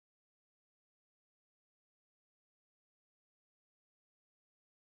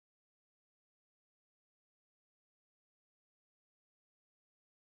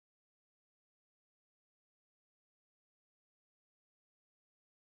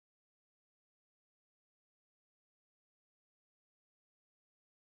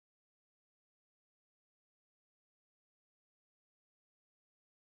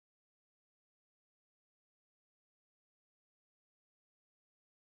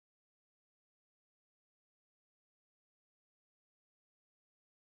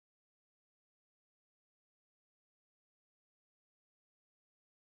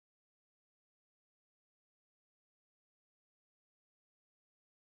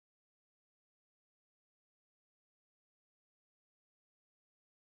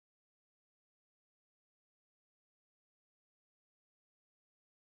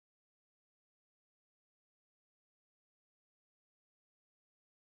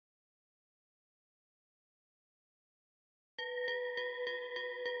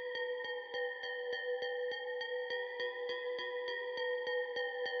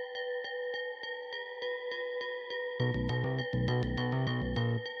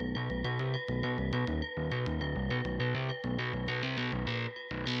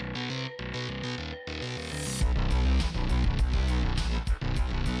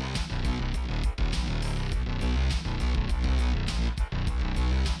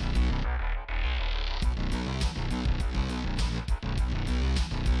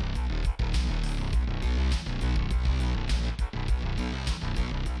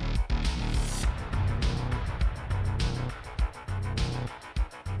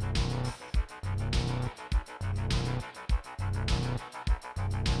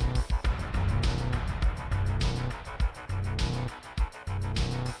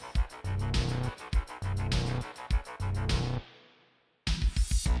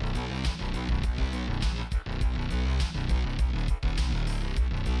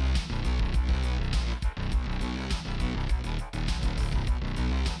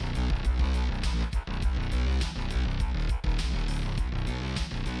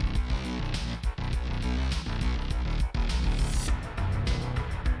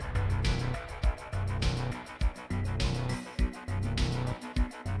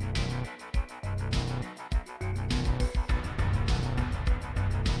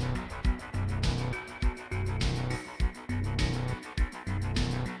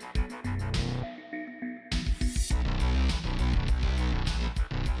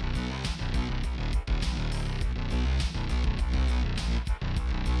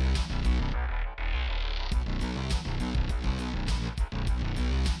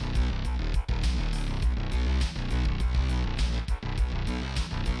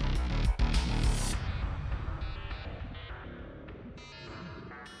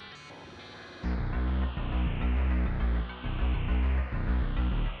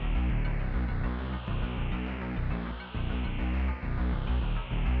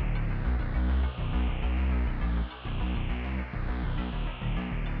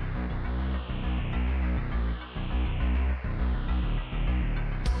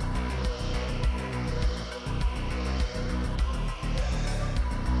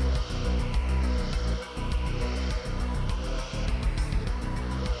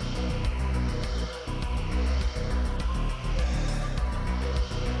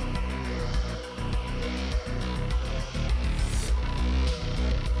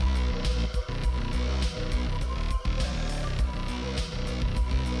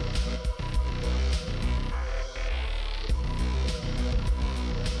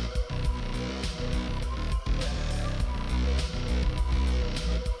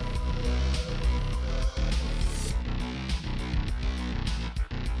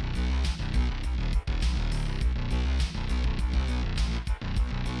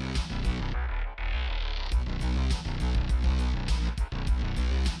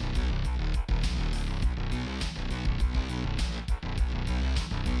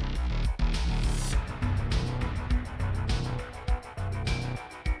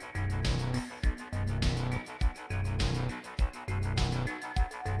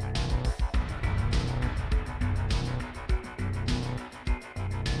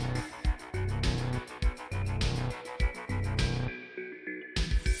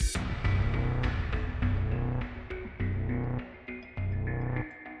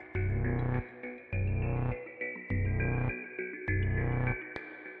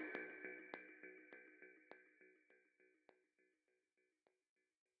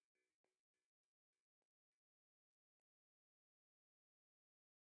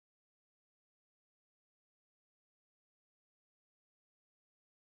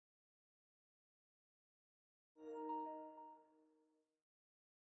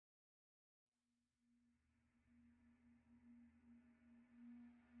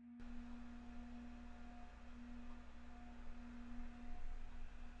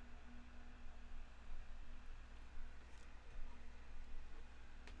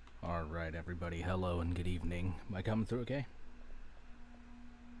Alright, everybody, hello and good evening. Am I coming through okay?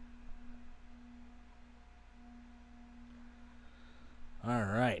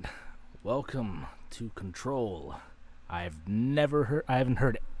 Alright, welcome to Control. I haven't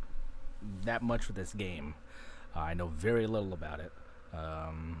heard that much for this game. I know very little about it.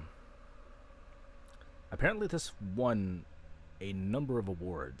 Apparently this won a number of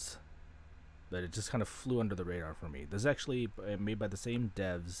awards, but it just kind of flew under the radar for me. This is actually made by the same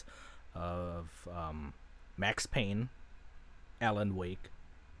devs of Max Payne, Alan Wake,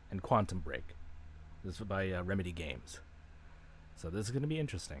 and Quantum Break. This is by Remedy Games. So this is going to be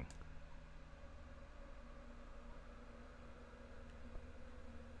interesting.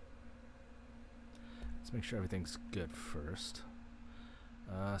 Let's make sure everything's good first.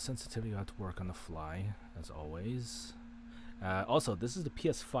 Sensitivity, I have to work on the fly, as always. Also, this is the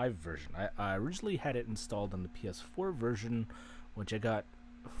PS5 version. I originally had it installed on the PS4 version, which I got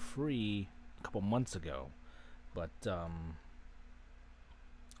free a couple months ago. But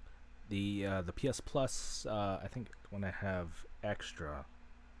the PS Plus, I think when I have extra,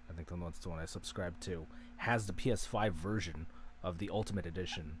 I think that's the one I subscribe to, has the PS5 version of the Ultimate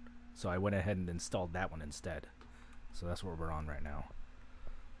Edition. So I went ahead and installed that one instead. So that's what we're on right now.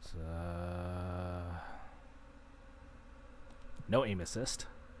 So, no aim assist,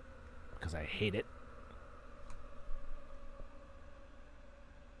 because I hate it.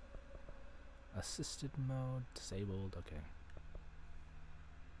 Assisted mode, disabled, okay.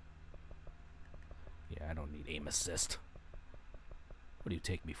 Yeah, I don't need aim assist. What do you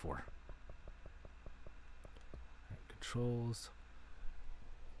take me for? Right, controls.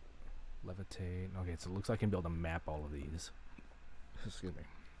 Levitate. Okay, so it looks like I can be able to map all of these. Excuse me.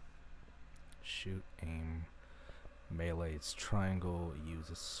 Shoot, aim. Melee is triangle. Use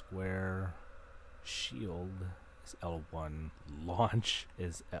a square. Shield is L1. Launch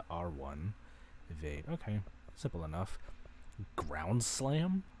is R1. Evade. Okay, simple enough. Ground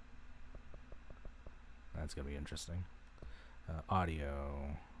slam? That's gonna be interesting.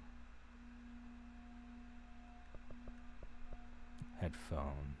 Audio.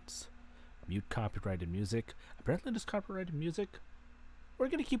 Headphones. Mute copyrighted music. Apparently this copyrighted music, we're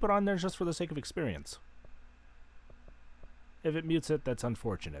gonna keep it on there just for the sake of experience. If it mutes it, that's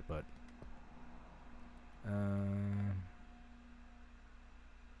unfortunate, but let's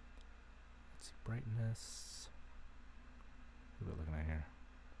see, brightness. What are we looking at here?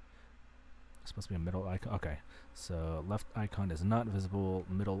 It's supposed to be a middle icon. Okay, so left icon is not visible,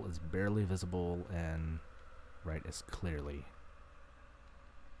 middle is barely visible, and right is clearly.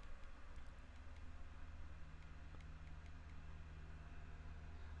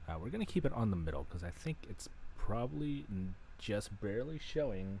 We're gonna keep it on the middle because I think it's probably just barely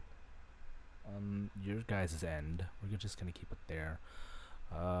showing on your guys' end. We're just gonna keep it there.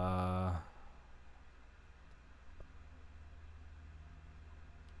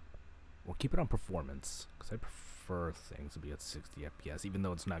 We'll keep it on performance because I prefer things to be at 60 FPS, even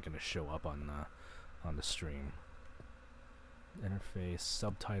though it's not gonna show up on the stream. Interface,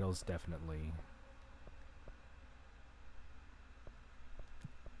 subtitles, definitely.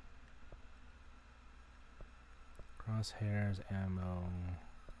 Crosshairs, ammo.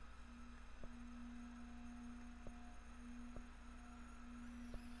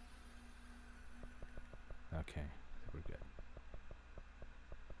 Okay, I think we're good.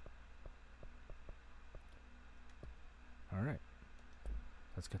 Alright,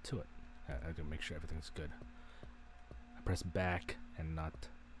 let's get to it. I gotta make sure everything's good. I press back and not.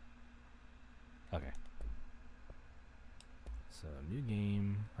 Okay. So, new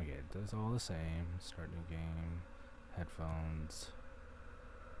game. Okay, it does all the same. Start new game. Headphones.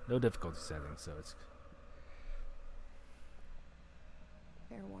 No difficulty settings, so it's.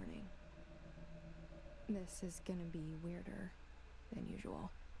 Fair warning. This is gonna be weirder than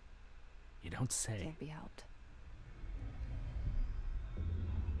usual. You don't say. Can't be helped.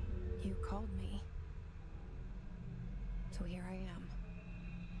 You called me. So here I am.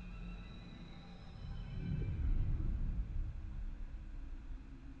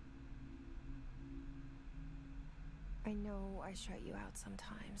 I know I shut you out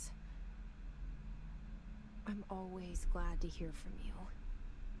sometimes. I'm always glad to hear from you.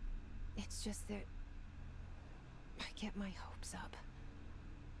 It's just that I get my hopes up.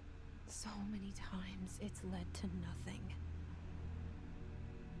 So many times it's led to nothing.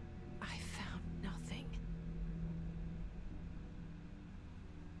 I found nothing.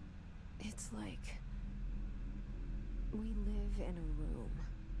 It's like we live in a room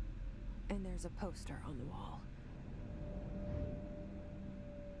and there's a poster on the wall.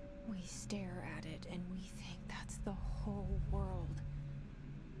 We stare at it and we think that's the whole world.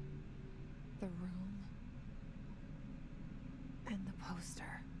 The room and the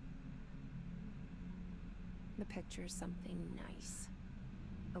poster. The picture's something nice.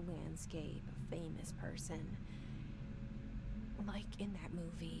 A landscape, a famous person. Like in that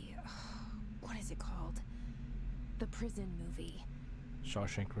movie, what is it called? The prison movie.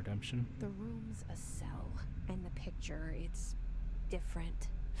 Shawshank Redemption? The room's a cell, and the picture, it's different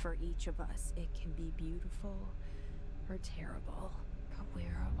for each of us. It can be beautiful or terrible, but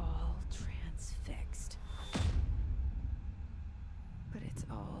we're all transfixed. But it's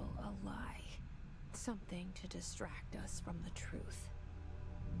all a lie. Something to distract us from the truth.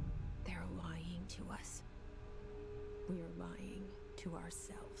 They're lying to us. We're lying to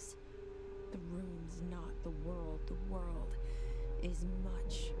ourselves. The room's not the world. The world is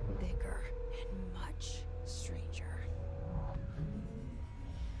much bigger and much stranger.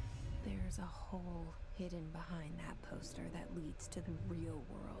 There's a hole hidden behind that poster that leads to the real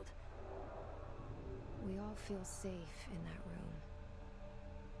world. We all feel safe in that room.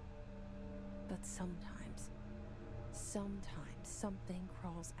 But sometimes something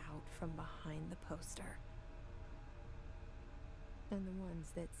crawls out from behind the poster. And the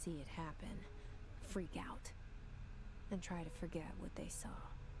ones that see it happen freak out and try to forget what they saw.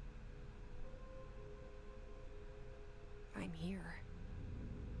 I'm here.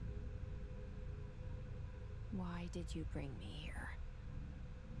 Why did you bring me here?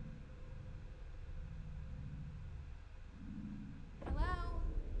 Hello?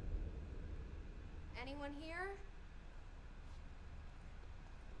 Anyone here?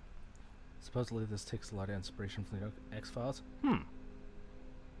 Supposedly this takes a lot of inspiration from the X-Files.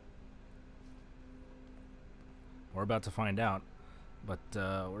 We're about to find out, but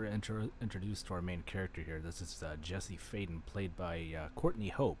we're introduced to our main character here. This is Jesse Faden, played by Courtney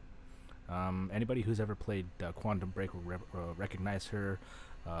Hope. Anybody who's ever played Quantum Break will recognize her.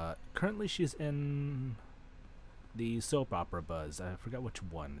 Currently she's in the soap opera Buzz. I forgot which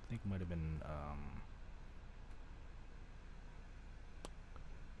one. I think it might have been...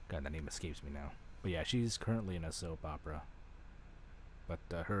 God, that name escapes me now. But yeah, she's currently in a soap opera. But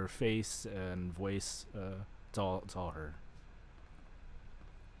her face and voice, it's all her.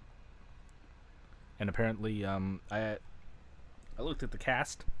 And apparently, I looked at the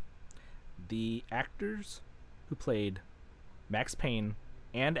cast. The actors who played Max Payne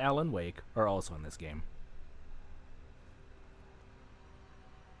and Alan Wake are also in this game.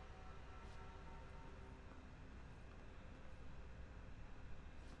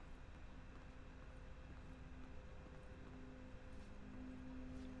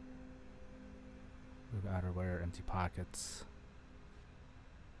 Move outerwear, empty pockets.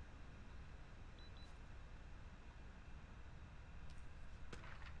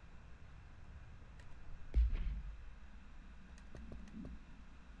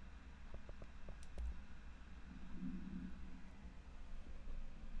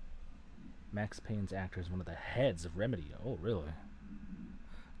 Max Payne's actor is one of the heads of Remedy. Oh, really?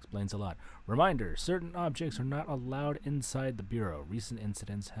 Explains a lot. Reminder, certain objects are not allowed inside the Bureau. Recent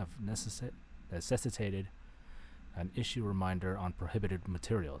incidents have necessitated an issue reminder on prohibited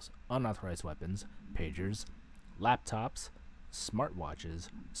materials, unauthorized weapons, pagers, laptops, smartwatches,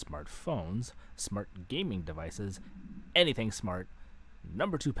 smartphones, smart gaming devices, anything smart.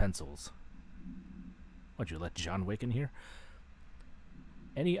 Number 2 pencils. What'd you let John Wick in here?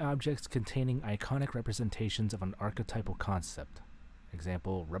 Any objects containing iconic representations of an archetypal concept.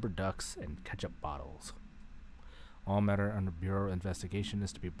 Example, rubber ducks and ketchup bottles. All matter under Bureau investigation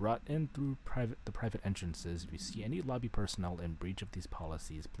is to be brought in through the private entrances. If you see any lobby personnel in breach of these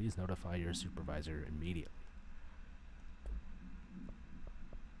policies, please notify your supervisor immediately.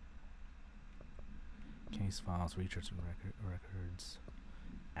 Case files, research and records,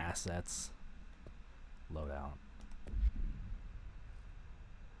 assets, loadout.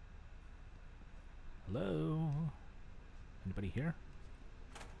 Hello? Anybody here?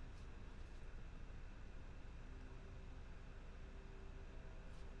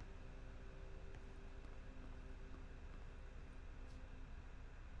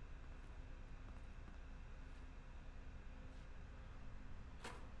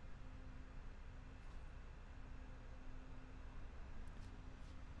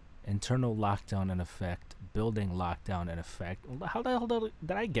 Internal lockdown in effect. Building lockdown in effect. How the hell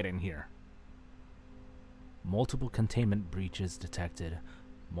did I get in here? Multiple containment breaches detected.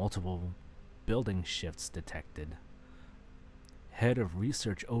 Multiple building shifts detected. Head of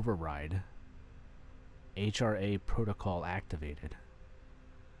research override. HRA protocol activated.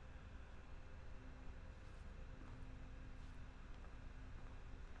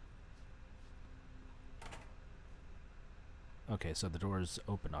 Okay, so the doors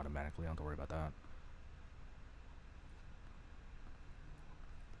open automatically. I don't have to worry about that.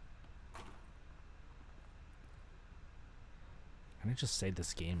 Can I just say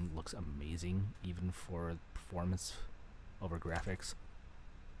this game looks amazing, even for performance over graphics?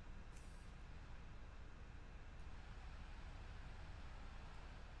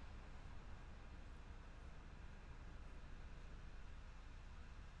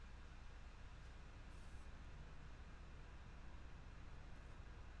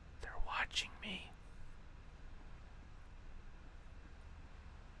 They're watching me.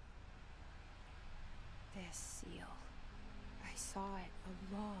 This seal. I saw it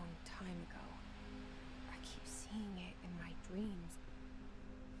a long time ago. I keep seeing it in my dreams.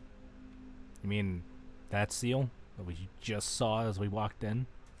 You mean that seal? that we just saw as we walked in.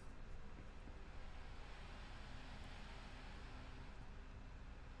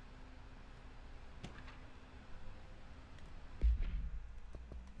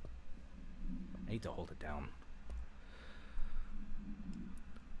 I need to hold it down.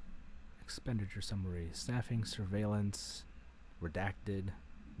 Expenditure summary. Staffing, surveillance, redacted.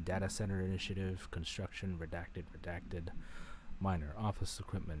 Data center initiative, construction, redacted, redacted. Minor, office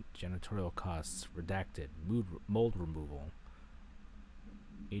equipment, janitorial costs, redacted. Mold removal.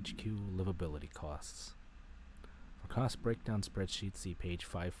 HQ livability costs. For cost breakdown spreadsheet, see page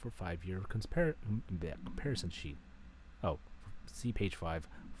 5 for 5-year comparison sheet. Oh, see page 5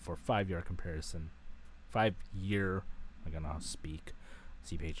 for 5-year comparison. 5-year, I don't know how to speak.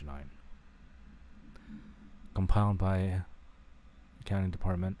 See page 9. Compiled by Accounting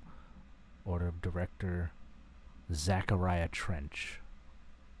Department, Order of Director Zachariah Trench.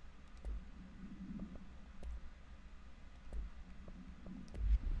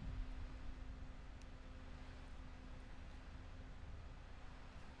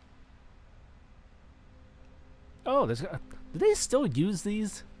 Oh, there's. Do they still use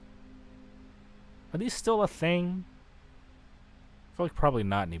these? Are these still a thing? I feel like probably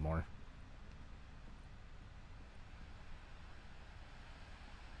not anymore.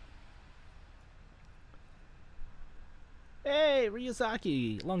 Hey,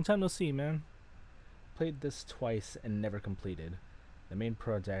 Ryuzaki! Long time no see, man. Played this twice and never completed. The main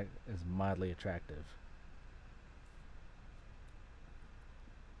project is mildly attractive.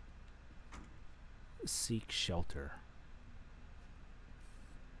 Seek shelter.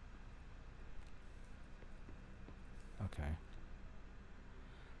 Okay.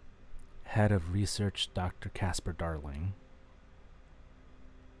 Head of Research, Dr. Casper Darling.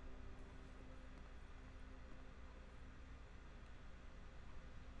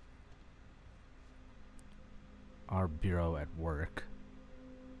 Our bureau at work.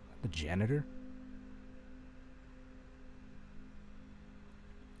 The janitor?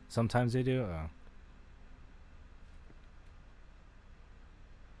 Sometimes they do.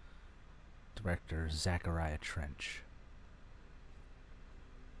 Director Zachariah Trench.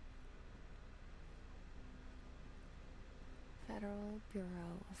 Federal Bureau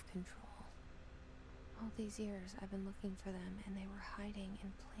of Control. All these years I've been looking for them and they were hiding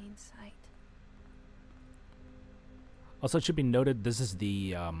in plain sight. Also, it should be noted, this is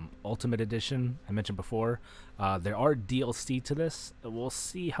the Ultimate Edition I mentioned before. There are DLC to this. We'll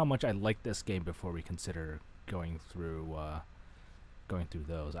see how much I like this game before we consider going through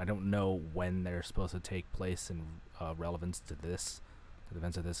those. I don't know when they're supposed to take place in relevance to this, to the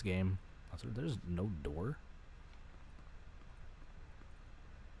events of this game. Also, there's no door.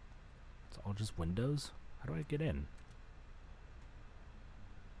 It's all just windows. How do I get in?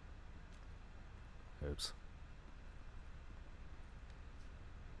 Oops.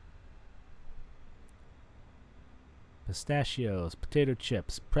 Pistachios, potato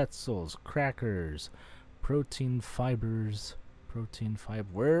chips, pretzels, crackers, protein fibers,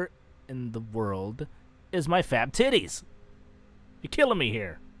 Where in the world is my fab titties? You're killing me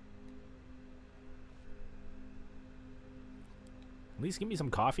here. At least give me some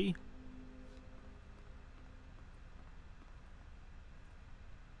coffee.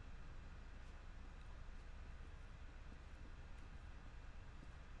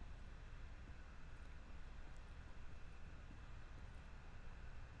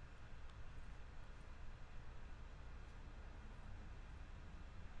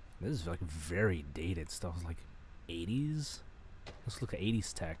 This is like very dated stuff, like 80s. Let's look at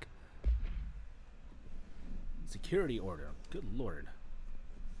 80s tech. Security order. Good lord.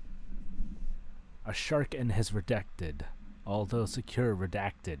 A shark and his redacted. Although secure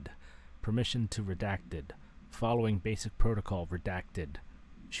redacted. Permission to redacted. Following basic protocol redacted.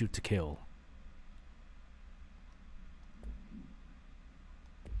 Shoot to kill.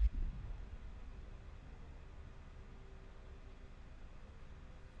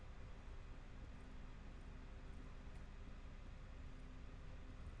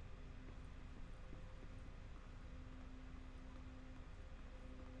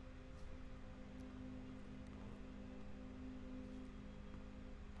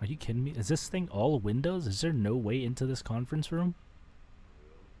 Are you kidding me? Is this thing all windows? Is there no way into this conference room?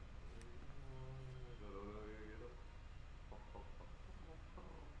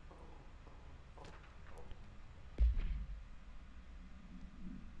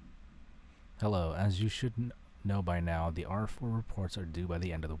 Hello, as you should know by now, the R4 reports are due by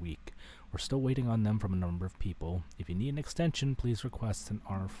the end of the week. We're still waiting on them from a number of people. If you need an extension, please request an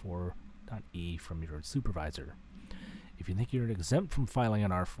R4.E from your supervisor. If you think you're exempt from filing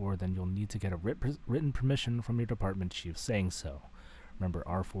an R4, then you'll need to get a written permission from your department chief saying so. Remember,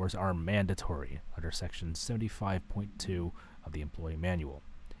 R4s are mandatory under Section 75.2 of the Employee Manual.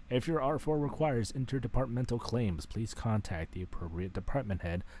 If your R4 requires interdepartmental claims, please contact the appropriate department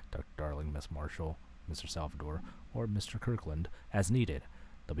head, Dr. Darling, Miss Marshall, Mr. Salvador, or Mr. Kirkland, as needed.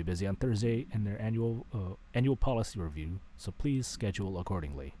 They'll be busy on Thursday in their annual policy review, so please schedule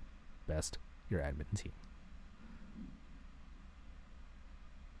accordingly. Best, your admin team.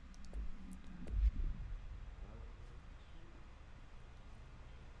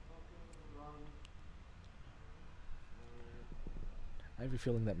 I have a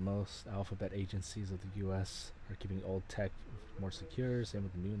feeling that most alphabet agencies of the U.S. are keeping old tech more secure, same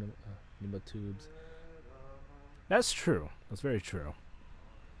with the pneumotubes. That's true. That's very true.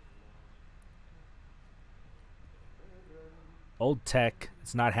 Old tech,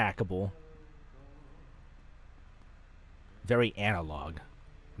 it's not hackable. Very analog.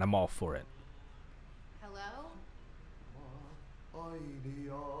 And I'm all for it. Hello?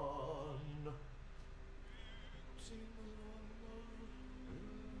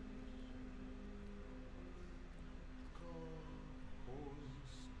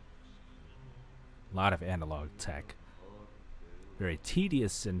 A lot of analog tech. Very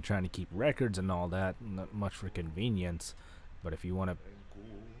tedious in trying to keep records and all that. Not much for convenience. But if you want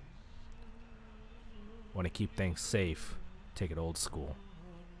to keep things safe, take it old school.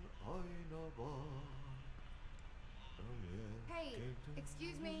 Hey,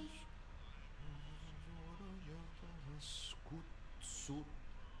 excuse me.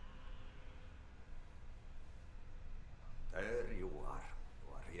 There you are.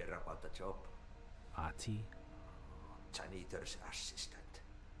 You are here about the job. Ati? Janitor's assistant.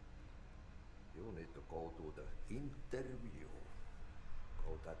 You need to go to the interview.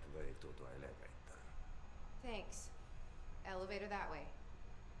 Go that way to the elevator. Thanks. Elevator that way.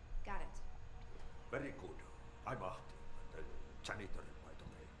 Got it. Very good. I'm Ahti, the janitor, by the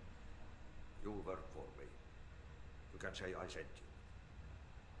way. You work for me. You can say I sent you.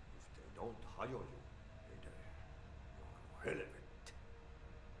 If they don't hire you, then you are relevant.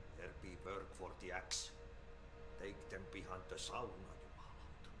 There be work for the axe. Take them behind the sauna, you malat.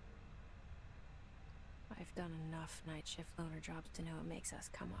 I've done enough night shift loner jobs to know it makes us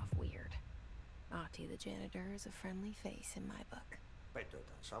come off weird. Ahti the janitor is a friendly face in my book. Better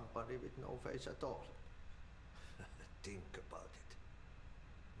than somebody with no face at all. Think about it.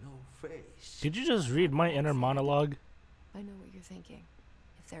 No face. Did you just read my inner monologue? I know what you're thinking.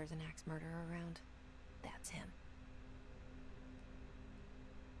 If there's an axe murderer around, that's him.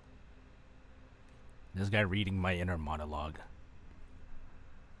 This guy reading my inner monologue.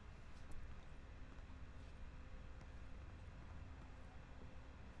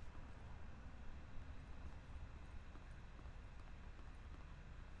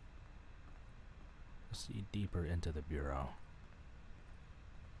 See deeper into the bureau.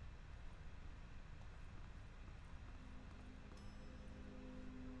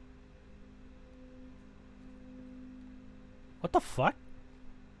 What the fuck?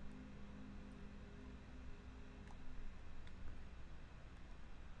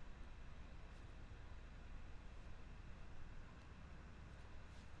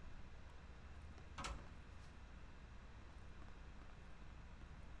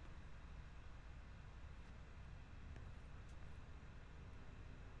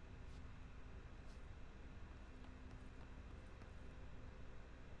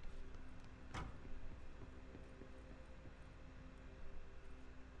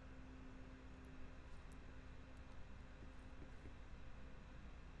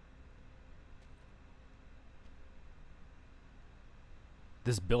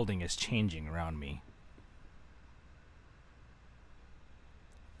 This building is changing around me.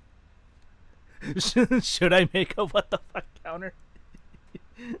 Should I make a what the fuck counter?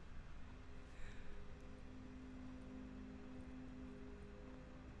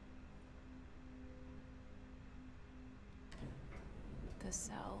 The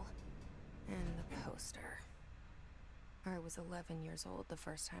cell and the poster. I was 11 years old the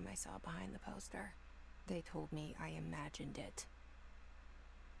first time I saw behind the poster. They told me I imagined it.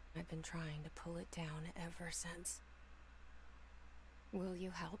 I've been trying to pull it down ever since. Will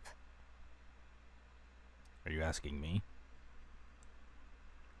you help? Are you asking me?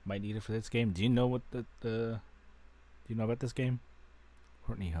 Might need it for this game. Do you know what do you know about this game?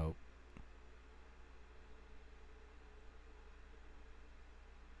 Courtney Hope.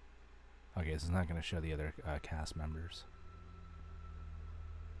 Okay, this is not going to show the other cast members.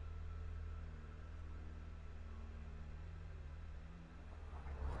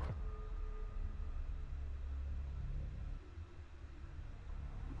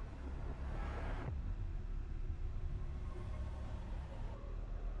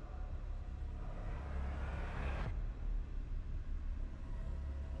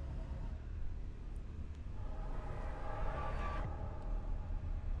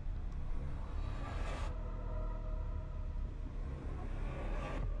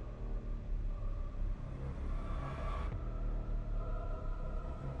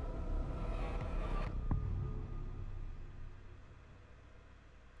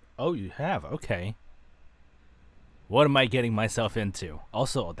 Oh, you have? Okay. What am I getting myself into?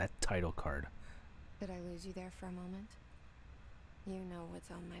 Also, that title card. Did I lose you there for a moment? You know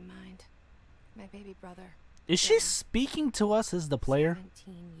what's on my mind. My baby brother. Is she speaking to us as the player?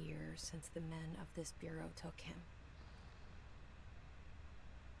 17 years since the men of this bureau took him.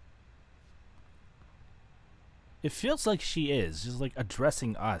 It feels like she is, just like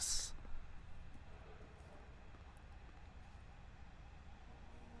addressing us.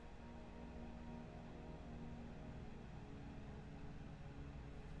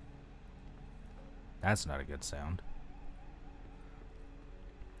 That's not a good sound.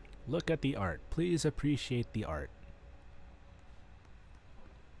 Look at the art. Please appreciate the art.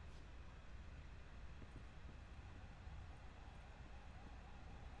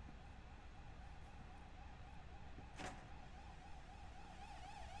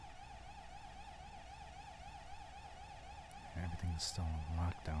 Everything's still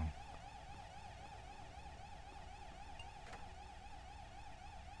on lockdown.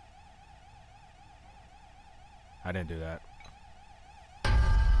 I didn't do that.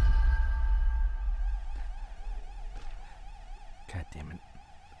 God damn it.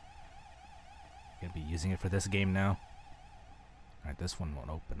 Gonna be using it for this game now. Alright, this one won't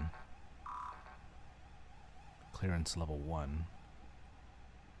open. Clearance level 1.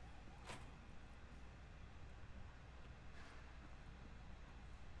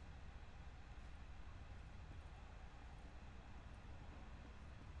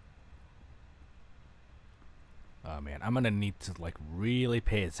 Oh man, I'm gonna need to like really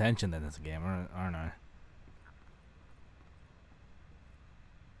pay attention to this game, aren't I?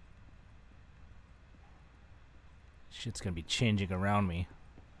 Shit's gonna be changing around me.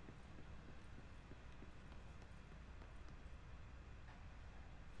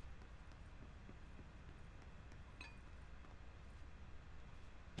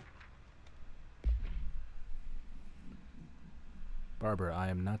 Barbara, I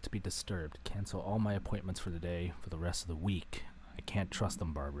am not to be disturbed. Cancel all my appointments for the day for the rest of the week. I can't trust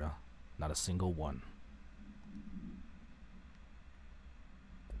them, Barbara. Not a single one.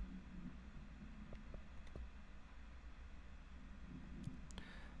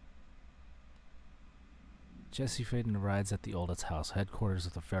 Jesse Faden arrives at the oldest house, headquarters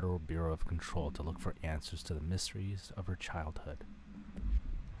of the Federal Bureau of Control, to look for answers to the mysteries of her childhood.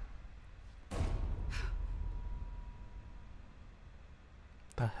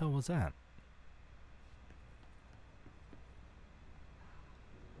 The hell was that?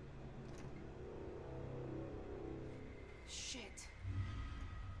 Shit.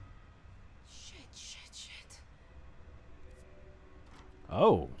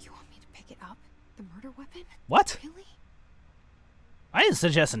 Oh. You want me to pick it up? The murder weapon? What? Really? I ain't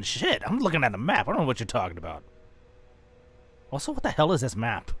suggesting shit. I'm looking at the map. I don't know what you're talking about. Also, what the hell is this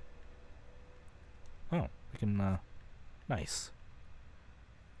map? Oh, we can, nice.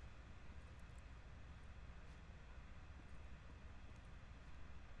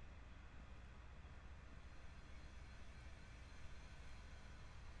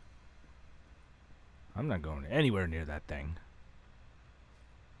 I'm not going anywhere near that thing.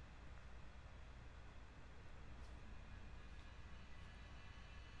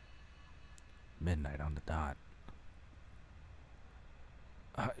 Midnight on the dot.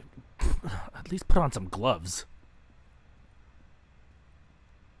 At least put on some gloves.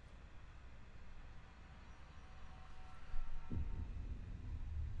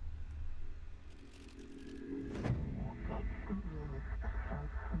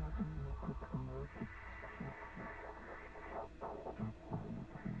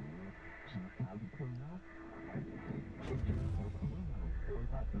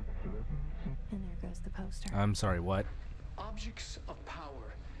 And there goes the poster. I'm sorry, what? Objects of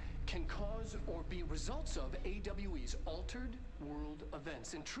power can cause or be results of AWE's altered world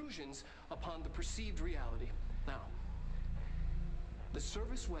events, intrusions upon the perceived reality. Now, the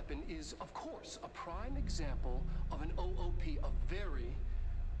service weapon is, of course, a prime example of an OOP, a very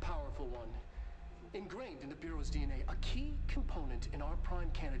powerful one. Ingrained in the Bureau's DNA, a key component in our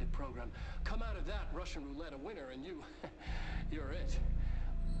prime candidate program. Come out of that Russian roulette a winner and you're it.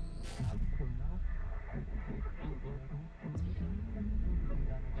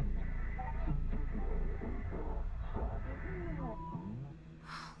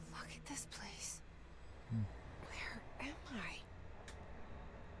 Look at this place. Where am I?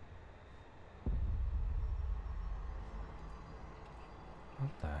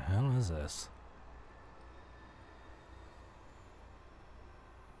 What the hell is this?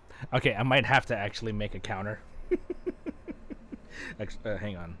 Okay, I might have to actually make a counter.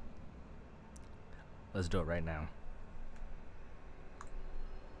 Hang on. Let's do it right now.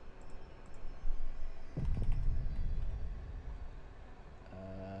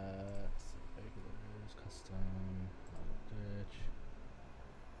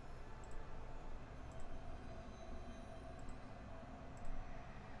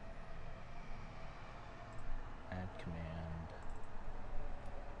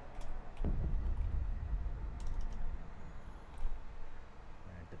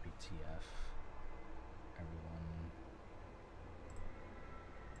 WTF. Everyone.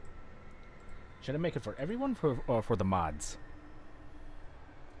 Should I make it for everyone or for the mods?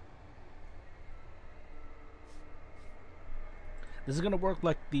 This is gonna work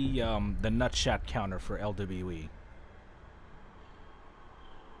like the nutshot counter for LWE.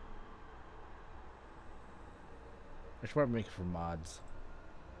 I should probably make it for mods.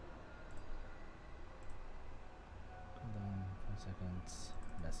 Hold on, 5 seconds.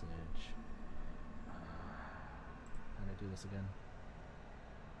 Message. How do I do this again?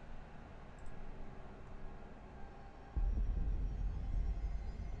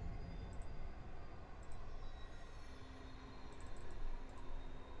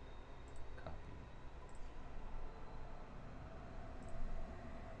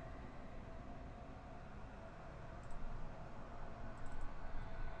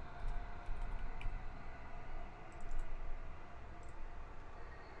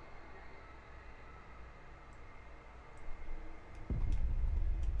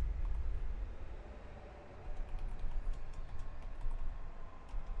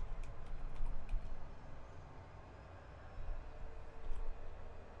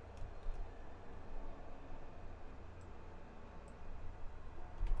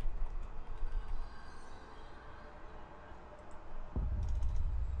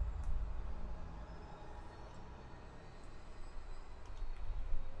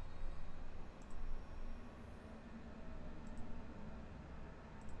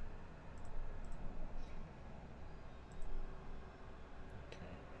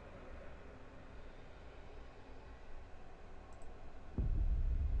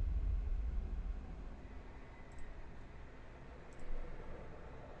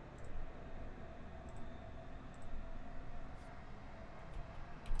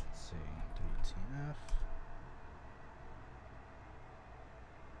 WTF.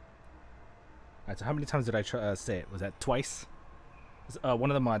 Alright, so how many times did I say it? Was that twice? One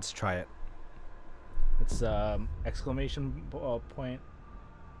of the mods try it. It's exclamation point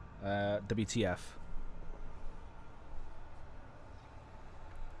WTF.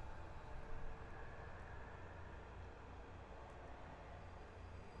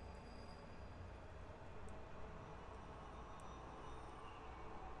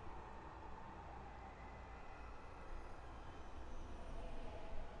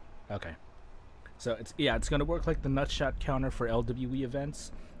 Okay. So it's gonna work like the nutshot counter for LWE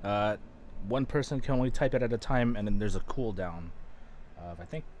events. One person can only type it at a time, and then there's a cooldown. I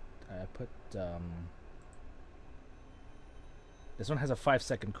think I put this one has a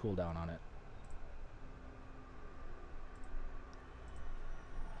 5-second cooldown on it.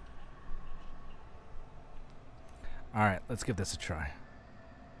 All right, let's give this a try.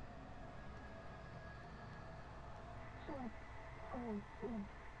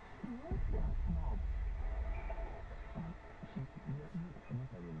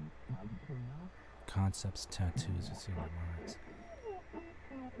 Concepts, tattoos, let's see what words.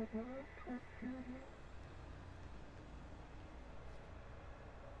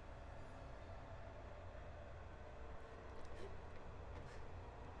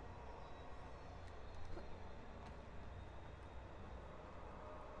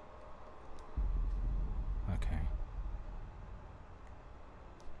 Okay.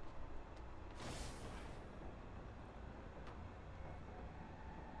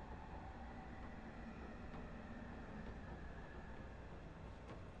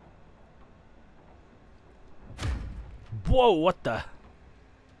 Whoa, what the?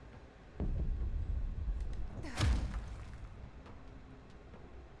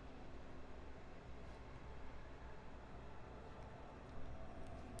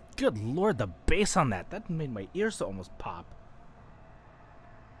 Good lord, the bass on that made my ears almost pop.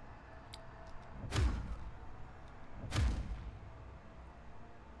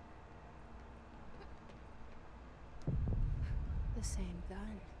 The same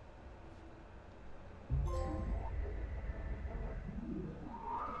gun.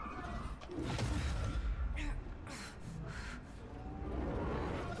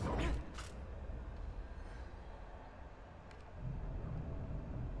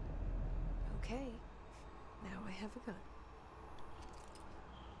 Okay, now I have a gun.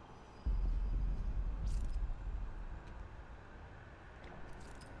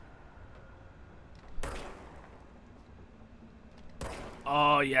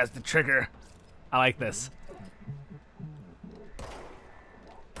 Oh yes, the trigger. I like this.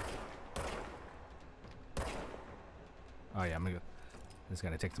 Oh yeah, this is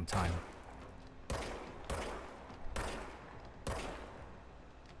gonna take some time.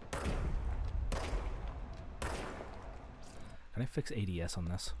 Can I fix ADS on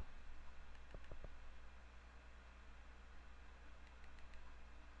this?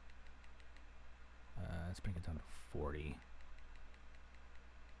 Let's bring it down to 40.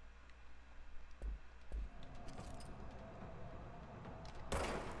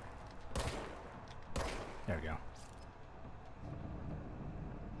 There we go.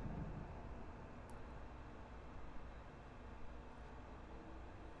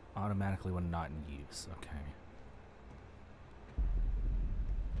 Automatically when not in use. Okay.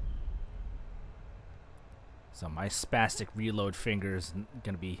 So my spastic reload finger is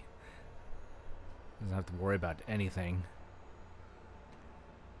gonna be... doesn't have to worry about anything.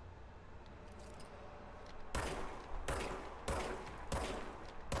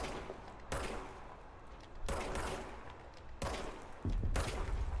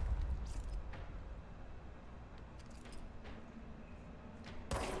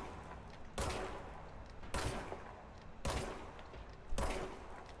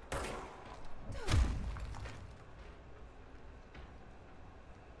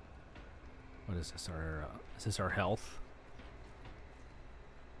 What is this? Is this our health?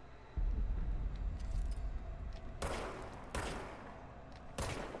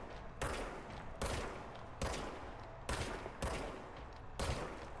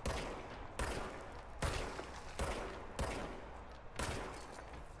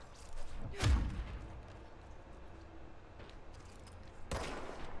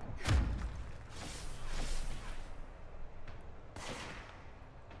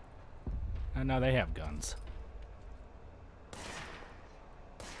 And now they have guns.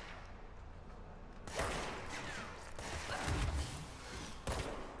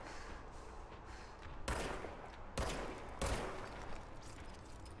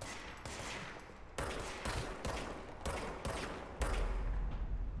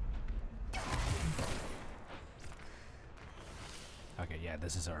 Okay, yeah,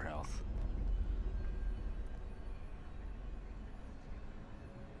 this is our health.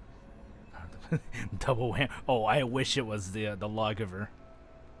 Double wham. Oh, I wish it was the lawgiver.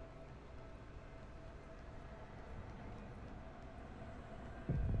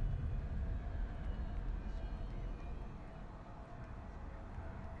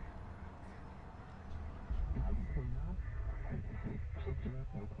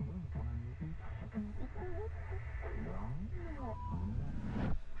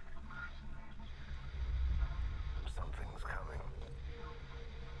 Something's coming.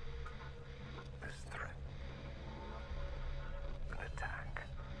 This threat. An attack.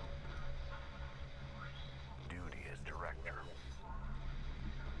 Duty as director.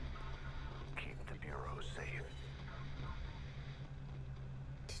 Keep the Bureau safe.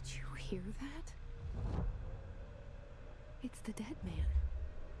 Did you hear that? It's the dead man.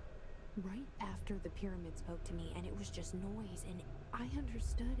 Right after the pyramid spoke to me, and it was just noise, and I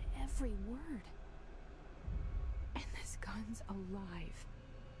understood every word. And this gun's alive.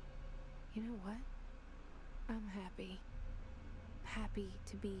 You know what? I'm happy. Happy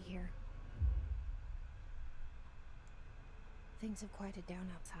to be here. Things have quieted down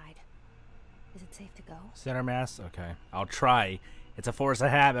outside. Is it safe to go? Center mass? Okay. I'll try. It's a force of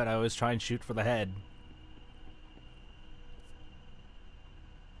habit. I always try and shoot for the head.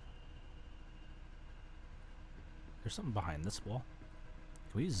 There's something behind this wall.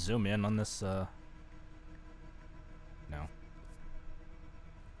 Can we zoom in on this? No.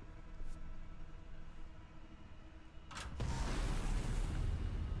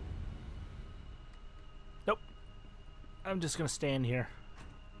 Nope. I'm just gonna stand here.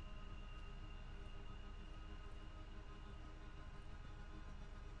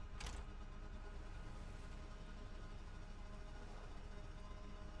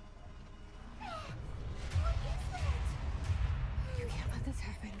 You can't let this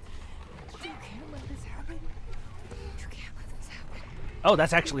happen. You can't let this happen. You can't let this happen. Oh,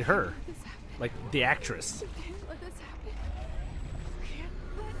 that's actually her. Let this happen. Like the actress. You can't let this happen. You can't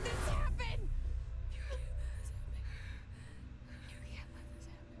let this happen. You can't let this happen. You can't let this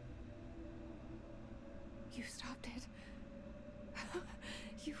happen. You stopped it.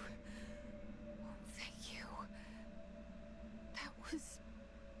 You. Oh, thank you. That was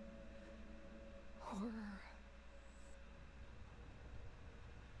horror.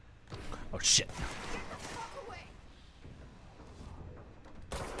 Oh shit. Walk away.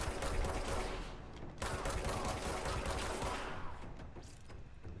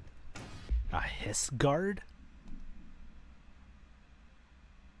 A hiss guard?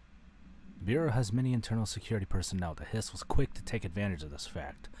 The Bureau has many internal security personnel. The Hiss was quick to take advantage of this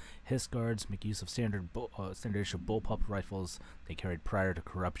fact. Hiss guards make use of standard issue bullpup rifles they carried prior to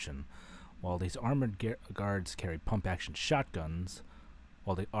corruption, while these armored guards carry pump-action shotguns.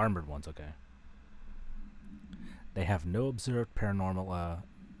 Well, the armored ones, okay. They have no observed paranormal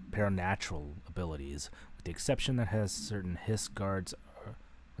supernatural abilities, with the exception that certain hiss guards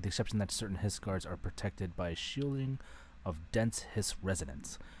are protected by shielding of dense hiss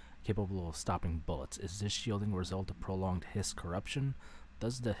resonance, capable of stopping bullets. Is this shielding a result of prolonged hiss corruption?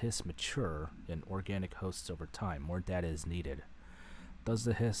 Does the hiss mature in organic hosts over time? More data is needed. Does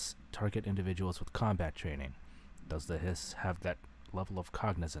the hiss target individuals with combat training? Does the hiss have that level of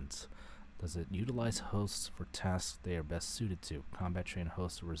cognizance? Does it utilize hosts for tasks they are best suited to? Combat trained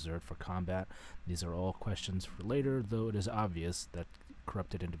hosts are reserved for combat. These are all questions for later, though it is obvious that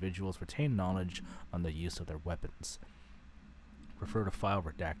corrupted individuals retain knowledge on the use of their weapons. Refer to file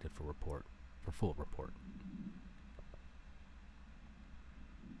redacted for full report.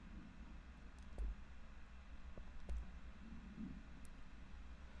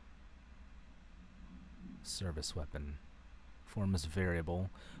 Service weapon. Form is variable.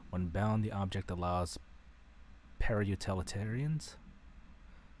 When bound, the object allows para-utilitarians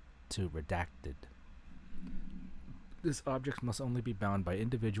to redacted. This object must only be bound by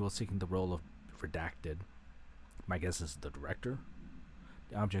individuals seeking the role of redacted. My guess is the director.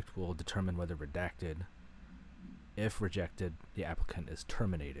 The object will determine whether redacted. If rejected, the applicant is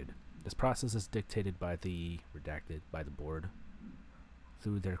terminated. This process is dictated by the board,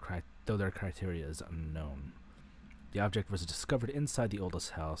 though their criteria is unknown. The object was discovered inside the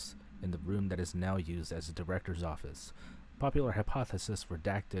oldest house, in the room that is now used as the director's office. Popular hypothesis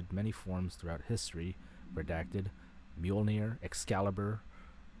redacted many forms throughout history. Redacted, Mjolnir, Excalibur,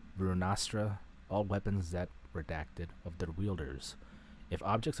 Runastra, all weapons that redacted of their wielders. If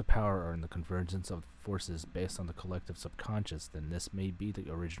objects of power are in the convergence of forces based on the collective subconscious, then this may be the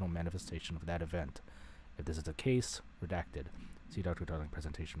original manifestation of that event. If this is the case, redacted. See Dr. Darling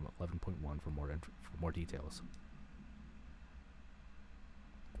presentation 11.1 for more details.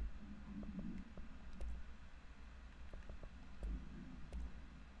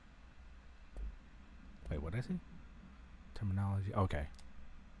 Wait, what did I say? Terminology. Okay.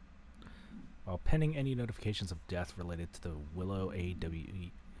 While pending any notifications of death related to the Willow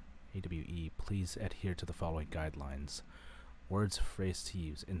AWE, please adhere to the following guidelines. Words, phrase to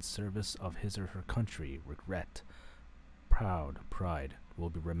use: in service of his or her country, regret, proud, pride, will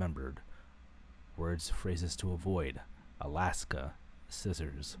be remembered. Words, phrases to avoid: Alaska,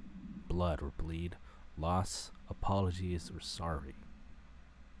 scissors, blood or bleed, loss, apologies, or sorry.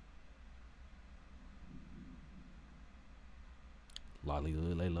 Lolly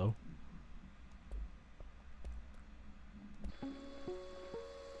lay low.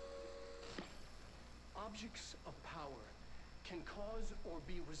 Objects of power can cause or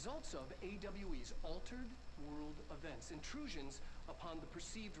be results of AWE's altered world events, intrusions upon the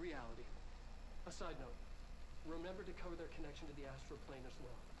perceived reality. A side note, remember to cover their connection to the astral plane as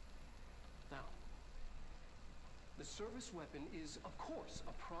well. Now, the service weapon is, of course,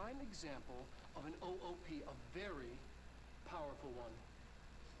 a prime example of an OOP, a very powerful one.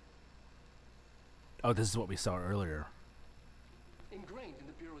 Oh, this is what we saw earlier. Ingrained in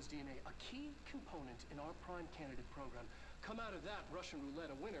the Bureau's DNA, a key component in our prime candidate program. Come out of that Russian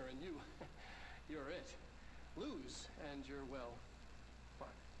roulette a winner and you're it. Lose and you're, well, fine.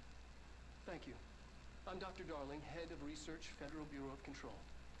 Thank you. I'm Dr. Darling, Head of Research, Federal Bureau of Control.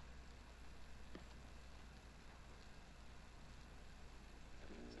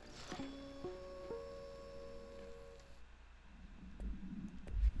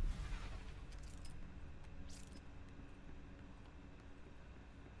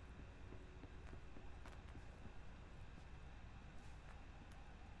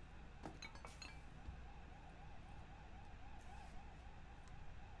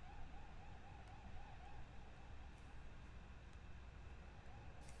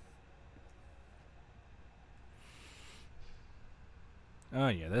 Oh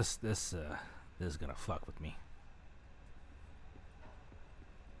yeah, this is gonna fuck with me.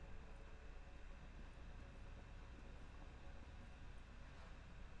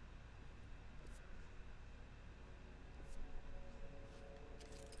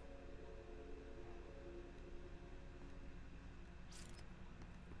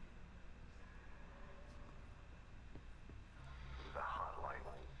 The hotline.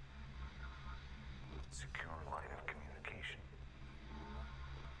 Secure line of communication.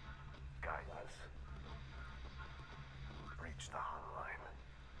 Guidance. Reach the hotline.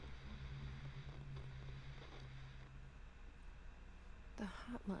 The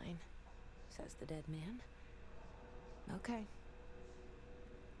hotline, says the dead man. Okay.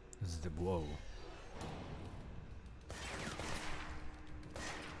 This is the whoa.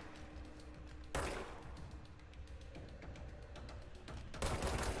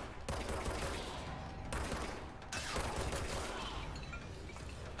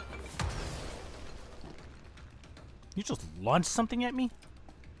 You just launched something at me?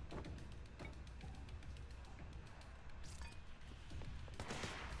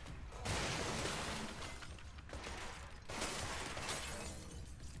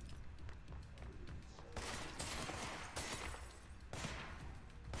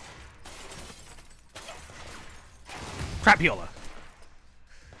 Crapiola!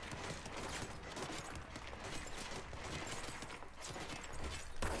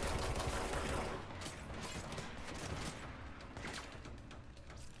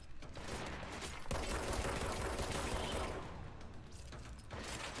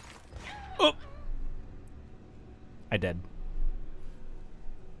 Oh! I dead.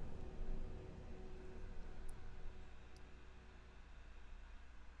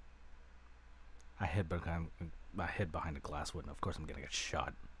 I hid behind a glass window. Of course I'm gonna get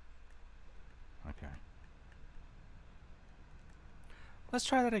shot. Okay. Let's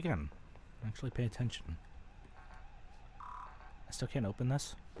try that again. Actually pay attention. I still can't open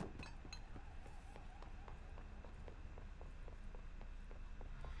this.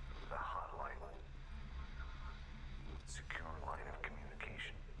 The hotline. Secure line of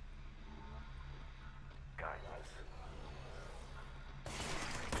communication. Guidance.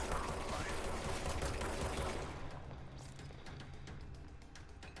 Reach the hotline.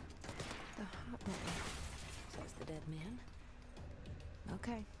 The hotline, says the dead man.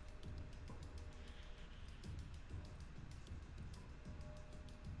 Okay.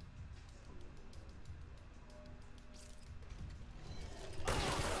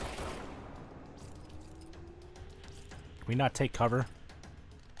 Can we not take cover?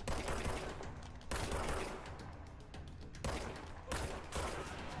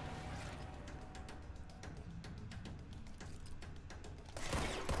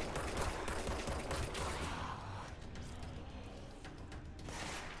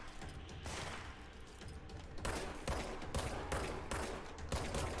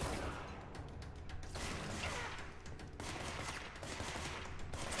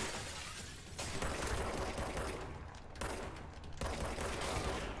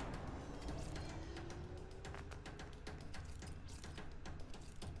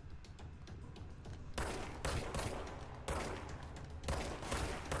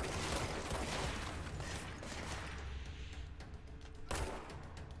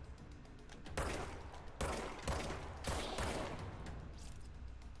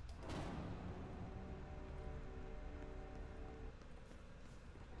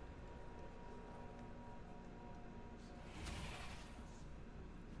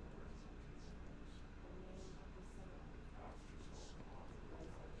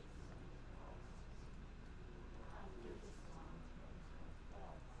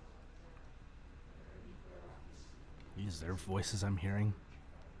 Is there voices I'm hearing?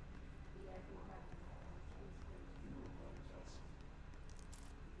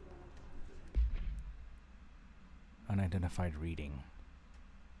 Unidentified reading.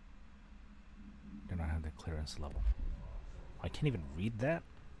 Do not have the clearance level. I can't even read that?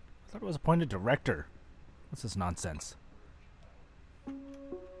 I thought it was appointed director. What's this nonsense?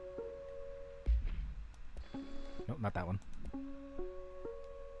 Nope, not that one.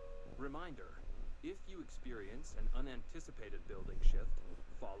 Reminder, if you experience an unanticipated building shift,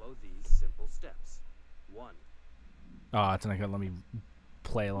 follow these simple steps. 1. Oh, it's not gonna let me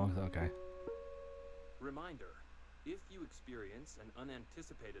play along. Okay. Reminder, if you experience an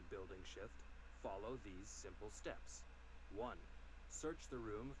unanticipated building shift, follow these simple steps. 1. Search the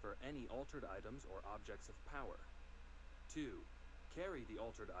room for any altered items or objects of power. 2. Carry the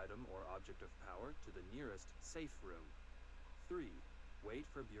altered item or object of power to the nearest safe room. 3. Wait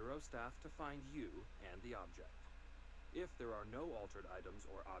for Bureau staff to find you and the object. If there are no altered items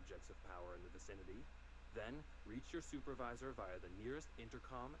or objects of power in the vicinity, then reach your supervisor via the nearest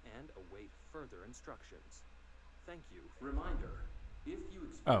intercom and await further instructions. Thank you. Reminder, if you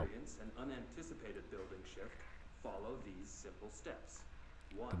experience an unanticipated building shift, follow these simple steps.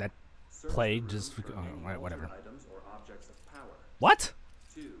 1. Did that Search play the room just... for Oh, any right, whatever. altered items or objects of power. What?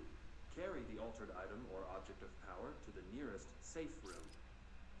 2. Carry the altered item or object of power to the nearest safe room.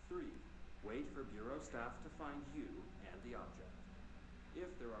 3. Wait for Bureau staff to find you and the object. If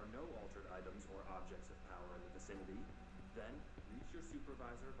there are no altered items or objects of power in the vicinity, then reach your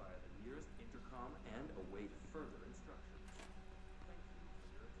supervisor via the nearest intercom and await further instructions. Thank you for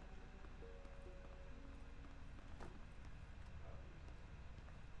your attention.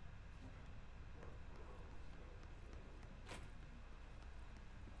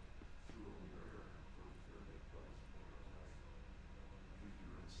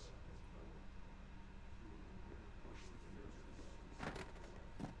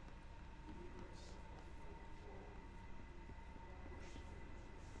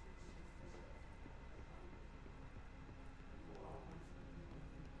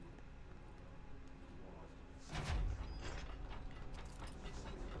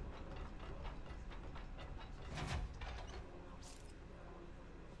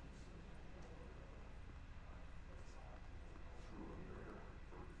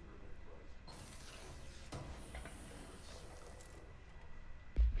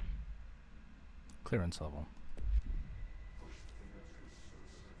 clearance level.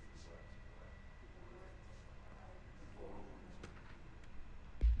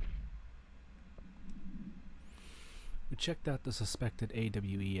 We checked out the suspected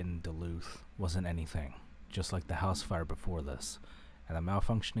AWE in Duluth. Wasn't anything. Just like the house fire before this, and the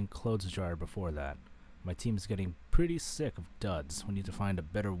malfunctioning clothes dryer before that. My team is getting pretty sick of duds. We need to find a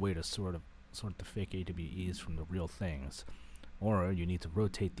better way to sort the fake AWEs from the real things. Or you need to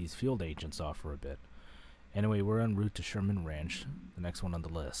rotate these field agents off for a bit. Anyway, we're en route to Sherman Ranch, the next one on the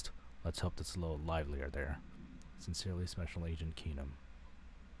list. Let's hope it's a little livelier there. Sincerely, Special Agent Keenum.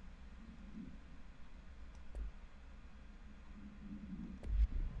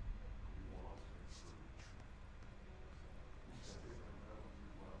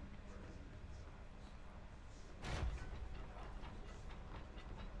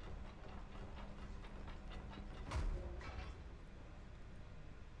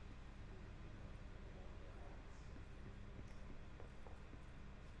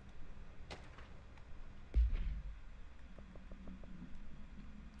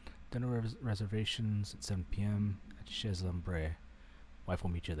 Dinner reservations at 7 p.m. at Chez Lambre. Wife will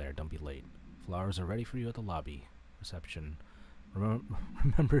meet you there. Don't be late. Flowers are ready for you at the lobby. Reception.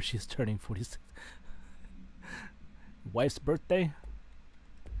 Remember, she's turning 46. Wife's birthday?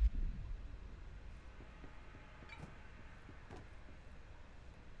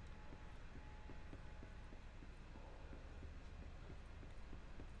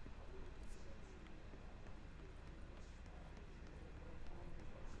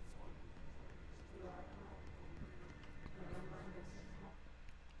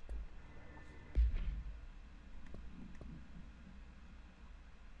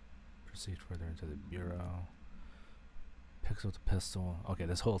 Proceed further into the bureau. Picks up the pistol. Okay,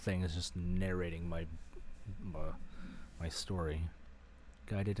 this whole thing is just narrating my story.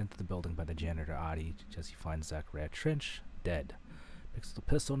 Guided into the building by the janitor Adi, Jesse finds Zachary at Trench, dead. Picks up the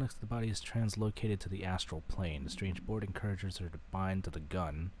pistol next to the body is translocated to the astral plane. The strange board encourages her to bind to the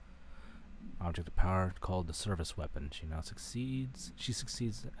gun. Object of power called the service weapon. She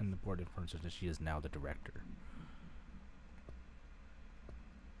succeeds, and the board informs her that she is now the director.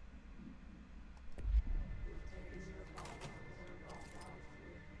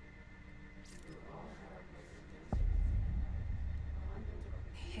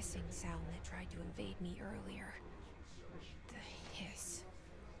 Hissing sound that tried to invade me earlier. The hiss.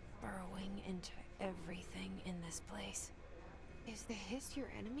 Burrowing into everything in this place. Is the hiss your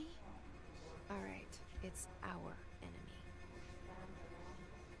enemy? Alright, it's our enemy.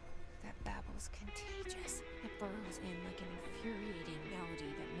 That babble's contagious. It burrows in like an infuriating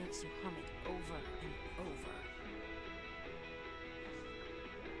melody that makes you hum it over and over.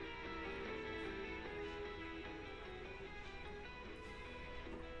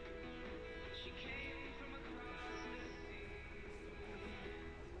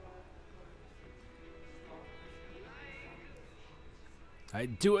 I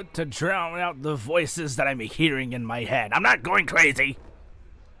do it to drown out the voices that I'm hearing in my head. I'm not going crazy!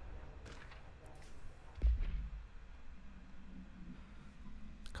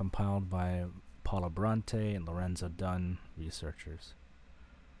 Compiled by Paula Bronte and Lorenzo Dunn, researchers.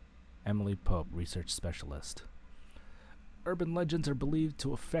 Emily Pope, research specialist. Urban legends are believed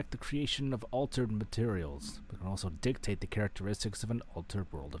to affect the creation of altered materials, but can also dictate the characteristics of an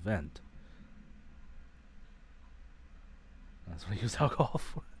altered world event. That's what I use alcohol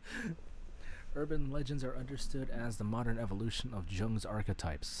for. Urban legends are understood as the modern evolution of Jung's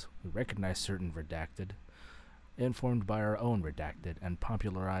archetypes. We recognize certain redacted, informed by our own redacted, and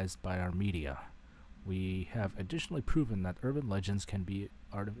popularized by our media. We have additionally proven that urban legends can be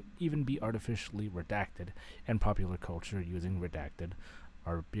even be artificially redacted and popular culture using redacted.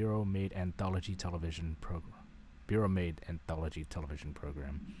 Our Bureau-made anthology television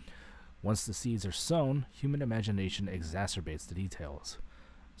program. Once the seeds are sown, human imagination exacerbates the details.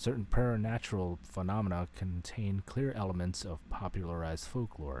 Certain supernatural phenomena contain clear elements of popularized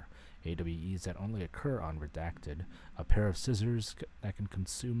folklore, AWEs that only occur on redacted, a pair of scissors that can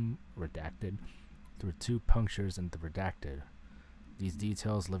consume redacted, through 2 punctures in the redacted. These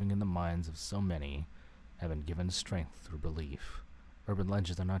details, living in the minds of so many, have been given strength through belief. Urban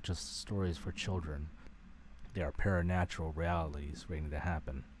legends are not just stories for children. They are paranatural realities waiting to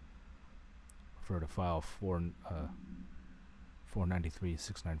happen. Refer to file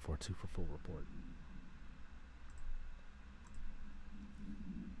 493-6942 for full report.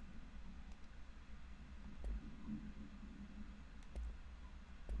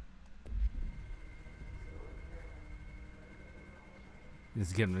 This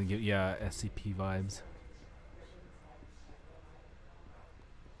is giving SCP vibes.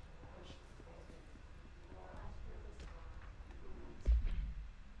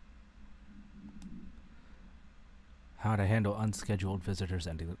 how to handle unscheduled visitors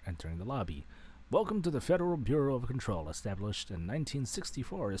entering the lobby. Welcome to the Federal Bureau of Control, established in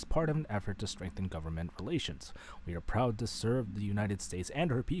 1964 as part of an effort to strengthen government relations. We are proud to serve the United States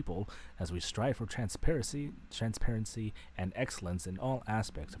and her people as we strive for transparency, and excellence in all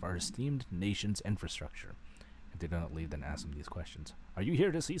aspects of our esteemed nation's infrastructure. If they don't leave, then ask them these questions. Are you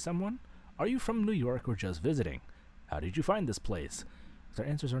here to see someone? Are you from New York or just visiting? How did you find this place? If their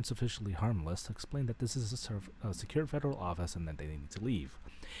answers aren't sufficiently harmless, explain that this is a secure federal office and that they need to leave.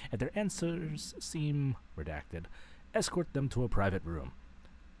 If their answers seem redacted, escort them to a private room.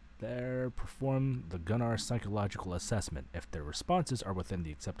 There, perform the Gunnar psychological assessment. If their responses are within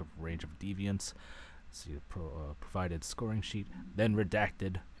the acceptable range of deviance, see the provided scoring sheet, then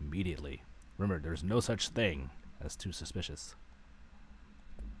redacted immediately. Remember, there's no such thing as too suspicious.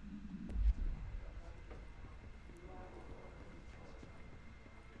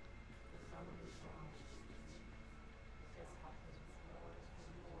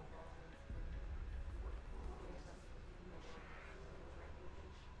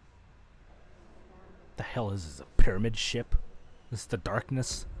 The hell is this, a pyramid ship? This is the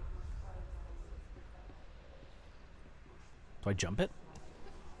darkness? Do I jump it?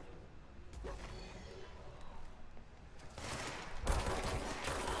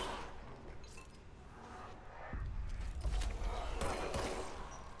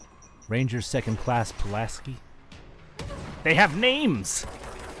 Ranger Second Class Pulaski. They have names!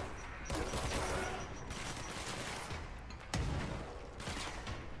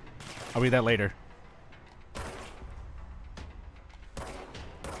 I'll read that later.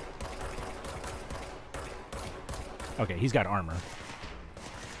 Okay, he's got armor.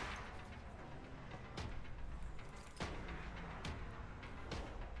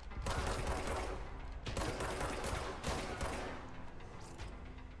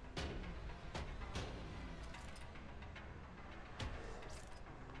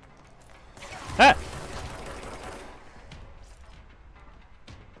 Ah!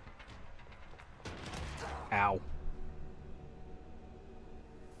 Ow.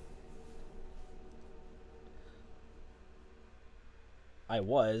 I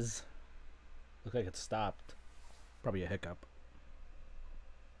was. Looked like it stopped. Probably a hiccup.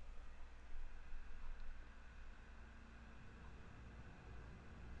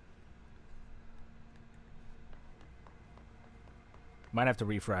 Might have to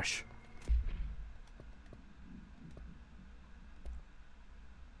refresh.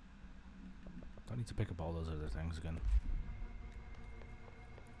 Don't need to pick up all those other things again.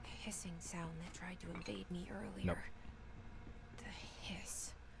 A hissing sound that tried to invade me earlier. Nope. The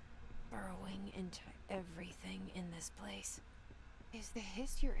hiss burrowing into everything in this place. Is the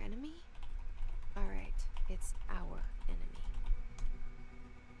hiss your enemy? Alright, it's our enemy.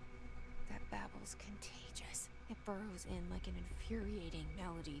 That babble's contagious. It burrows in like an infuriating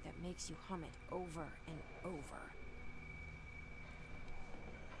melody that makes you hum it over and over.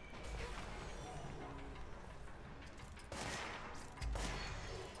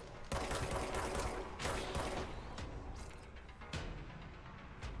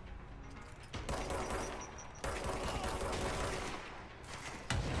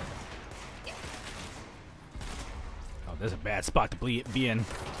 There's a bad spot to be in.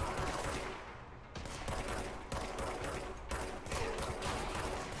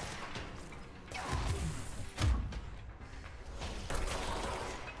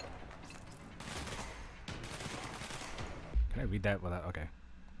 Can I read that without? Okay.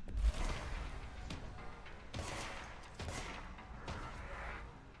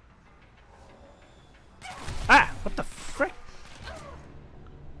 Ah! What the frick? Where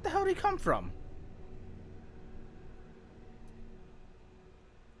the hell did he come from?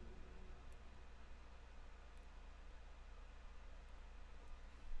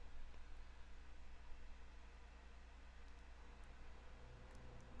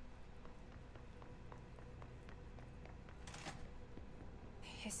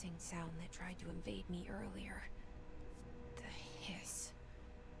 Hissing sound that tried to invade me earlier. The hiss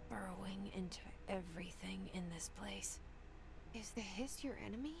burrowing into everything in this place. Is the hiss your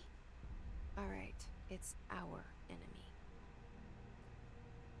enemy? Alright, it's our enemy.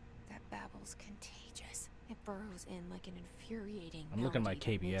 That babble's contagious. It burrows in like an infuriating I'm looking at my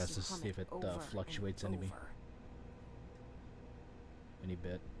melody that makes KBS you to hum see if it over fluctuates and any over.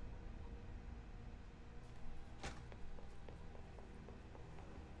 bit.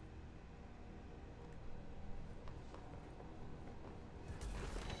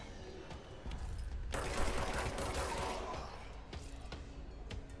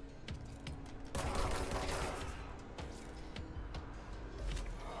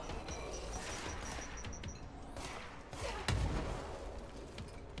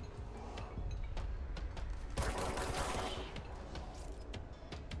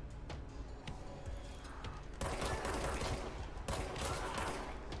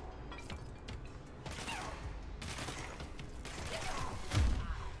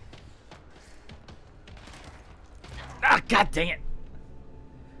 Ah, god dang it!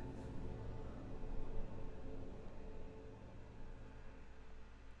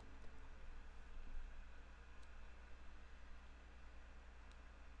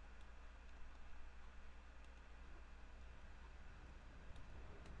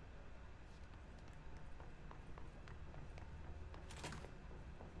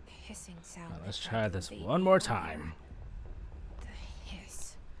 The hissing sound. Let's that try brought this the baby one more earlier. time. The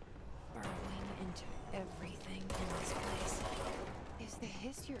hiss burrowing into everything in this place. Is the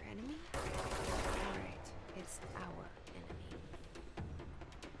hiss your enemy? Alright, it's our enemy.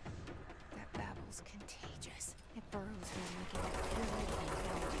 That babble's contagious. It burrows in making a pyramid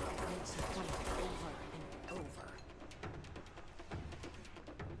mentality that makes you want it over and over.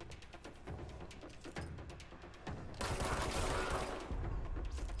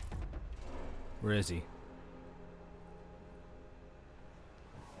 Where is he?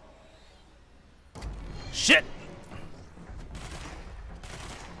 Shit!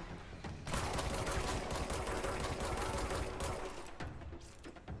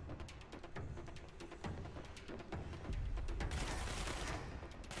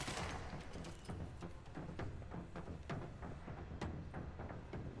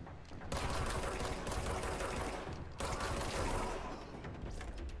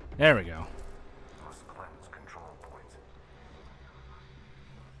 There we go. Must cleanse control points.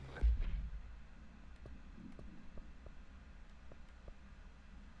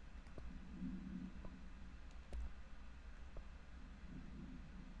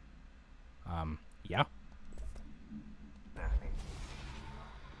 Yeah. Enemy.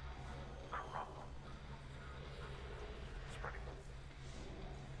 Corrupt. Spreading.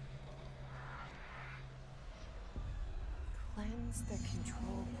 Cleanse the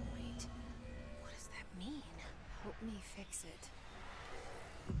control point. What does that mean? Help me fix it.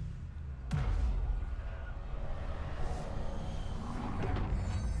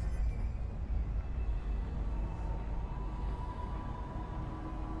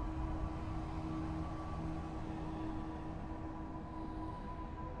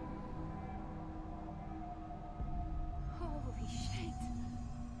 Holy shit!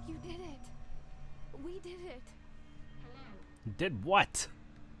 You did it! We did it! Did what?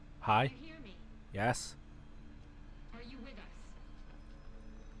 Hi? You hear me? Yes? Are you with us?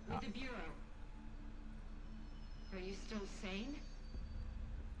 With the Bureau? Are you still sane?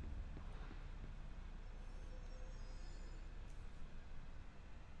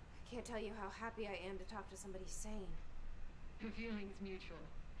 I can't tell you how happy I am to talk to somebody sane. The feeling's mutual.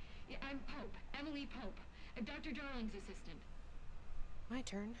 Yeah, I'm Pope, Emily Pope, Dr. Darling's assistant. My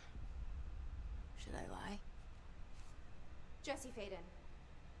turn. Should I lie? Jesse Faden.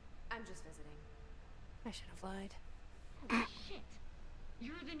 I'm just visiting. I should have lied. Holy shit!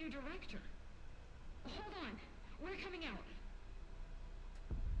 You're the new director. Hold on, we're coming out.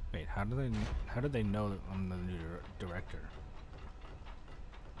 Wait, how do they know that I'm the new director?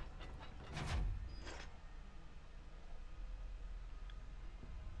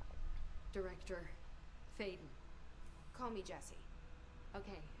 Director Faden. Call me Jesse.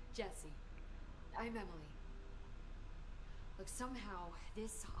 Okay, Jesse. I'm Emily. Look, somehow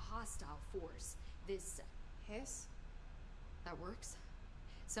this hostile force, this Hiss? that works.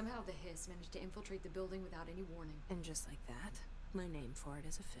 Somehow the hiss managed to infiltrate the building without any warning. And just like that, my name for it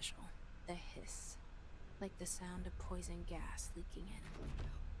is official. The hiss. Like the sound of poison gas leaking in.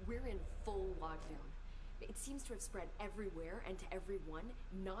 We're in full lockdown. It seems to have spread everywhere and to everyone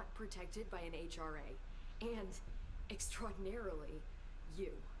not protected by an HRA. And, extraordinarily,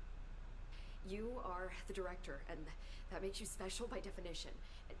 you. You are the director, and that makes you special by definition.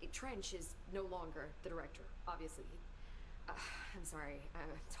 Trench is no longer the director, obviously. I'm sorry, I'm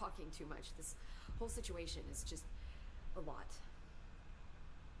talking too much. This whole situation is just a lot.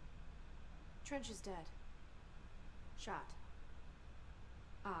 Trench is dead. Shot.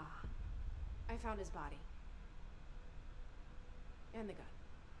 Ah, I found his body. And the gun.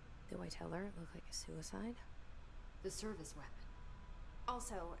 Do I tell her it looked like a suicide? the service weapon.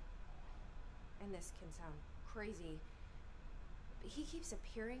 Also, and this can sound crazy, but he keeps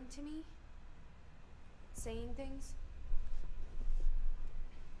appearing to me, saying things.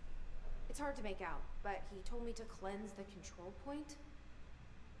 It's hard to make out, but he told me to cleanse the control point,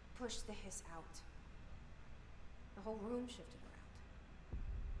 push the hiss out. The whole room shifted around.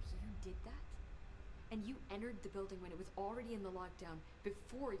 You did that? And you entered the building when it was already in the lockdown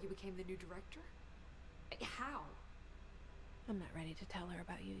before you became the new director? How? I'm not ready to tell her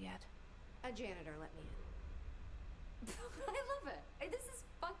about you yet. A janitor let me in. I love it. This is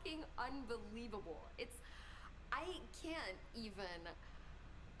fucking unbelievable. I can't even...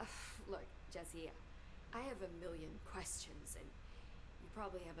 Look, Jesse, I have a million questions, and you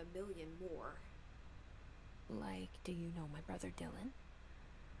probably have a million more. Like, do you know my brother Dylan?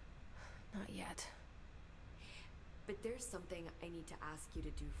 Not yet. But there's something I need to ask you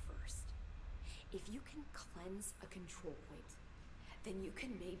to do first. If you can cleanse a control point, then you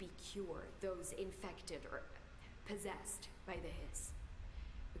can maybe cure those infected or possessed by the hiss.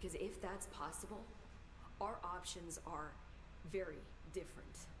 Because if that's possible, our options are very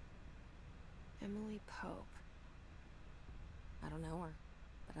different. Emily Pope. I don't know her,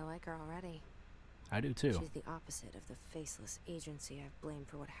 but I like her already. I do too. She's the opposite of the faceless agency I've blamed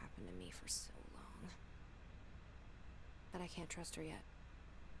for what happened to me for so long. But I can't trust her yet.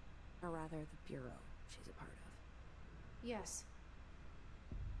 Or rather, the Bureau she's a part of. Yes.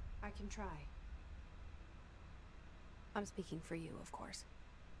 I can try. I'm speaking for you, of course.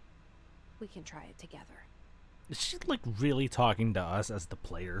 We can try it together. Is she like really talking to us as the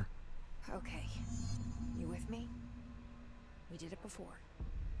player? Okay. You with me? We did it before.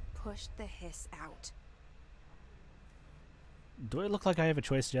 Push the hiss out. Do I look like I have a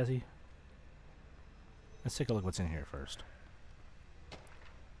choice, Jesse? Let's take a look what's in here first.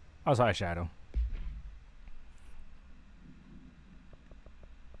 Oh, sorry, Shadow.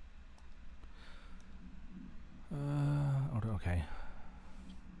 Okay.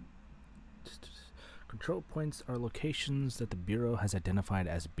 Control points are locations that the Bureau has identified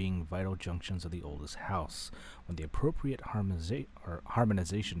as being vital junctions of the oldest house. When the appropriate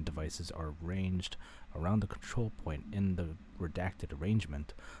harmonization devices are arranged around the control point in the redacted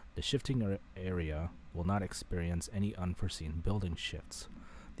arrangement, the shifting area will not experience any unforeseen building shifts.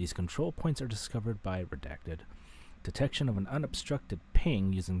 These control points are discovered by redacted detection of an unobstructed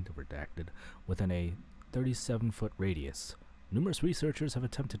ping using the redacted within a 37-foot radius. Numerous researchers have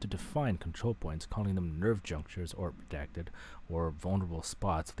attempted to define control points, calling them nerve junctures or redacted or vulnerable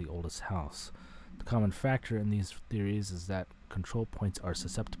spots of the oldest house. The common factor in these theories is that control points are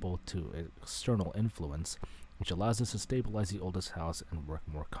susceptible to external influence, which allows us to stabilize the oldest house and work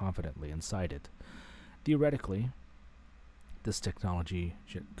more confidently inside it. Theoretically, this technology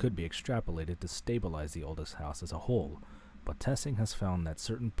could be extrapolated to stabilize the oldest house as a whole, but testing has found that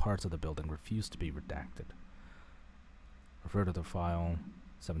certain parts of the building refuse to be redacted. Refer to the file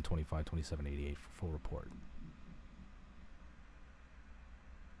 725-2788 for full report.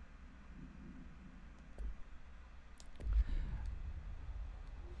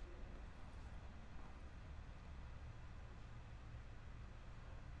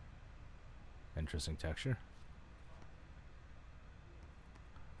 Interesting texture.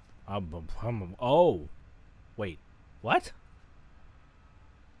 Oh, wait, what?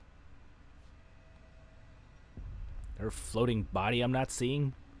 Her floating body I'm not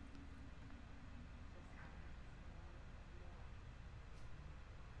seeing?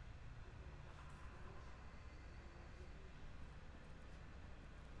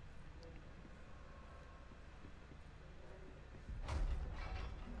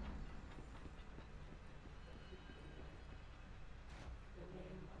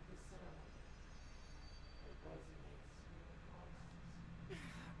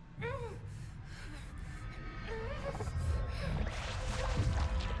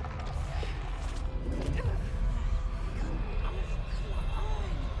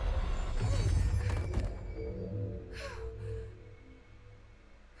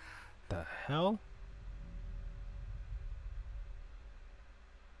 The hell?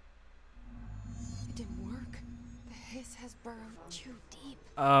 It didn't work. The hiss has burrowed too deep.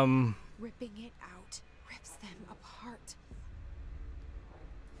 Ripping it out rips them apart.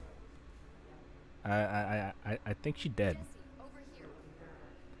 I think she dead. Jesse, over here.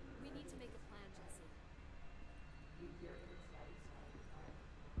 We need to make a plan, Jesse.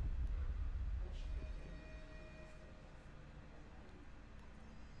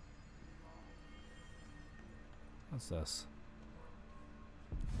 What's this?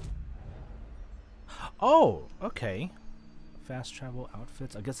 Oh, okay. Fast travel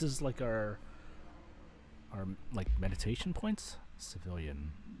outfits. I guess this is like our like meditation points.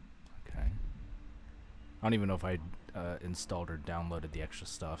 Civilian. Okay. I don't even know if I installed or downloaded the extra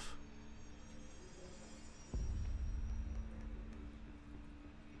stuff.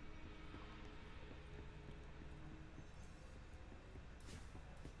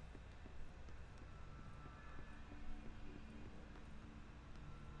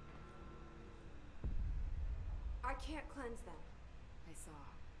 I can't cleanse them. I saw.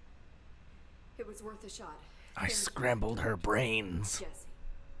 It was worth a shot. I scrambled her brains. Jesse.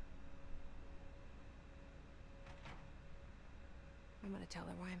 I'm gonna tell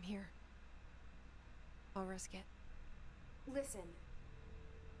her why I'm here. I'll risk it. Listen,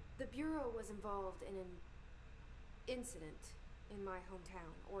 the Bureau was involved in an incident in my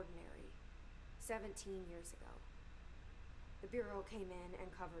hometown, Ordinary, 17 years ago. The Bureau came in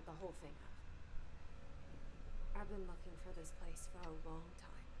and covered the whole thing up. I've been looking for this place for a long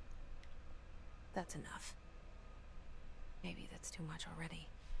time. That's enough. Maybe that's too much already.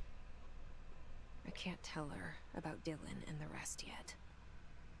 I can't tell her about Dylan and the rest yet.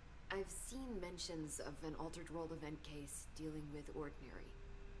 I've seen mentions of an Altered World event case dealing with Ordinary.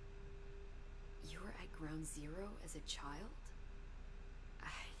 You were at Ground Zero as a child?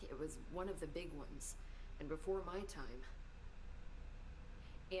 It was one of the big ones, and before my time.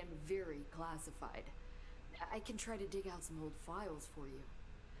 And very classified. I can try to dig out some old files for you.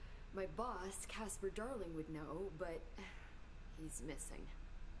 My boss, Casper Darling, would know, but he's missing.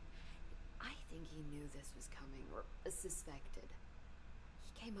 I think he knew this was coming, or suspected.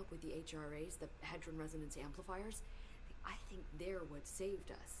 He came up with the HRAs, the Hadron Resonance Amplifiers. I think they're what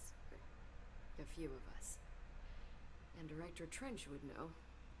saved us. A few of us. And Director Trench would know.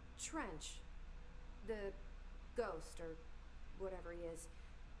 Trench, the ghost, or whatever he is,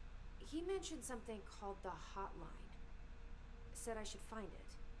 he mentioned something called the hotline. Said I should find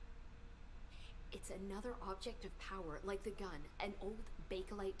it. It's another object of power, like the gun, an old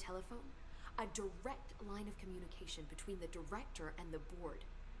Bakelite telephone. A direct line of communication between the director and the board.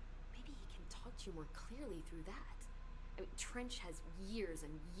 Maybe he can talk to you more clearly through that. I mean, Trench has years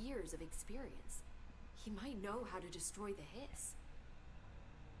and years of experience. He might know how to destroy the hiss.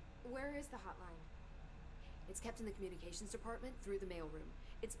 Where is the hotline? It's kept in the communications department through the mailroom.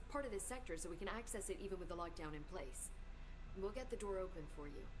 It's part of this sector, so we can access it even with the lockdown in place. We'll get the door open for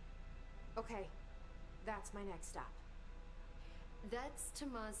you. Okay, that's my next stop. That's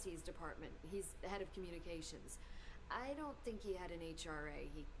Tomasi's department. He's the head of communications. I don't think he had an HRA.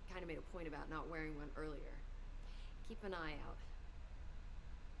 He kind of made a point about not wearing one earlier. Keep an eye out.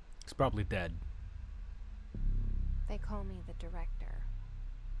 He's probably dead. They call me the director.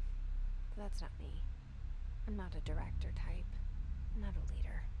 But that's not me. I'm not a director type. I'm not a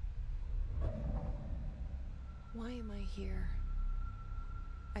leader. Why am I here?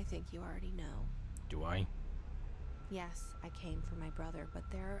 I think you already know. Do I? Yes, I came for my brother, but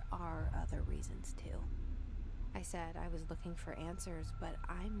there are other reasons too. I said I was looking for answers, but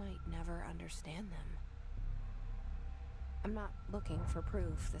I might never understand them. I'm not looking for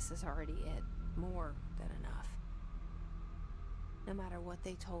proof. This is already it. More than enough. No matter what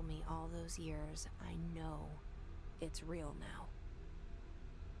they told me all those years, I know it's real now.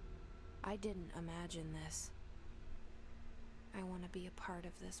 I didn't imagine this. I want to be a part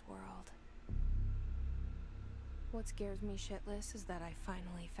of this world. What scares me shitless is that I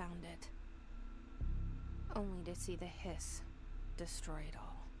finally found it. Only to see the hiss destroy it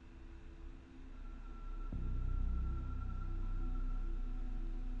all.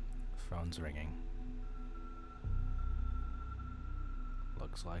 Phone's ringing.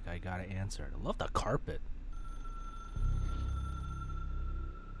 Looks like I got it answered. I love the carpet.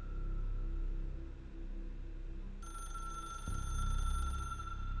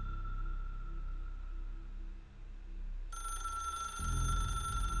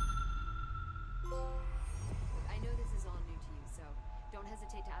 I know this is all new to you, so don't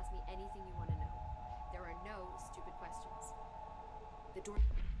hesitate to ask me anything you want to know. There are no stupid questions. The door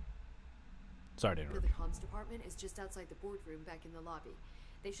Sorry to to interrupt. the comms department is just outside the boardroom back in the lobby.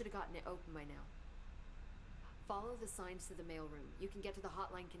 They should have gotten it open by now. Follow the signs to the mailroom. You can get to the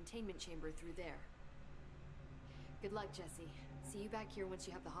hotline containment chamber through there. Good luck, Jesse. See you back here once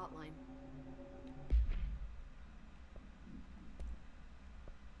you have the hotline.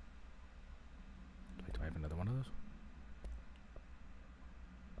 Wait, do I have another one of those?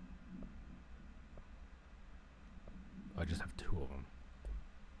 I just have two of them.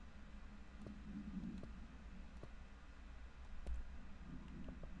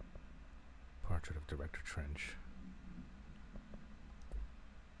 Portrait of Director Trench.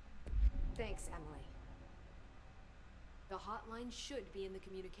 Thanks, Emily. The hotline should be in the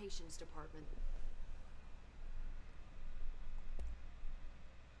communications department.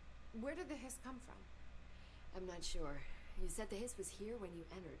 Where did the hiss come from? I'm not sure. You said the hiss was here when you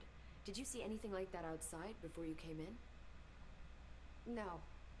entered. Did you see anything like that outside before you came in? No.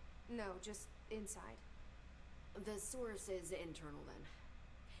 No, just inside. The source is internal then.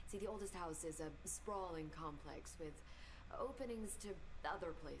 See, the oldest house is a sprawling complex with openings to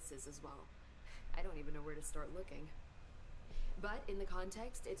other places as well. I don't even know where to start looking. But in the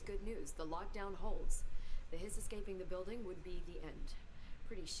context, it's good news. The lockdown holds. The hiss escaping the building would be the end.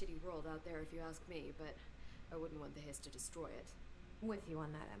 Pretty shitty world out there if you ask me, but I wouldn't want the hiss to destroy it. With you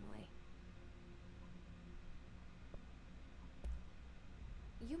on that, Emily.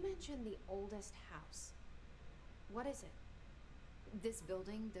 You mentioned the oldest house. What is it? This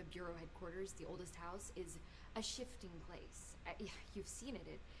building, the Bureau headquarters, the oldest house, is a shifting place. You've seen it.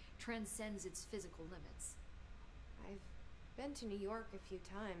 It transcends its physical limits. I've been to New York a few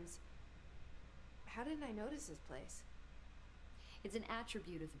times. How didn't I notice this place? It's an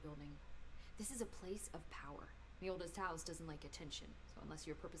attribute of the building. This is a place of power. The oldest house doesn't like attention, so unless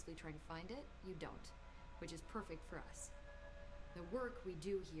you're purposely trying to find it, you don't, which is perfect for us. The work we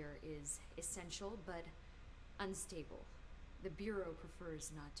do here is essential, but unstable. The Bureau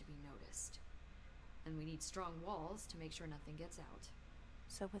prefers not to be noticed. And we need strong walls to make sure nothing gets out.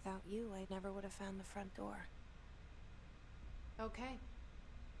 So without you, I never would have found the front door. Okay.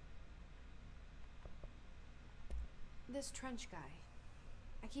 This Trench guy.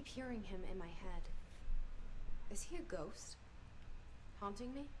 I keep hearing him in my head. Is he a ghost?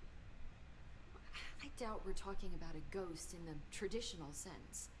 Haunting me? I doubt we're talking about a ghost in the traditional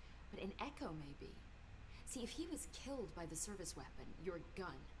sense, but an echo maybe. See, if he was killed by the service weapon, your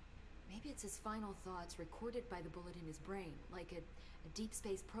gun, maybe it's his final thoughts recorded by the bullet in his brain, like a deep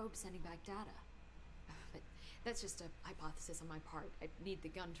space probe sending back data. But that's just a hypothesis on my part. I need the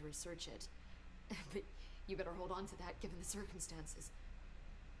gun to research it. But you better hold on to that given the circumstances.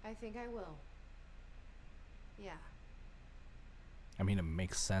 I think I will. Yeah. I mean, it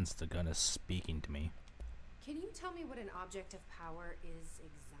makes sense. The gun is speaking to me. Can you tell me what an object of power is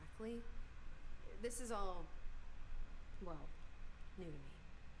exactly? This is all, well, new to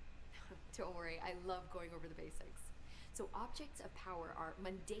me. Don't worry, I love going over the basics. So objects of power are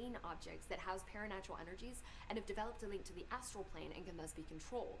mundane objects that house paranatural energies and have developed a link to the astral plane and can thus be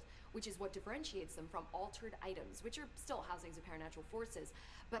controlled, which is what differentiates them from altered items, which are still housings of paranatural forces,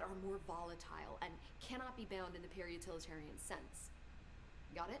 but are more volatile and cannot be bound in the peri-utilitarian sense.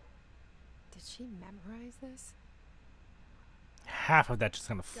 Got it? Did she memorize this? Half of that just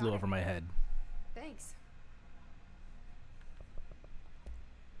kind of flew over my head. Thanks.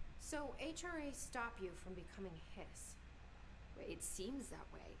 So HRA stop you from becoming Hiss? It seems that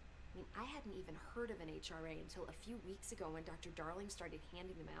way. I mean, I hadn't even heard of an HRA until a few weeks ago when Dr. Darling started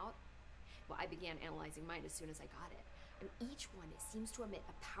handing them out. Well, I began analyzing mine as soon as I got it. And each one seems to emit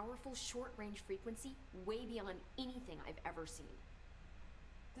a powerful short-range frequency way beyond anything I've ever seen.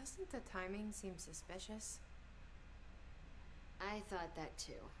 Doesn't the timing seem suspicious? I thought that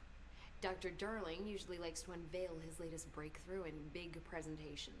too. Dr. Darling usually likes to unveil his latest breakthrough in big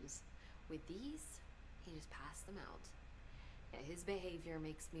presentations. With these, he just passed them out. Yeah, his behavior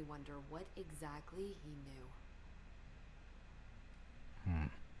makes me wonder what exactly he knew.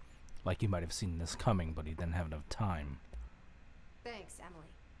 Like he might have seen this coming, but he didn't have enough time. Thanks,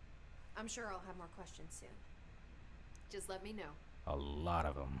 Emily. I'm sure I'll have more questions soon. Just let me know. A lot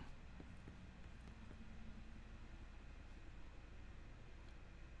of them.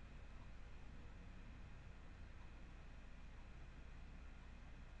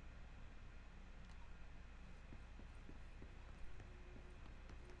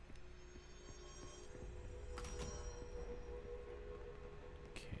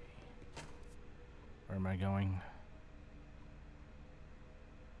 Where am I going?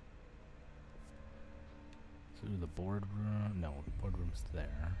 Through the boardroom? No, the boardroom's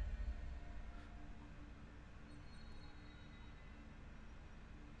there.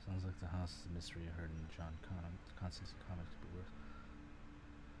 Sounds like the house is a mystery I heard in Constance comics, but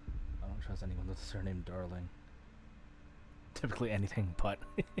I don't trust anyone with the surname Darling. Typically anything but.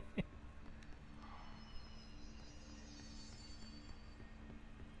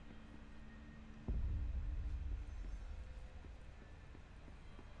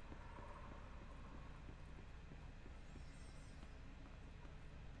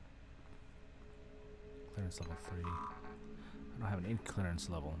 Clearance level 3. I don't have an ink clearance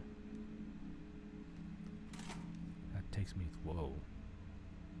level. That takes me. Whoa.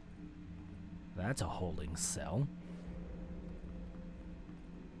 That's a holding cell.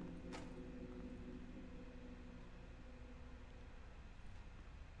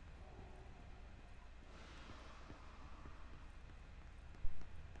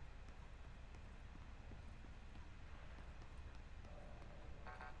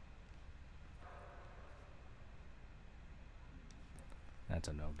 That's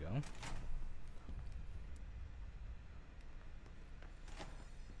a no-go.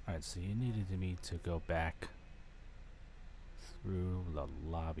 Alright, so you needed me to go back through the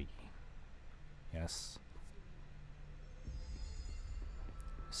lobby. Yes.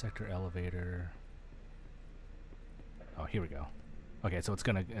 Sector elevator. Oh, here we go. Okay, so it's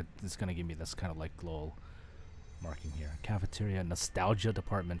gonna give me this kind of like little marking here. Cafeteria, nostalgia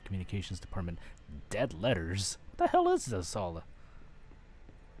department, communications department, dead letters. What the hell is this all?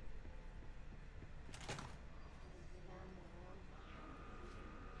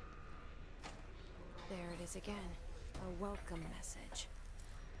 is again. A welcome message.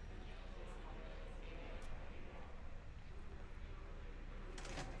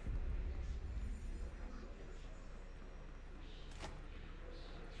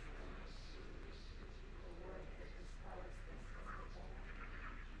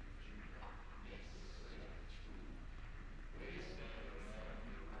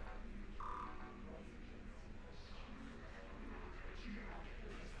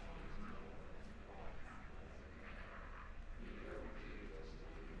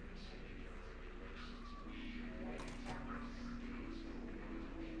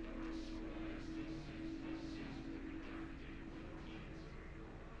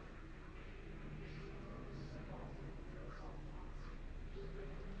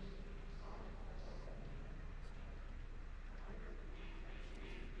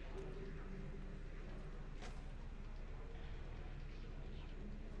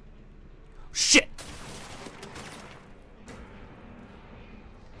 Shit!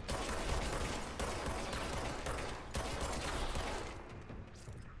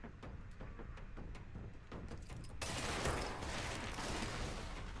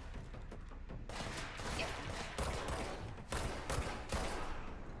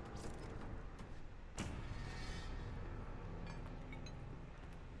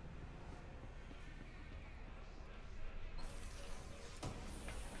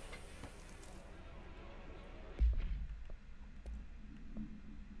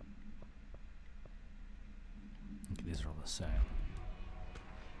 These are all the same.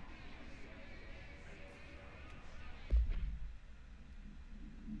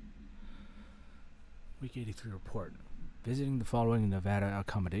 Week 83 report. Visiting the following Nevada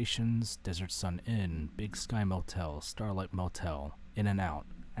accommodations: Desert Sun Inn, Big Sky Motel, Starlight Motel, In and Out,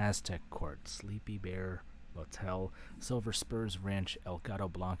 Aztec Court, Sleepy Bear Motel, Silver Spurs Ranch, El Gato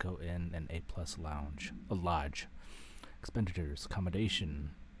Blanco Inn, and A Plus Lounge. A Lodge. Expenditures: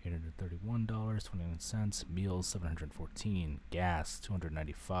 accommodation $831.29, meals $714, gas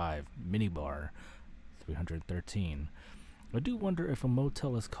 $295, minibar $313. I do wonder if a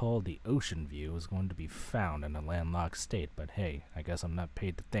motel is called the Ocean View is going to be found in a landlocked state, but hey, I guess I'm not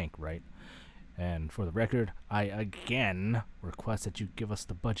paid to think, right? And for the record, I again request that you give us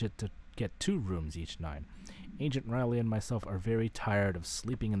the budget to get 2 rooms each night. Agent Riley and myself are very tired of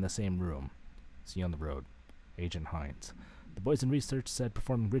sleeping in the same room. See you on the road. Agent Hines. The boys in research said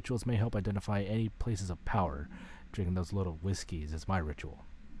performing rituals may help identify any places of power. Drinking those little whiskeys is my ritual.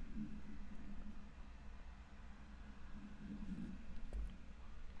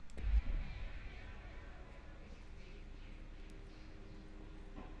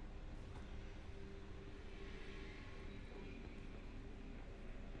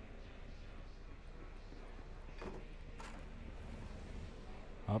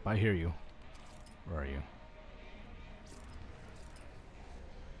 Up, I hear you. Where are you?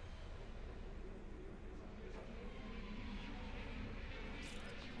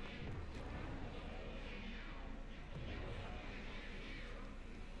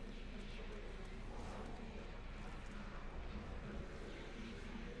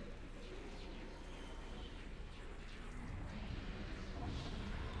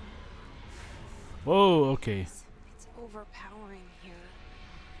 Whoa, okay. It's overpowering here.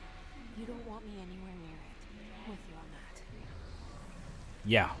 You don't want me anywhere near it. I'm with you on that.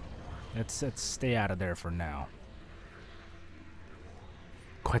 Yeah. Let's stay out of there for now.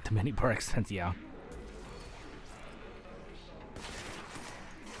 Quite the mini bar expense, yeah.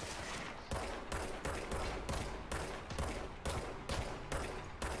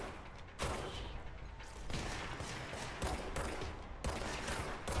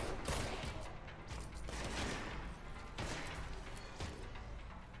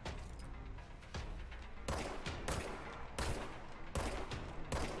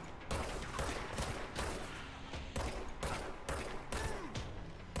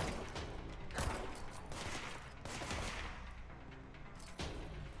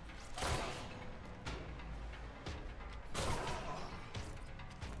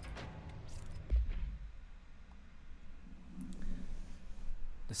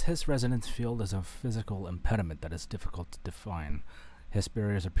 This Hiss resonance field is a physical impediment that is difficult to define. Hiss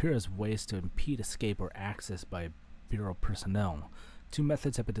barriers appear as ways to impede escape or access by Bureau personnel. 2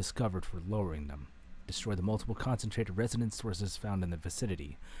 methods have been discovered for lowering them. Destroy the multiple concentrated resonance sources found in the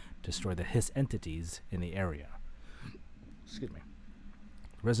vicinity. Destroy the Hiss entities in the area. Excuse me.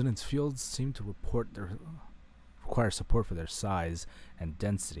 Resonance fields seem to require support for their size and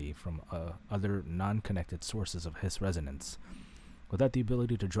density from other non-connected sources of Hiss resonance. Without the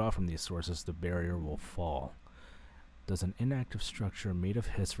ability to draw from these sources, the barrier will fall. Does an inactive structure made of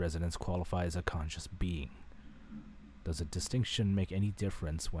Hiss resonance qualify as a conscious being? Does a distinction make any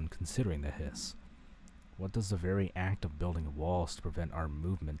difference when considering the hiss? What does the very act of building walls to prevent our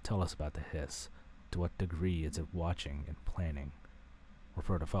movement tell us about the hiss? To what degree is it watching and planning?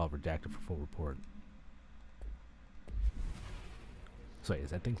 Refer to file redacted for full report. So wait,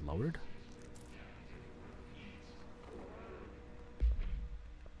 is that thing lowered?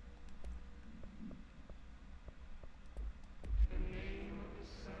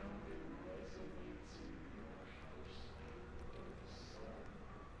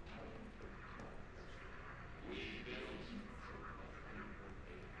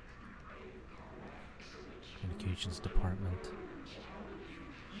 Communications department.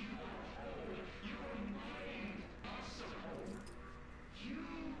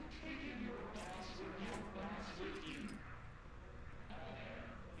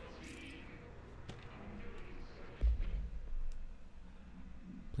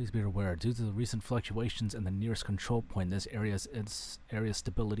 Please be aware, due to the recent fluctuations in the nearest control point, this area's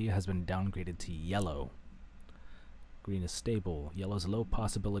stability has been downgraded to yellow. Green is stable. Yellow is low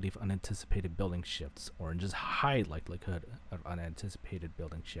possibility of unanticipated building shifts. Orange is high likelihood of unanticipated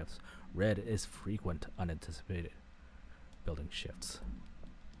building shifts. Red is frequent unanticipated building shifts.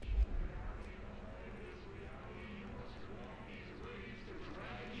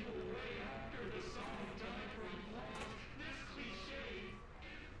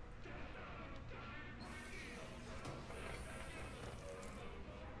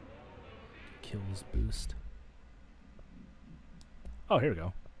 Kills boost. Oh, here we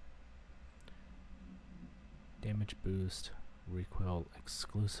go. Damage boost, recoil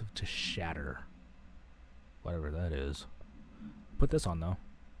exclusive to shatter. Whatever that is. Put this on though.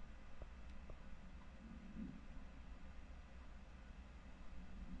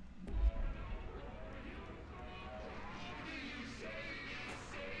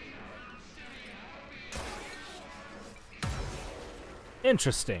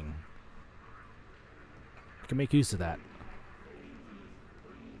 Interesting. I can make use of that.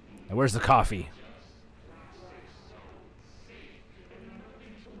 Now where's the coffee?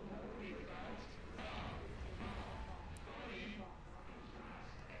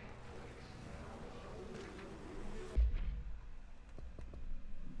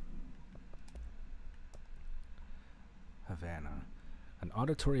 Havana. An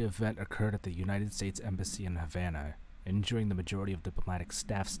auditory event occurred at the United States Embassy in Havana, injuring the majority of diplomatic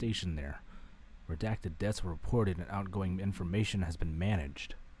staff stationed there. Redacted deaths were reported and outgoing information has been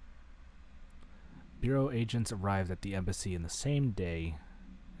managed. Bureau agents arrived at the embassy in the same day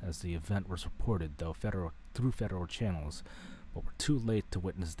as the event was reported, though through federal channels, but were too late to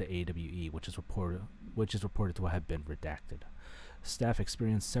witness the AWE, which is reported to have been redacted. Staff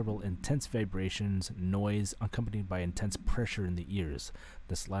experienced several intense vibrations, noise, accompanied by intense pressure in the ears.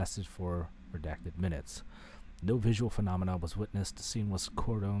 This lasted for redacted minutes. No visual phenomena was witnessed. The scene was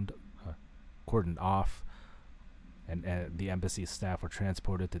cordoned off, and the embassy staff were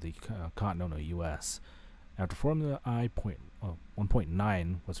transported to the continental U.S. After Formula I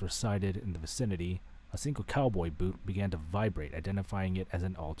 1.9 was recited in the vicinity, a single cowboy boot began to vibrate, identifying it as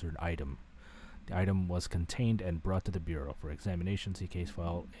an altered item. The item was contained and brought to the Bureau for examination. See case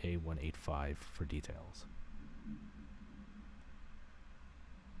file A185 for details.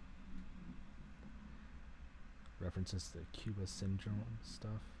 References to Cuba syndrome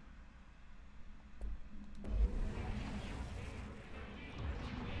stuff.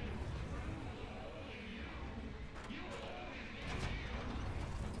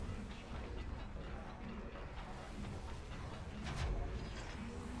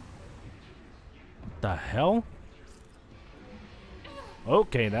 The hell?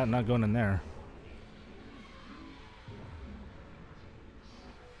 Okay, that not going in there.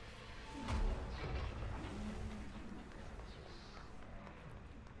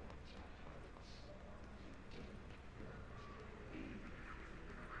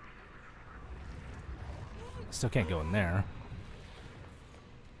 Still can't go in there.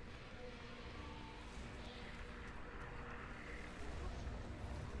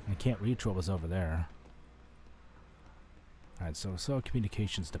 I can't reach what was over there. Alright, so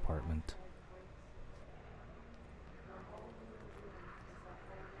communications department.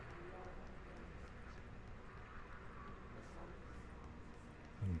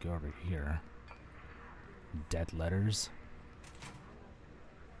 We can go over here. Dead letters.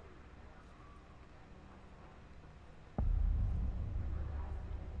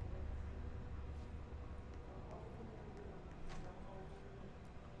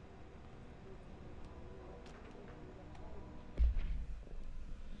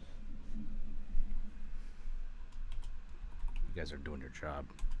 You guys are doing your job.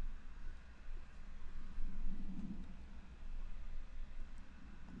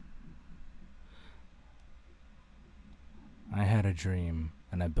 dream,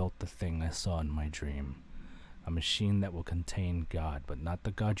 and I built the thing I saw in my dream. A machine that will contain God, but not the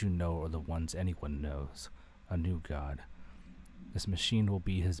God you know or the ones anyone knows. A new God. This machine will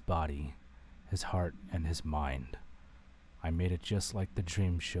be his body, his heart, and his mind. I made it just like the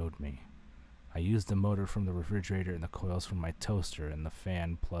dream showed me. I used the motor from the refrigerator and the coils from my toaster and the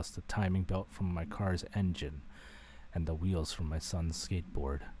fan plus the timing belt from my car's engine and the wheels from my son's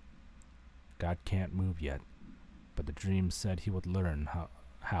skateboard. God can't move yet, but the dream said he would learn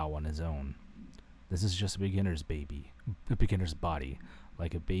how on his own. This is just a beginner's body,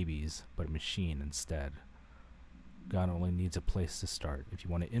 like a baby's, but a machine instead. God only needs a place to start. If you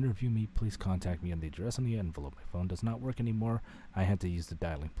want to interview me, please contact me on the address on the envelope. My phone does not work anymore. I had to use the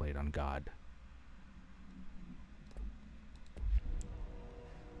dialing plate on God.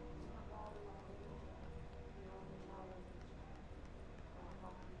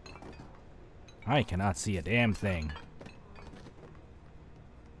 I cannot see a damn thing.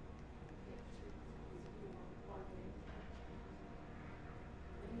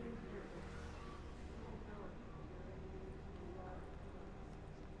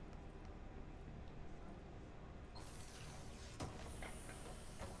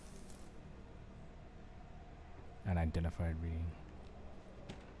 Unidentified reading.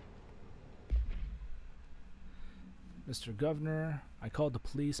 Mr. Governor, I called the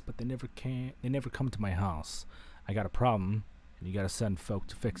police, but they never come to my house. I got a problem, and you gotta send folk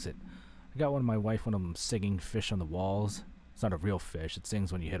to fix it. I got one of them singing fish on the walls. It's not a real fish, it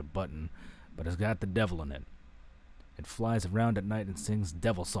sings when you hit a button, but it's got the devil in it. It flies around at night and sings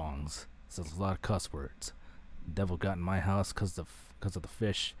devil songs. Says a lot of cuss words. The devil got in my house 'cause of the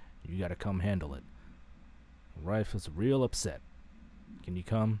fish. You gotta come handle it. Rife is real upset. Can you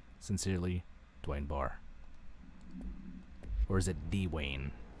come? Sincerely, Dwayne Barr. Or is it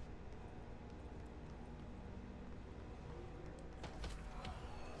Dwayne?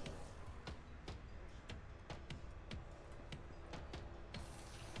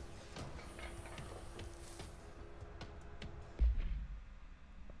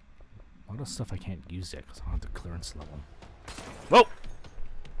 A lot of stuff I can't use yet because I don't have the clearance level. Whoa!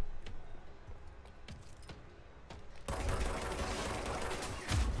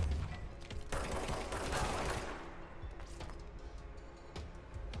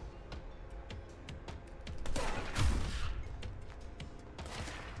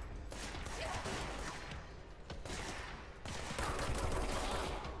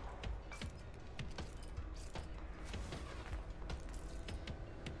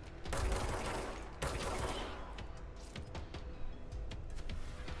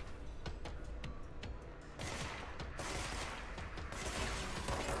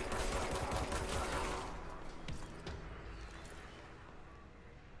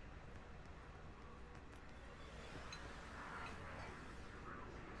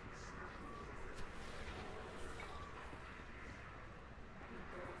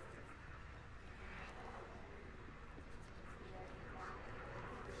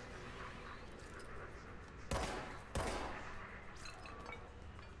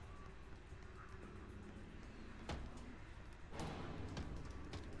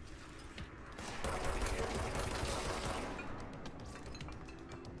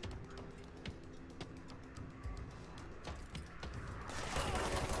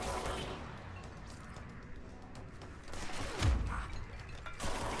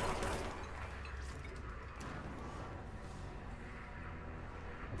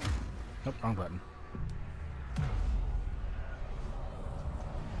 Nope, wrong button.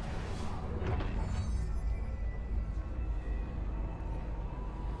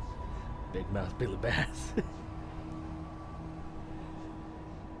 Big mouth Billy Bass. You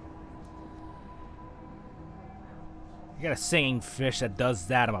got a singing fish that does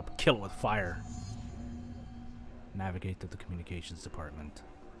that, I'm gonna kill it with fire. Navigate to the communications department.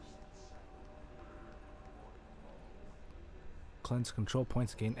 Cleanse control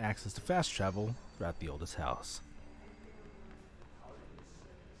points to gain access to fast travel throughout the oldest house.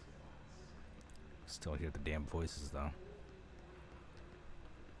 Still hear the damn voices though.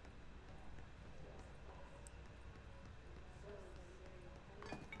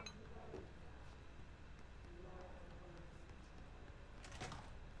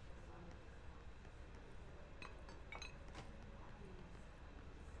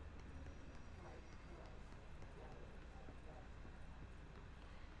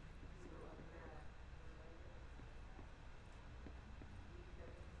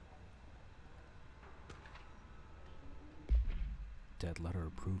 Dead letter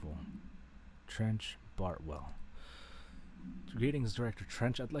approval. Trench Bartwell. Greetings, Director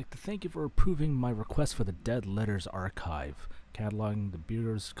Trench. I'd like to thank you for approving my request for the Dead Letters Archive. Cataloging the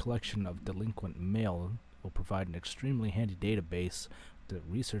Bureau's collection of delinquent mail will provide an extremely handy database that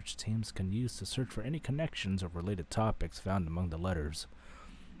research teams can use to search for any connections or related topics found among the letters.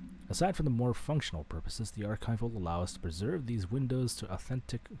 Aside from the more functional purposes, the archive will allow us to preserve these windows to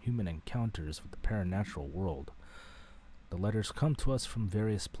authentic human encounters with the paranatural world. The letters come to us from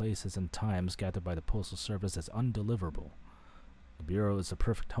various places and times gathered by the Postal Service as undeliverable. The Bureau is the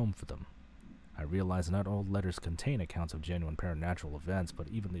perfect home for them. I realize not all letters contain accounts of genuine paranatural events, but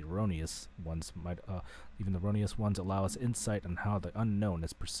even the erroneous ones allow us insight on how the unknown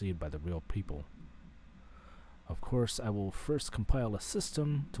is perceived by the real people. Of course, I will first compile a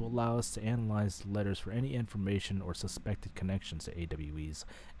system to allow us to analyze letters for any information or suspected connections to AWEs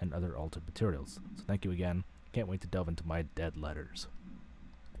and other altered materials. So thank you again. Can't wait to delve into my dead letters.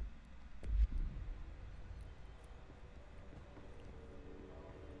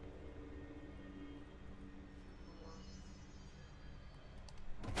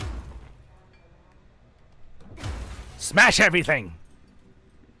 Smash everything!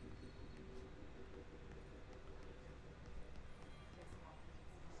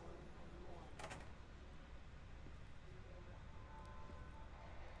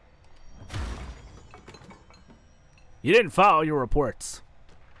 You didn't follow your reports.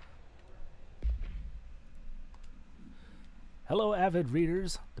 Hello, avid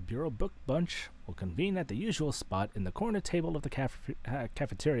readers. The Bureau Book Bunch will convene at the usual spot in the corner table of the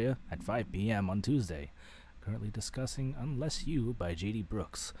cafeteria at 5 p.m. on Tuesday. Currently discussing Unless You by J.D.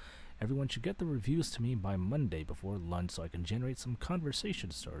 Brooks. Everyone should get the reviews to me by Monday before lunch so I can generate some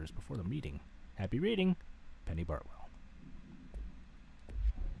conversation starters before the meeting. Happy reading, Penny Bartwell.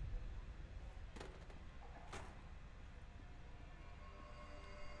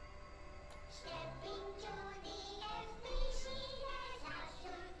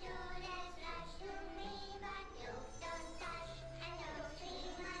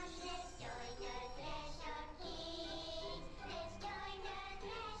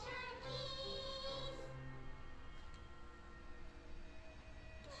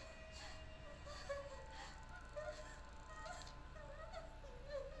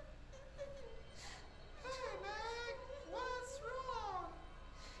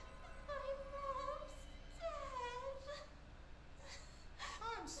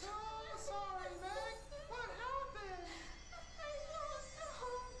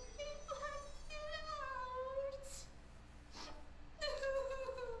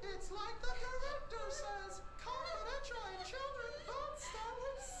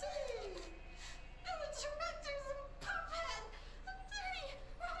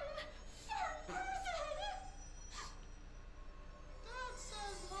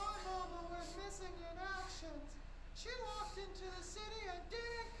 She walked into the city and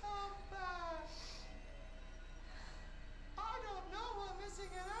didn't come back. I don't know what missing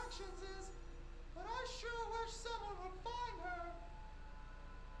in actions is, but I sure wish someone would find her.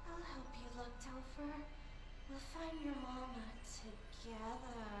 I'll help you look, Topher. We'll find your mama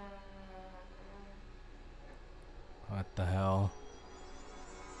together. What the hell?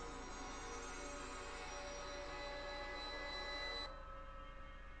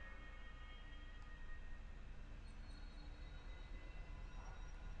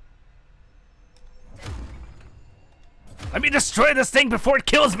 Let me destroy this thing before it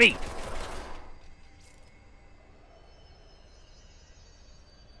kills me!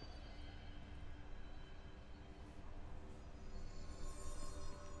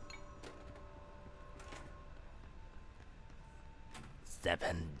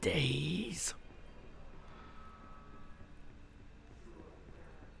 Seven days.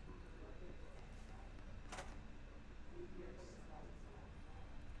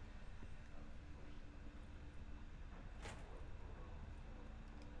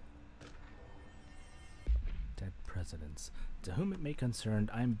 Dead presidents. To whom it may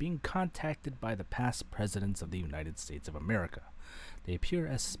concern, I am being contacted by the past presidents of the United States of America. They appear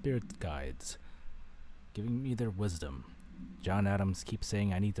as spirit guides, giving me their wisdom. John Adams keeps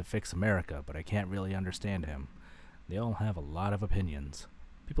saying I need to fix America, but I can't really understand him. They all have a lot of opinions.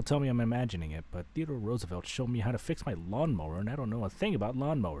 People tell me I'm imagining it, but Theodore Roosevelt showed me how to fix my lawnmower, and I don't know a thing about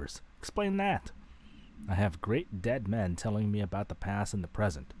lawnmowers. Explain that. I have great dead men telling me about the past and the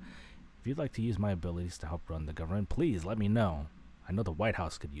present. If you'd like to use my abilities to help run the government, please let me know. I know the White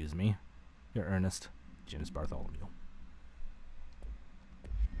House could use me. Your earnest, James Bartholomew.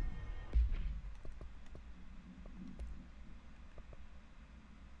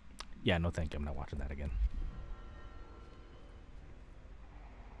 Yeah, no thank you. I'm not watching that again.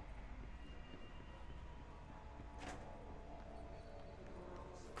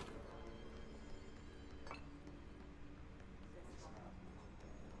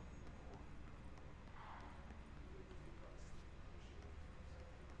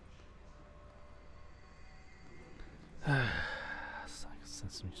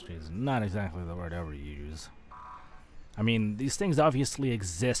 not exactly the word I would use. I mean, these things obviously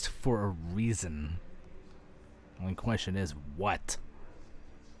exist for a reason. The only question is, what?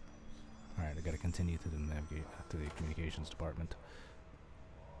 Alright, I gotta continue to the communications department.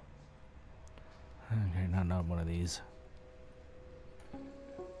 Okay, not one of these.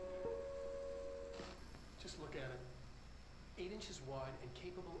 Just look at it. 8 inches wide and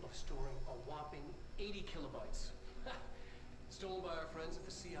capable of storing a whopping 80 kilobytes. Stolen by our friends at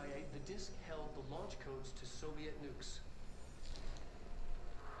the CIA, the disk held the launch codes to Soviet nukes.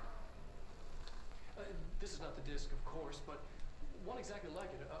 This is not the disk, of course, but one exactly like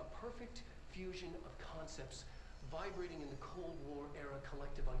it. A perfect fusion of concepts vibrating in the Cold War era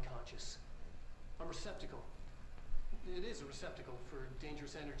collective unconscious. A receptacle. It is a receptacle for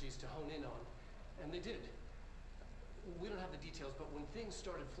dangerous energies to hone in on. And they did. We don't have the details, but when things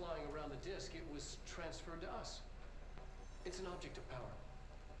started flying around the disk, it was transferred to us. It's an object of power.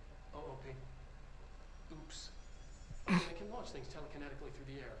 OOP. Oops. I mean, it can launch things telekinetically through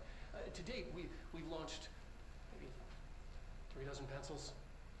the air. To date, we've launched maybe 3 dozen pencils.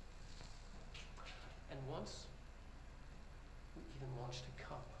 And once, we even launched a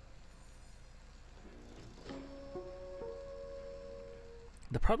cup.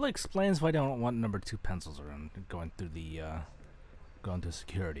 That probably explains why they don't want number 2 pencils around going through the, going to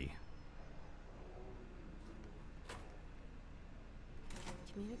security.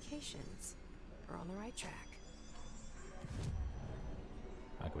 Communications. We're on the right track.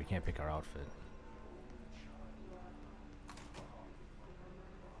 Like, we can't pick our outfit.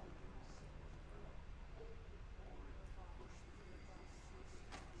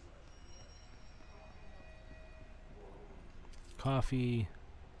 Coffee,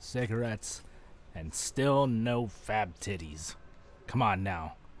 cigarettes, and still no fab titties. Come on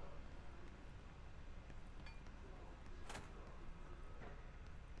now.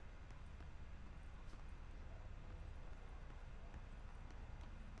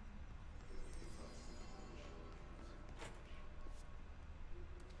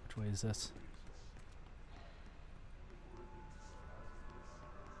 Which way is this?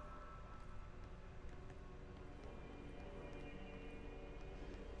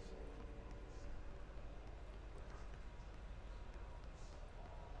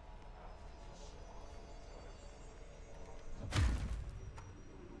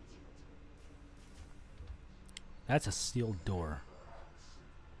 That's a sealed door.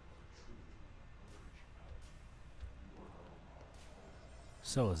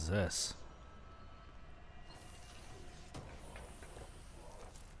 So is this.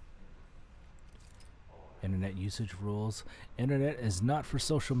 Internet usage rules. Internet is not for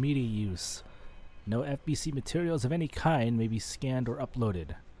social media use. No FBC materials of any kind may be scanned or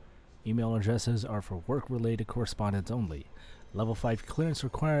uploaded. Email addresses are for work-related correspondence only. Level 5 clearance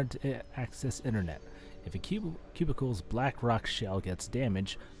required to access internet. If a cubicle's black rock shell gets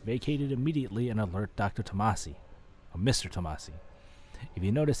damaged, vacate it immediately and alert Dr. Tomasi, or Mr. Tomasi. If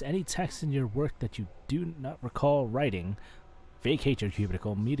you notice any text in your work that you do not recall writing, vacate your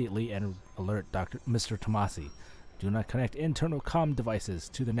cubicle immediately and alert Mr. Tomasi. Do not connect internal comm devices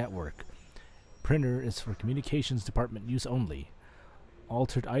to the network. Printer is for communications department use only.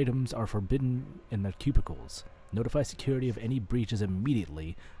 Altered items are forbidden in the cubicles. Notify security of any breaches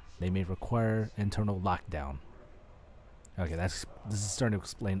immediately. They may require internal lockdown. Okay, this is starting to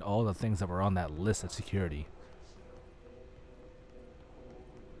explain all the things that were on that list of security.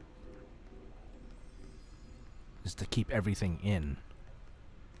 Just to keep everything in.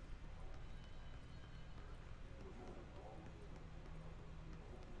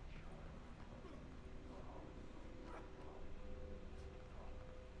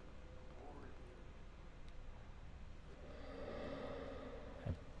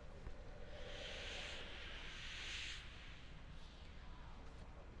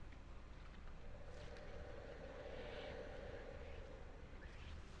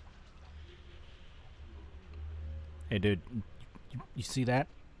 Hey dude, you see that?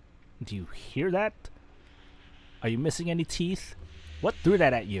 Do you hear that? Are you missing any teeth? What threw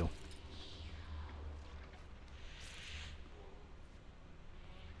that at you?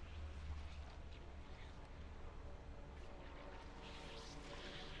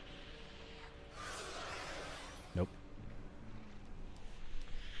 Nope.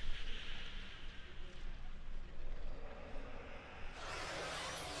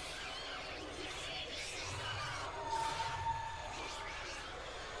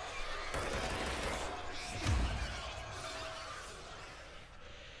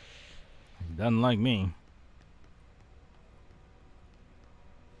 Doesn't like me.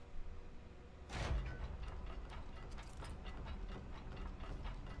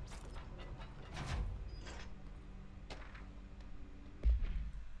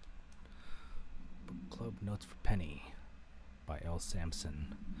 Club Notes for Penny by L.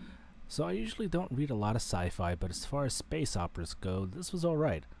 Sampson. So I usually don't read a lot of sci-fi, but as far as space operas go, this was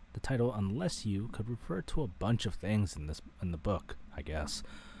alright. The title Unless You could refer to a bunch of things in the book, I guess,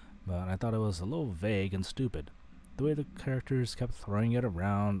 but I thought it was a little vague and stupid. The way the characters kept throwing it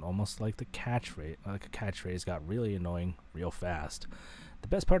around, almost like a catchphrase, got really annoying real fast. The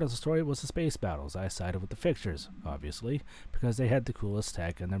best part of the story was the space battles. I sided with the fixtures, obviously, because they had the coolest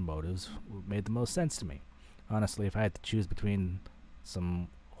tech and their motives made the most sense to me. Honestly, if I had to choose between some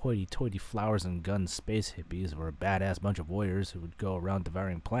hoity-toity flowers and guns space hippies or a badass bunch of warriors who would go around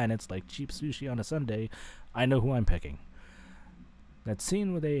devouring planets like cheap sushi on a Sunday, I know who I'm picking. That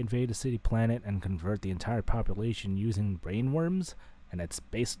scene where they invade a city planet and convert the entire population using brainworms, and that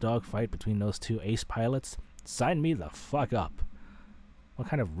space dogfight between those two ace pilots, signed me the fuck up. What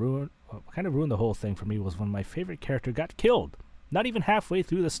kind of ruined the whole thing for me was when my favorite character got killed, not even halfway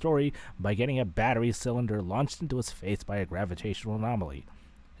through the story, by getting a battery cylinder launched into his face by a gravitational anomaly.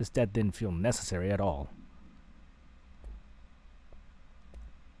 His death didn't feel necessary at all.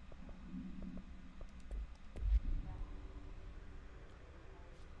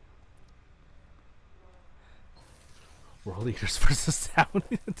 World Eaters versus Sound.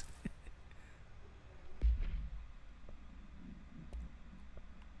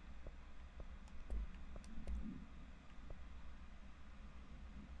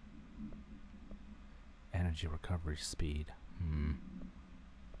 Energy recovery speed.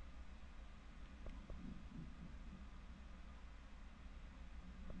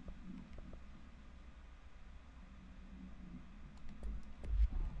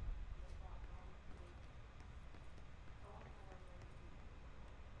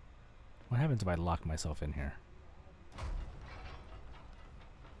 What happens if I lock myself in here?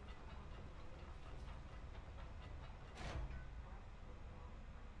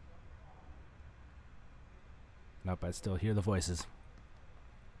 Nope, I still hear the voices.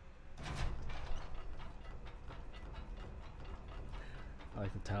 I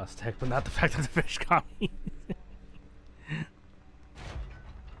like the Talos tech, but not the fact that the fish got me.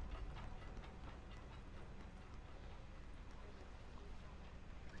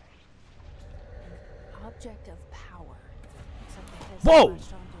 Object of power. Something has Whoa!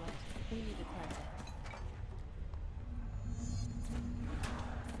 latched onto it. We need to cleanse it.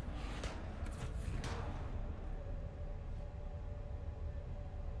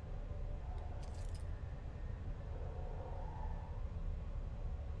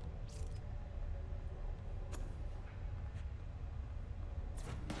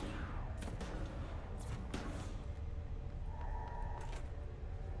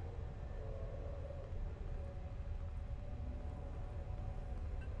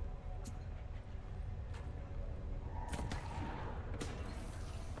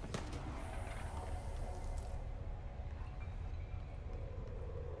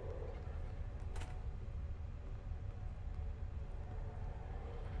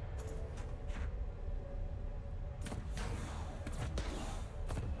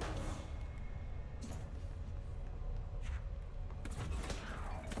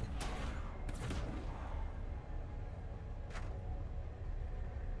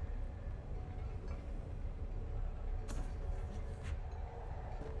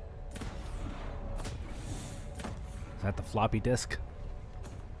 Is that the floppy disk?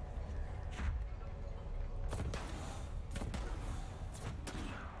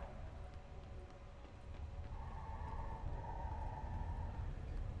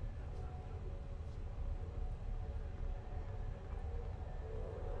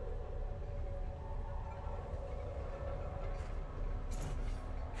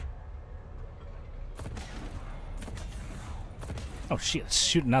 Oh shit, it's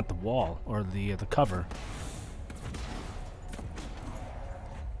shooting out the wall, or the cover.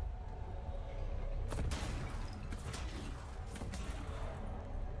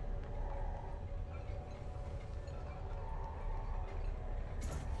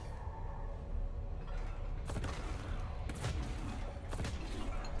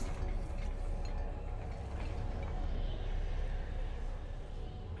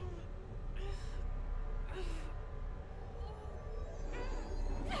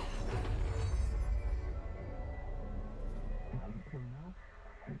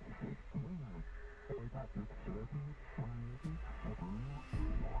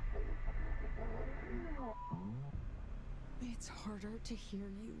 It's harder to hear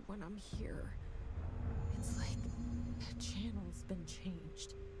you when I'm here. It's like the channel's been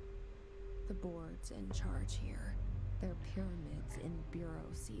changed. The board's in charge here. They're pyramids in Bureau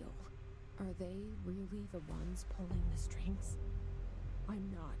Seal. Are they really the ones pulling the strings? I'm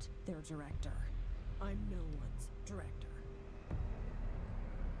not their director. I'm no one's director.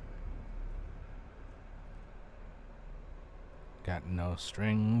 Got no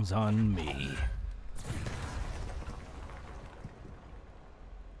strings on me.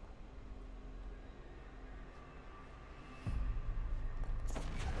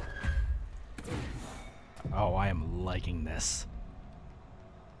 Oh, I am liking this.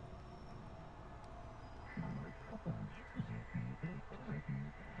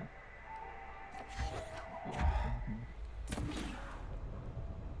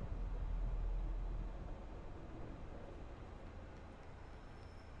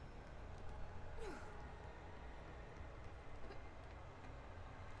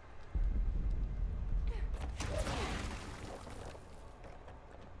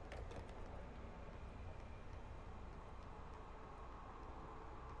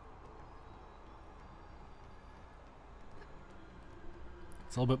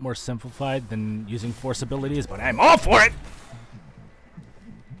 It's a little bit more simplified than using force abilities, but I'm all for it!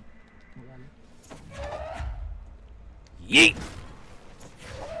 Yeet!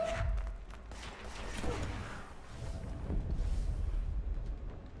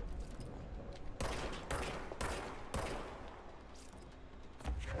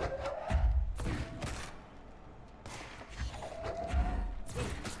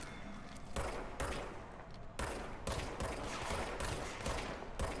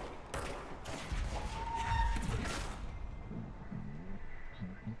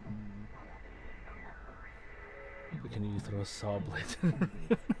 Can you throw a saw blade?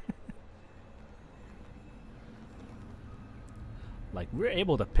 Like, we're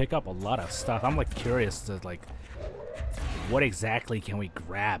able to pick up a lot of stuff. I'm like curious to like, what exactly can we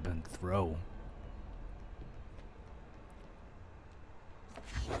grab and throw?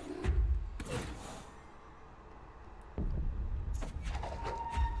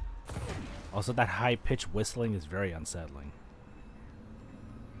 Also, that high-pitched whistling is very unsettling.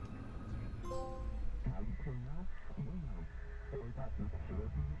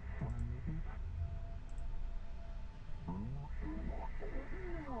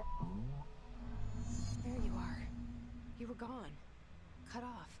 There you are. You were gone. Cut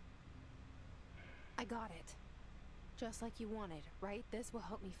off. I got it. Just like you wanted, right? This will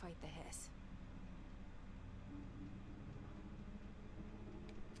help me fight the hiss.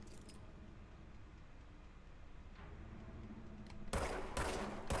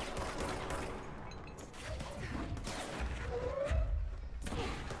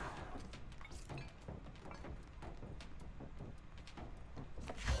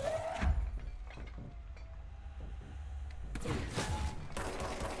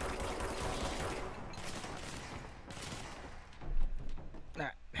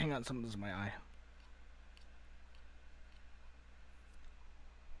 Hang on, something's in my eye.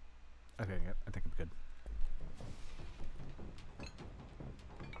 Okay, I think I'm good.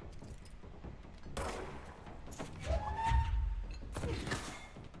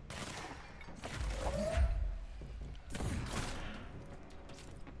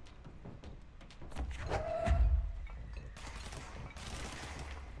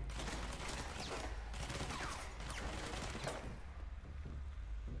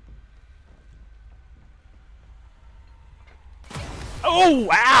 Oh,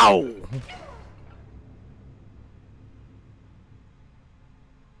 wow!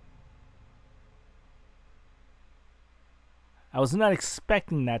 I was not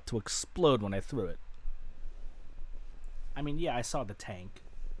expecting that to explode when I threw it. I mean, yeah, I saw the tank.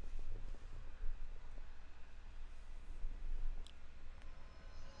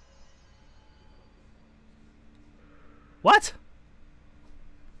 What?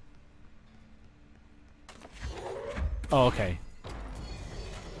 Oh, okay.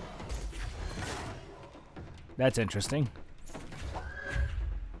 That's interesting.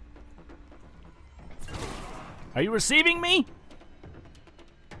 Are you receiving me?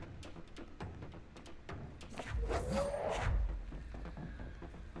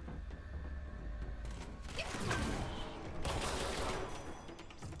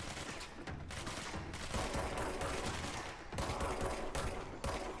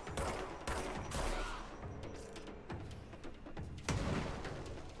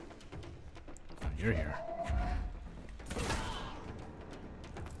 Oh, you're here.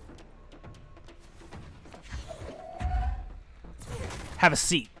 Have a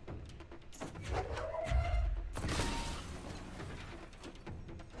seat.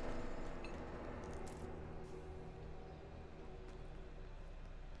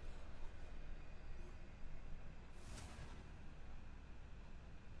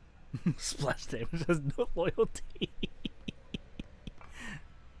 Splash damage has no loyalty.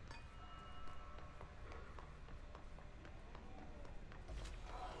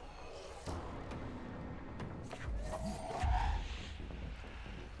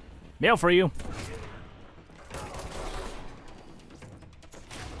 Mail for you.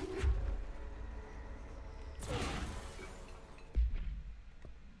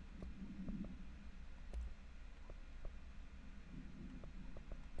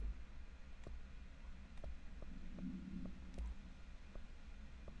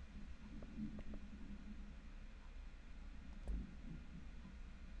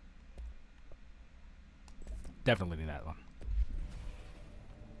 Definitely need that one.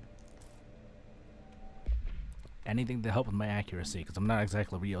 Anything to help with my accuracy, because I'm not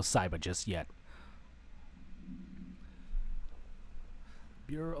exactly Rio Cyber just yet.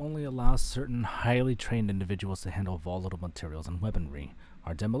 Bureau only allows certain highly trained individuals to handle volatile materials and weaponry.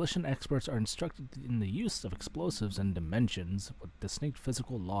 Our demolition experts are instructed in the use of explosives and dimensions with distinct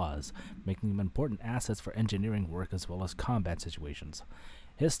physical laws, making them important assets for engineering work as well as combat situations.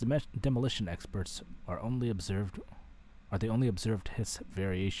 His demolition experts are the only observed His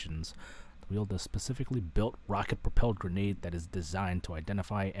variations that wield a specifically built rocket-propelled grenade that is designed to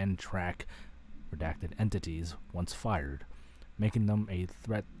identify and track redacted entities once fired, making them a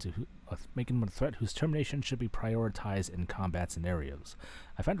threat whose termination should be prioritized in combat scenarios.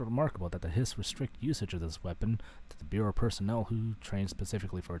 I find it remarkable that the Hiss restrict usage of this weapon to the Bureau personnel who train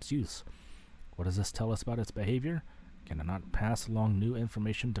specifically for its use. What does this tell us about its behavior? Can it not pass along new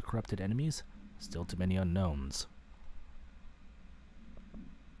information to corrupted enemies? Still too many unknowns.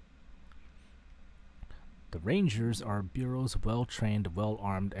 The Rangers are Bureau's well-trained,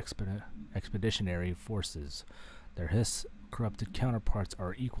 well-armed expeditionary forces. Their Hiss corrupted counterparts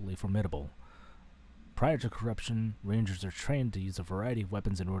are equally formidable. Prior to corruption, Rangers are trained to use a variety of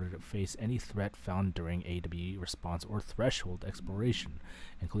weapons in order to face any threat found during AWE response or threshold exploration,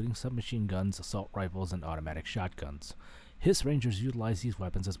 including submachine guns, assault rifles, and automatic shotguns. Hiss Rangers utilize these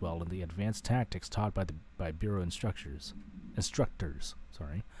weapons as well in the advanced tactics taught by Bureau instructors.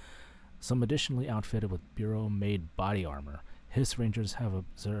 Some additionally outfitted with Bureau-made body armor. Hiss Rangers have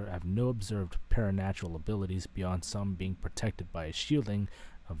no observed paranatural abilities beyond some being protected by a shielding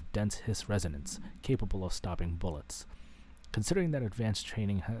of dense Hiss resonance, capable of stopping bullets. Considering the advanced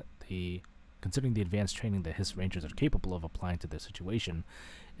training the Hiss Rangers are capable of applying to their situation,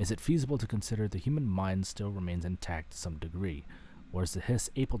 is it feasible to consider the human mind still remains intact to some degree, or is the Hiss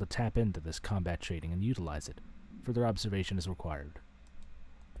able to tap into this combat training and utilize it? Further observation is required.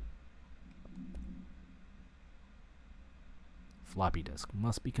 Floppy disk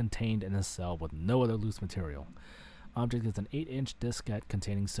must be contained in a cell with no other loose material. Object is an 8-inch diskette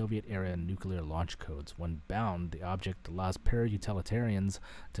containing Soviet-era nuclear launch codes. When bound, the object allows para-utilitarians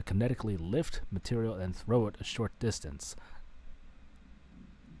to kinetically lift material and throw it a short distance.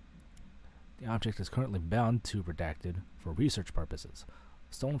 The object is currently bound to Redacted for research purposes.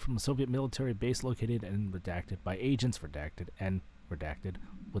 Stolen from a Soviet military base located in Redacted by agents Redacted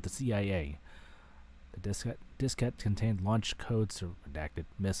with the CIA. The diskette contained launch codes to Redacted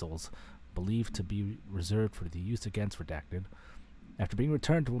missiles, believed to be reserved for the use against Redacted. After being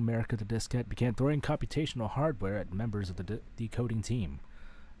returned to America, the diskette began throwing computational hardware at members of the decoding team.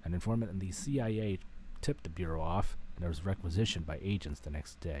 An informant in the CIA tipped the Bureau off, and there was requisitioned by agents the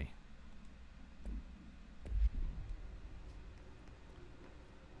next day.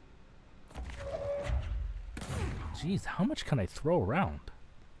 Jeez, how much can I throw around?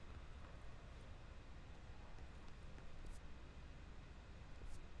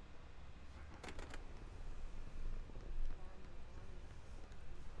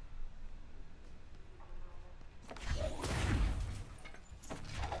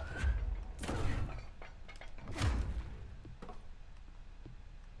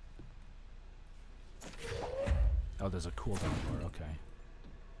 Oh, there's a cooldown bar, okay.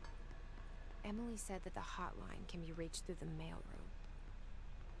 Emily said that the hotline can be reached through the mailroom.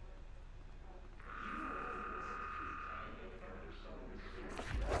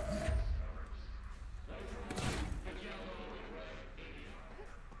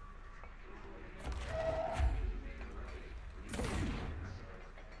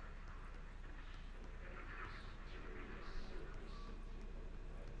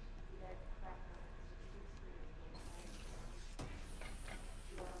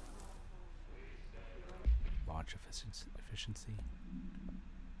 Launch efficiency.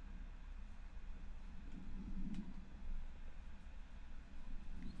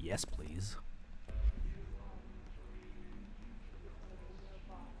 Yes, please.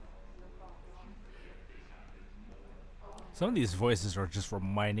 Some of these voices are just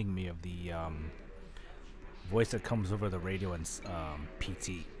reminding me of the voice that comes over the radio in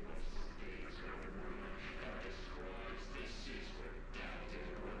PT.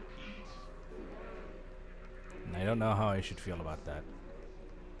 And I don't know how I should feel about that.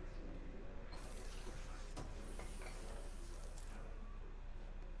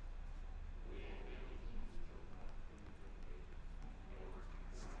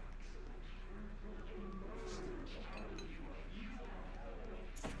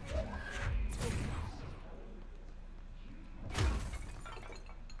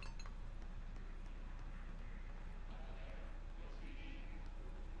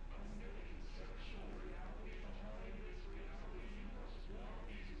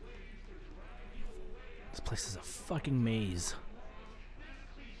 place is a fucking maze.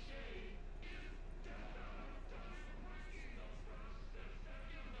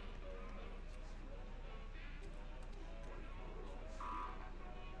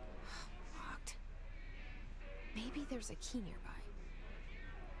 Locked. Maybe there's a key nearby.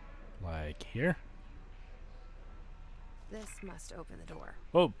 Like here? This must open the door.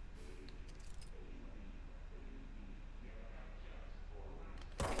 Oh.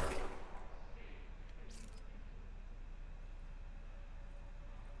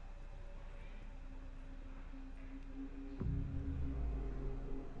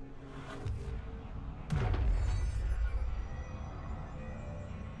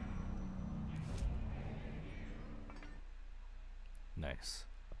 Nice.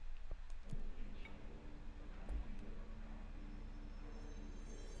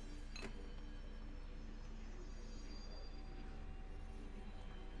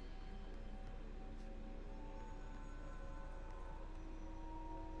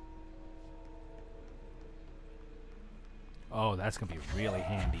 Oh, that's gonna be really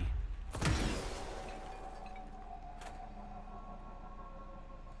handy.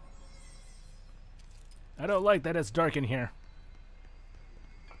 I don't like that it's dark in here.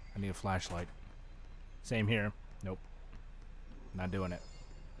 I need a flashlight. Same here. Nope. Not doing it.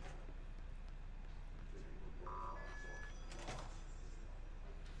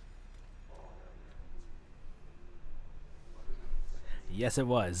 Yes, it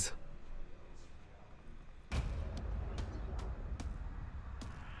was.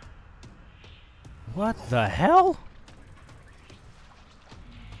 What the hell?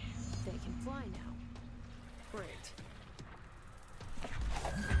 They can fly now. Great.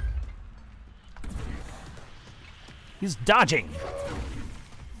 He's dodging.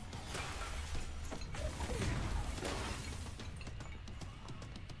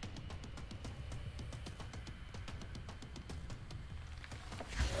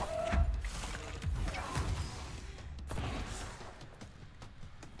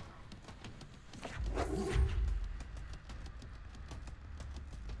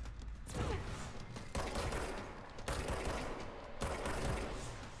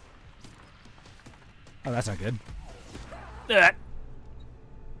 Oh, that's not good. Ugh.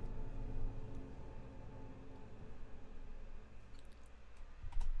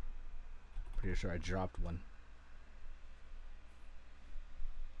 Pretty sure I dropped one.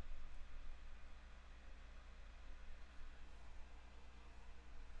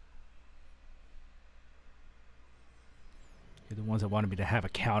 You're the ones that wanted me to have a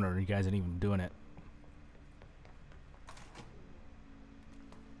counter, and you guys ain't even doing it.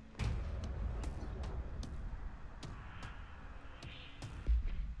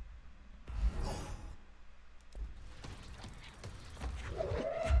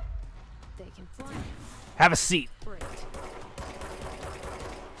 They can fly now. Have a seat. Great.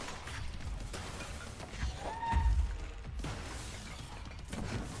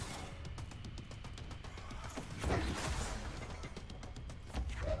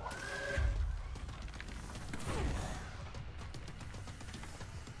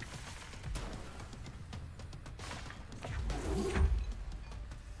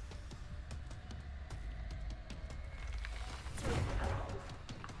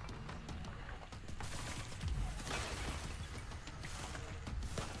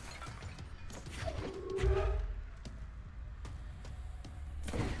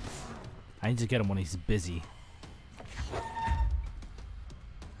 I need to get him when he's busy.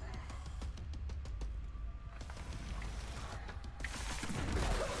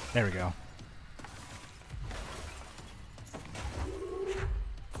 There we go.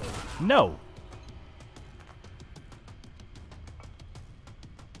 No!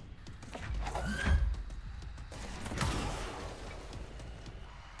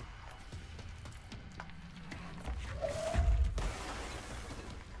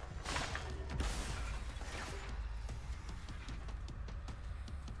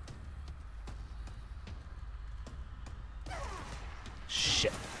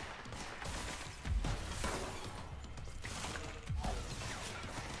 Shit.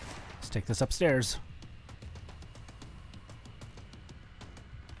 Let's take this upstairs.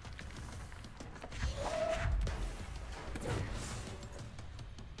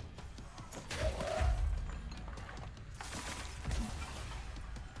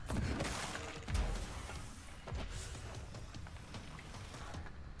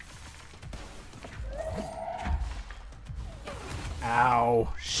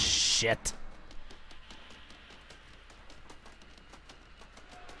 Ow, shit.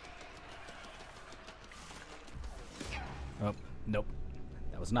 Oh, nope.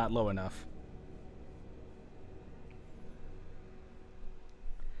 That was not low enough.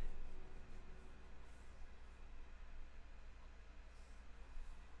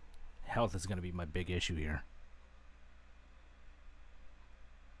 Health is going to be my big issue here.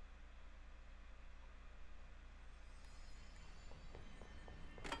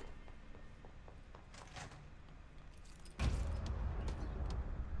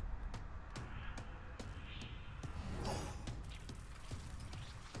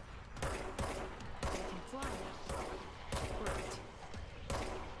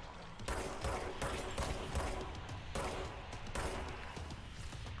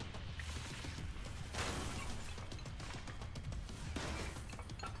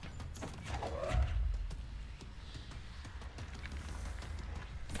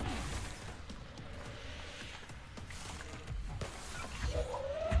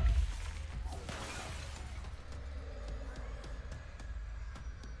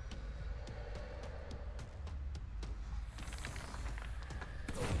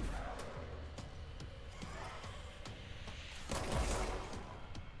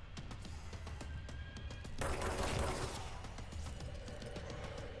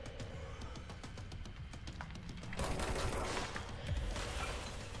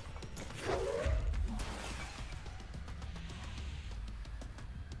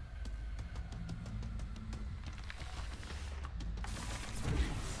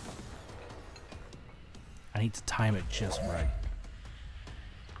 I need to time it just right.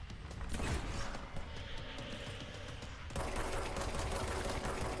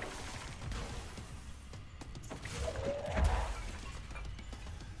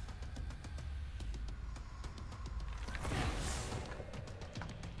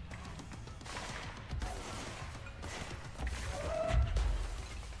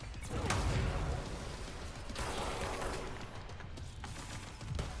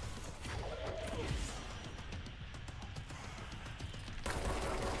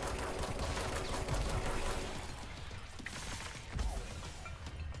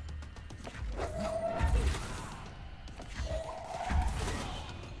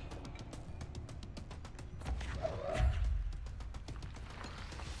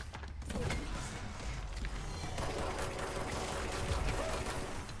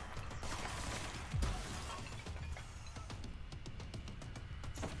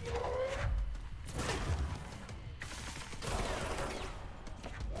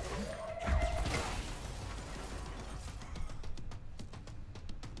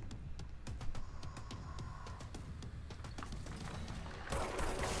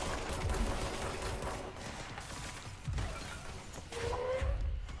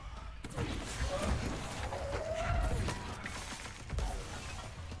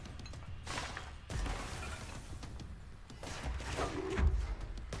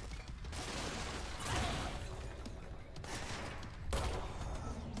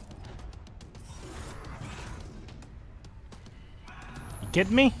 Get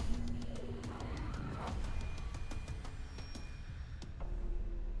me?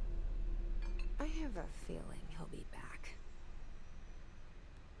 I have a feeling he'll be back.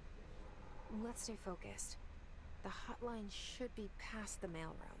 Let's stay focused. The hotline should be past the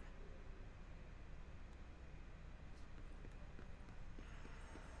mailroom.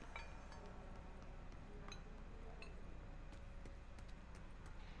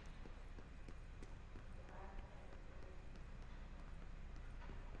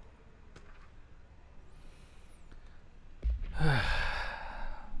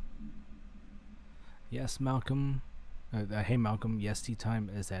 Yes, Malcolm. Hey, Malcolm. Yes, tea time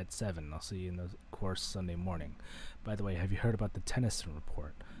is at 7. I'll see you in the course Sunday morning. By the way, have you heard about the Tennyson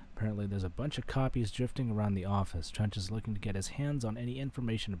report? Apparently, there's a bunch of copies drifting around the office. Trench is looking to get his hands on any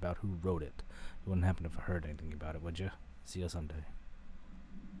information about who wrote it. You wouldn't happen to have heard anything about it, would you? See you Sunday.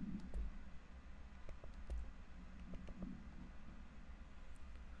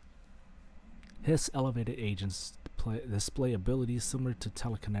 His elevated agents display abilities similar to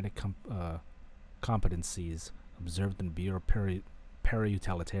telekinetic competencies observed in Bureau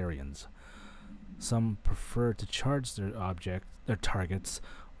para-utilitarians. Some prefer to charge their targets,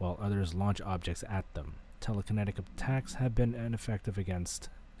 while others launch objects at them. Telekinetic attacks have been ineffective against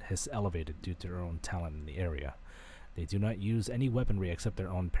Hiss Elevated due to their own talent in the area. They do not use any weaponry except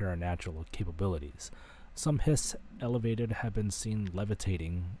their own paranatural capabilities. Some Hiss Elevated have been seen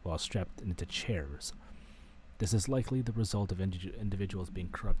levitating while strapped into chairs. This is likely the result of individuals being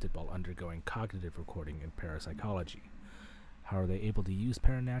corrupted while undergoing cognitive recording in parapsychology. How are they able to use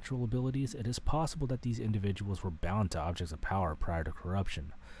paranatural abilities? It is possible that these individuals were bound to objects of power prior to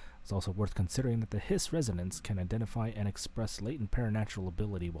corruption. It's also worth considering that the Hiss resonance can identify and express latent paranatural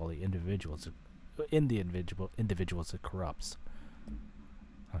ability while the individuals it corrupts.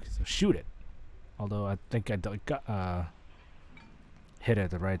 Okay, so shoot it. Although I think hit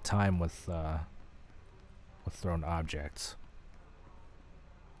at the right time with thrown objects.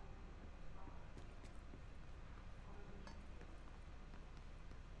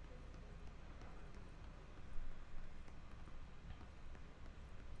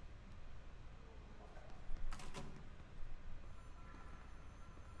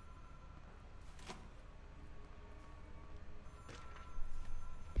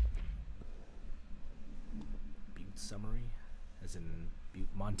 Butte summary, as in Butte,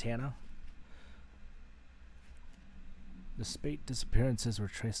 Montana. The spate disappearances were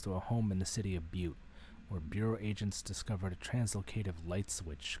traced to a home in the city of Butte, where Bureau agents discovered a translocative light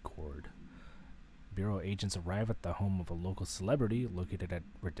switch cord. Bureau agents arrive at the home of a local celebrity located at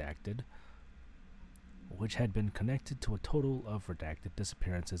Redacted, which had been connected to a total of redacted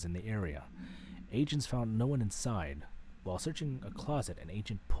disappearances in the area. Agents found no one inside. While searching a closet, an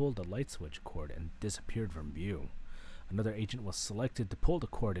agent pulled a light switch cord and disappeared from view. Another agent was selected to pull the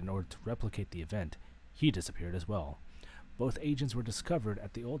cord in order to replicate the event. He disappeared as well. Both agents were discovered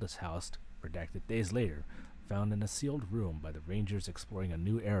at the oldest house, redacted days later, found in a sealed room by the rangers exploring a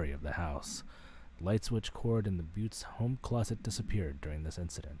new area of the house. The light switch cord in the Butte's home closet disappeared during this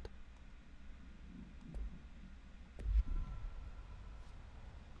incident.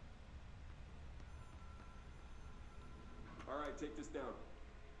 Alright, take this down.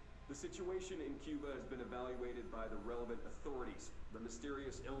 The situation in Cuba has been evaluated by the relevant authorities. The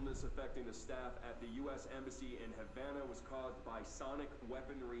mysterious illness affecting the staff at the U.S. Embassy in Havana was caused by sonic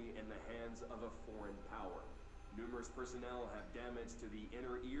weaponry in the hands of a foreign power. Numerous personnel have damage to the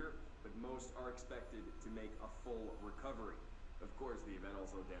inner ear, but most are expected to make a full recovery. Of course, the event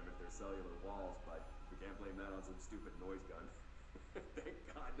also damaged their cellular walls, but we can't blame that on some stupid noise gun. Thank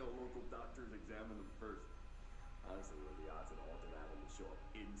God no local doctors examined them first. Honestly, what are the odds an ultimatum will show up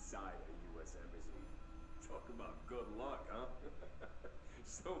inside a U.S. embassy? Talk about good luck, huh?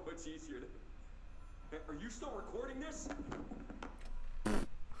 So much easier to... Hey, are you still recording this?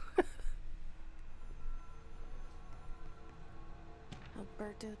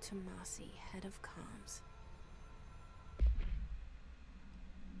 Alberto Tomasi, head of comms.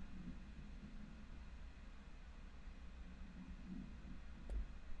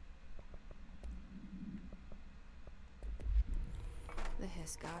 The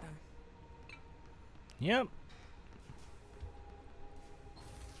hiss got him. Yep.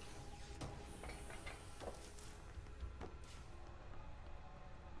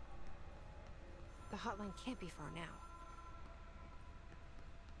 The hotline can't be far now.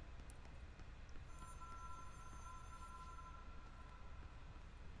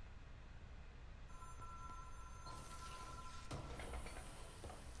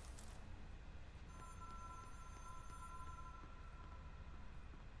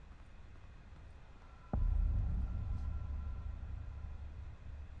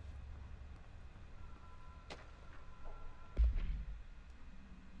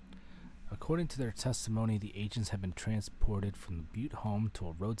 According to their testimony, the agents had been transported from the Butte home to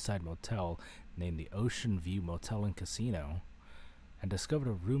a roadside motel named the Ocean View Motel and Casino, and discovered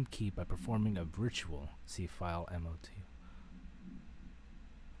a room key by performing a ritual. See file MOT.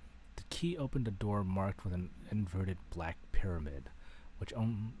 The key opened a door marked with an inverted black pyramid,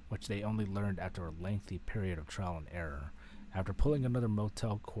 which they only learned after a lengthy period of trial and error. After pulling another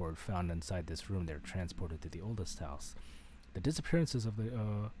motel cord found inside this room, they were transported to the oldest house. The disappearances of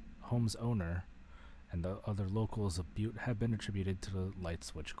the home's owner and the other locals of Butte have been attributed to the light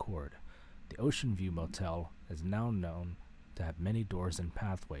switch cord. The Ocean View Motel is now known to have many doors and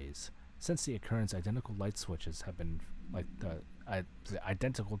pathways. Since the occurrence, identical light switches have been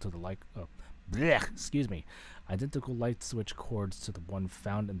identical light switch cords to the one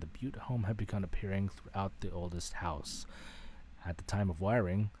found in the Butte home have begun appearing throughout the oldest house. At the time of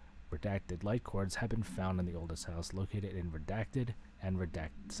wiring, redacted light cords have been found in the oldest house, located in redacted and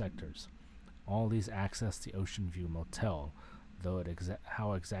redacted sectors. All these access the Ocean View Motel, though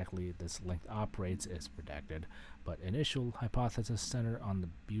how exactly this link operates is redacted, but initial hypothesis center on the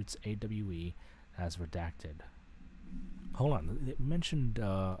Butte's AWE as redacted. Hold on, it mentioned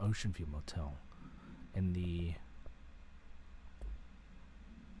Ocean View Motel in the...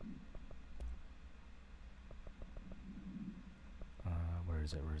 Where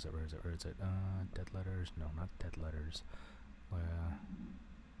is it? Dead letters? No, not dead letters.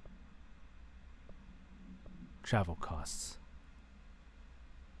 Travel costs.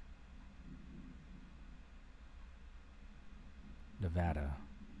 Nevada.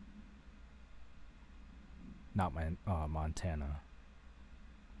 Not Montana.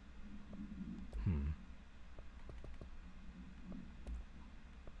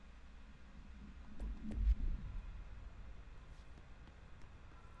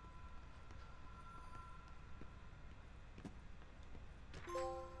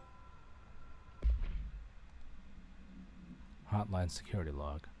 hotline security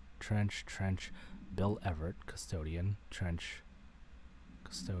log. Trench, Bill Everett, custodian. Trench,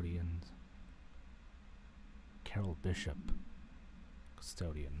 custodian. Carol Bishop,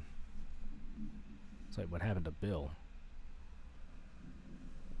 custodian. It's like, what happened to Bill?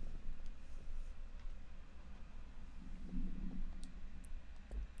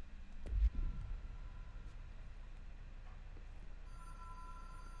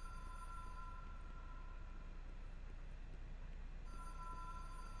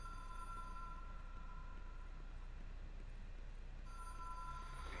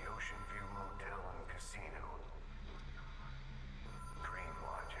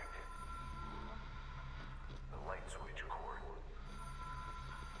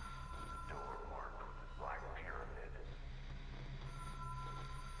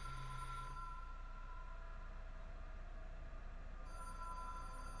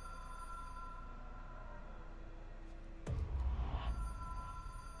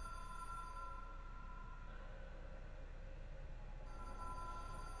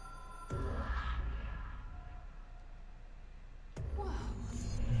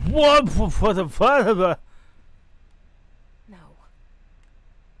 What for the father? No.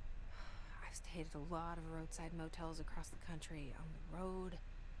 I've stayed at a lot of roadside motels across the country, on the road,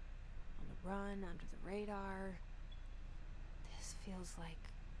 on the run, under the radar. This feels like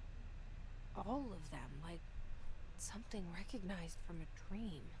all of them, like something recognized from a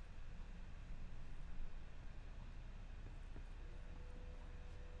dream.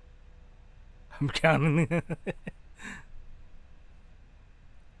 I'm counting.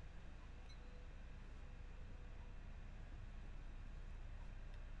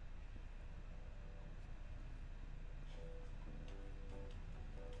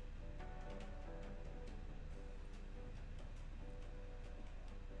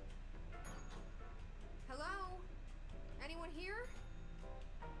 Hello? Anyone here?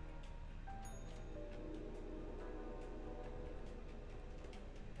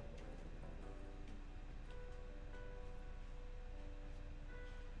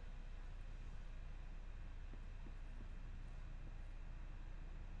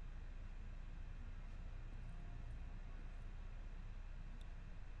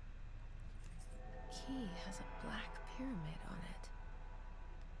 Key has a black pyramid on it.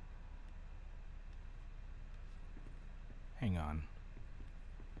 Hang on.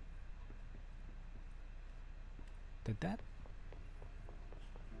 Did that?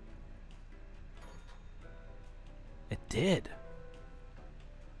 It did.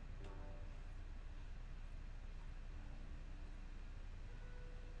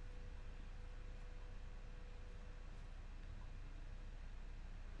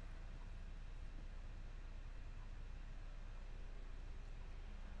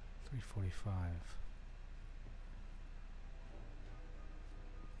 $3.45.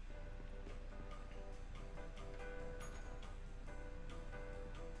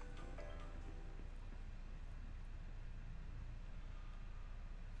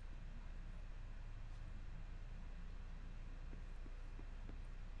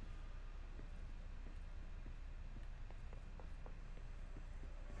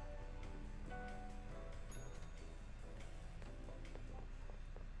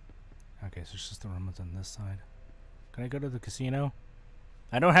 Okay, so it's just the room that's on this side. Can I go to the casino?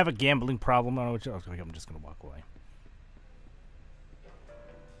 I don't have a gambling problem. I don't know what I'm just gonna walk away.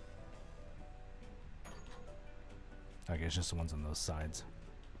 Okay, it's just the ones on those sides.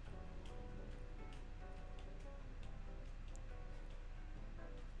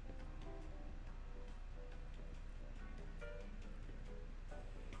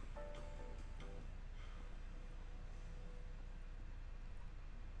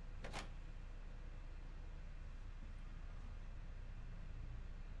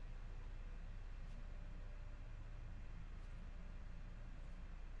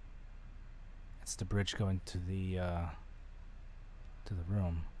 It's the bridge going to the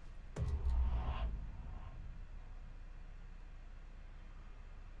room.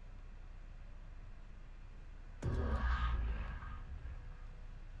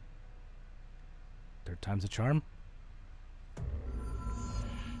 Third time's a charm.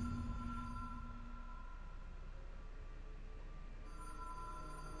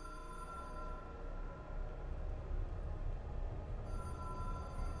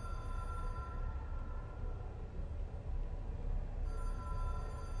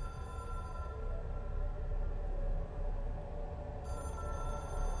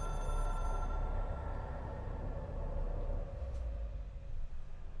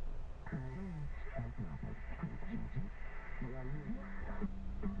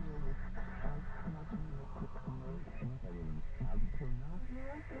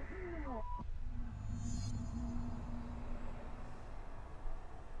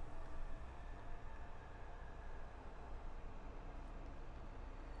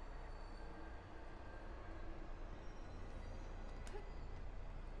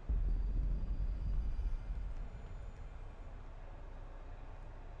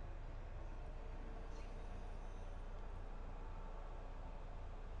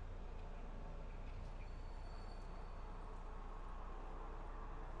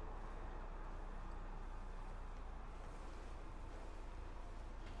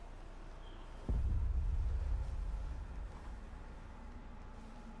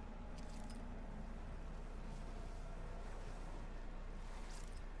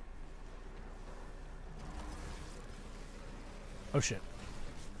 Oh shit.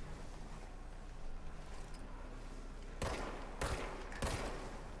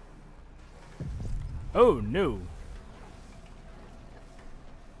 Oh no.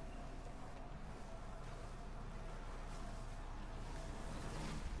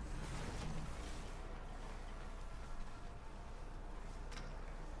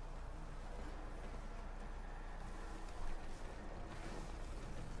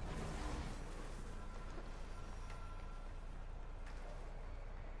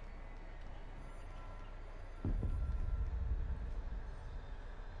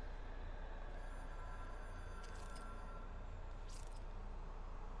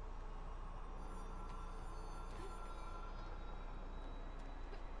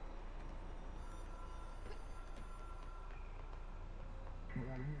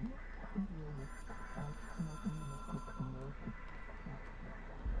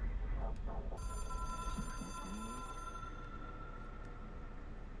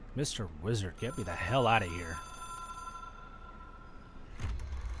 Mr. Wizard, get me the hell out of here.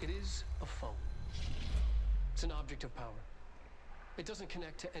 It is a phone. It's an object of power. It doesn't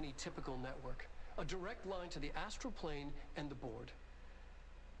connect to any typical network. A direct line to the astral plane and the board.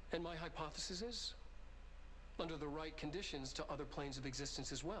 And my hypothesis is, under the right conditions, to other planes of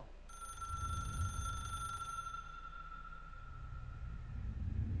existence as well.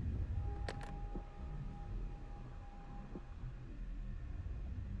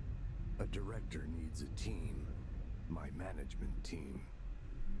 A director needs a team. My management team.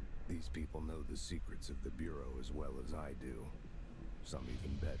 These people know the secrets of the Bureau as well as I do. Some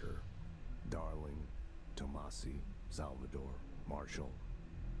even better. Darling, Tomasi, Salvador, Marshall.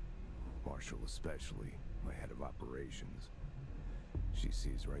 Marshall especially, my head of operations. She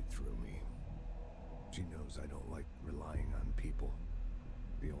sees right through me. She knows I don't like relying on people.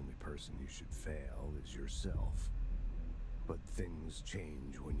 The only person you should fail is yourself. But things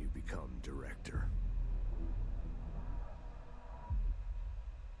change when you become director.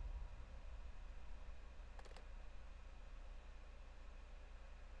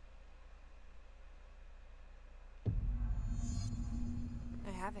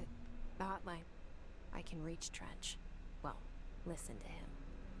 I have it. The hotline. I can reach Trench. Well, listen to him.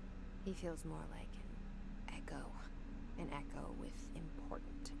 He feels more like an echo. An echo with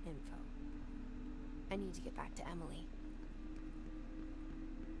important info. I need to get back to Emily.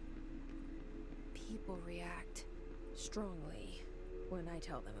 People react strongly when I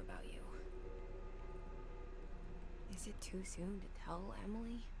tell them about you. Is it too soon to tell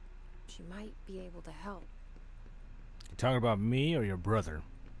Emily? She might be able to help. You talking about me or your brother?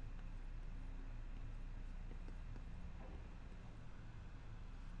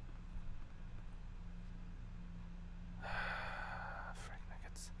 Frank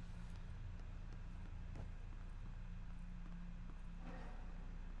Nuggets.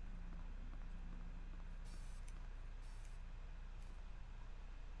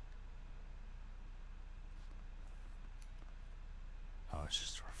 Oh, it's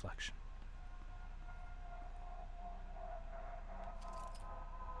just a reflection.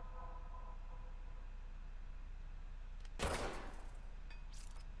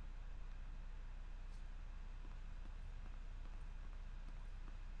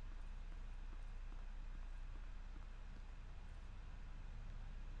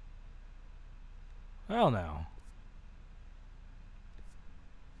 Well, now.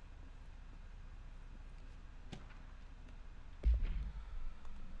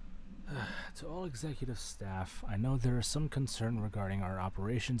 To all executive staff, I know there is some concern regarding our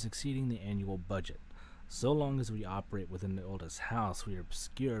operations exceeding the annual budget. So long as we operate within the oldest house, we are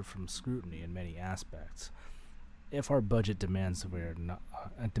obscured from scrutiny in many aspects. If our budget demands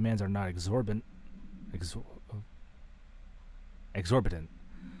are not exorbitant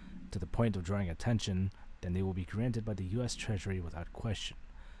to the point of drawing attention, then they will be granted by the U.S. Treasury without question.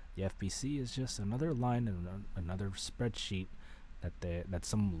 The FBC is just another line in another spreadsheet that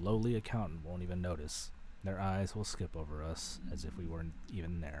some lowly accountant won't even notice. Their eyes will skip over us as if we weren't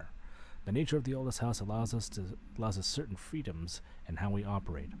even there. The nature of the oldest house allows us certain freedoms in how we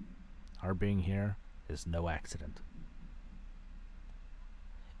operate. Our being here is no accident.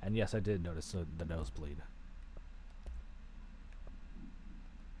 And yes, I did notice the nosebleed.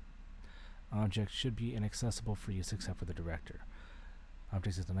 Objects should be inaccessible for use except for the director.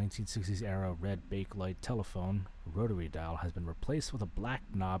 Objects of the 1960s era red bakelite telephone rotary dial has been replaced with a black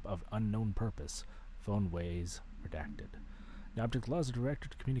knob of unknown purpose. Phone ways redacted. The object allows the director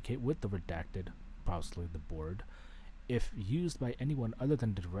to communicate with the redacted, possibly the board. If used by anyone other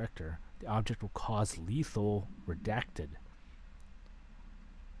than the director, the object will cause lethal redacted.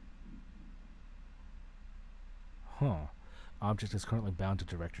 Object is currently bound to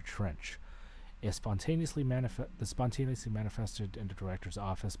Director Trench. The spontaneously manifested in the director's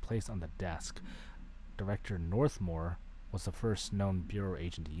office, placed on the desk. Director Northmore was the first known Bureau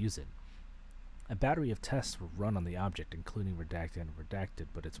agent to use it. A battery of tests were run on the object, including redacted and redacted,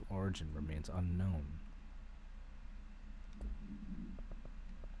 but its origin remains unknown.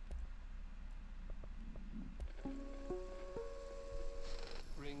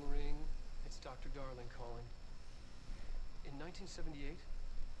 Ring, ring. It's Dr. Darling calling. In 1978,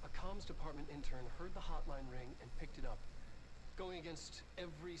 a comms department intern heard the hotline ring and picked it up, going against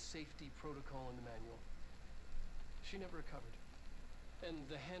every safety protocol in the manual. She never recovered, and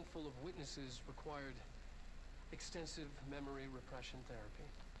the handful of witnesses required extensive memory repression therapy.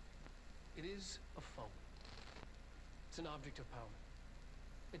 It is a phone. It's an object of power.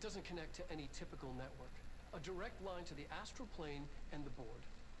 It doesn't connect to any typical network. A direct line to the astral plane and the board.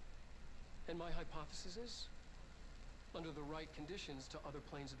 And my hypothesis is, under the right conditions, to other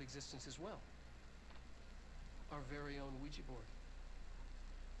planes of existence as well. Our very own Ouija board.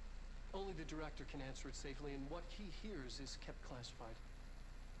 Only the director can answer it safely, and what he hears is kept classified.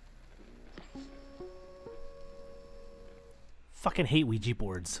 Fucking hate Ouija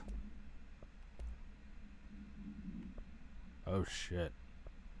boards. Oh shit.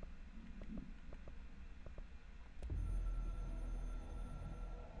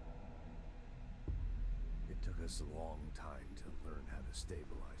 It took us a long time to learn how to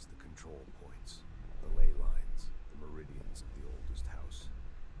stabilize the control points, the ley lines, the meridians of the oldest house.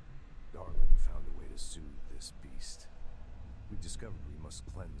 Darling found a way to soothe this beast. We discovered we must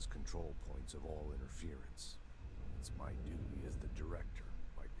cleanse control points of all interference. It's my duty as the director,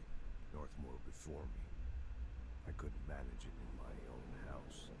 like Northmore before me. I couldn't manage it in my own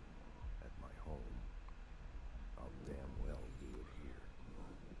house, at my home. I'll damn well do it here.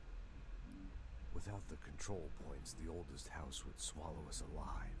 Without the control points, the oldest house would swallow us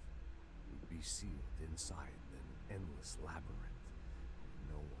alive. We'd be sealed inside an endless labyrinth.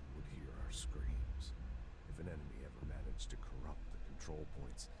 No one would hear our screams. If an enemy ever managed to corrupt the control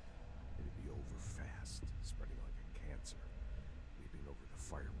points, it'd be over fast, spreading like a cancer, leaping over the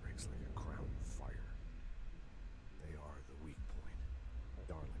fire breaks like a crown of fire. They are the weak point.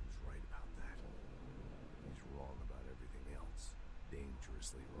 Darling's right about that. He's wrong about everything else.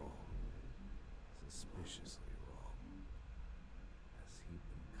 Dangerously wrong. Suspiciously wrong. Has he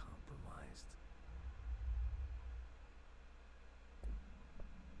been compromised?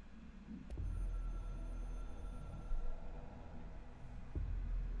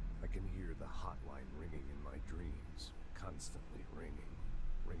 I can hear the hotline ringing in my dreams, constantly ringing.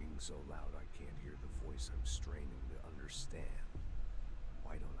 Ringing so loud I can't hear the voice I'm straining to understand.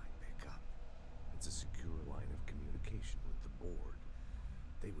 Why don't I pick up? It's a secure line of communication with the board.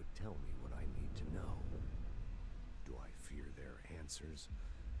 They would tell me what I need to know. Do I fear their answers?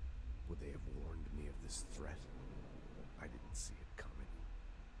 Would they have warned me of this threat? I didn't see it coming.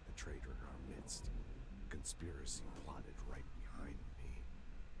 A traitor in our midst. Conspiracy plotted right behind me.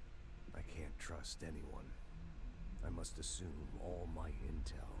 I can't trust anyone. I must assume all my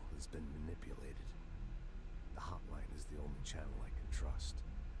intel has been manipulated. The hotline is the only channel I can trust.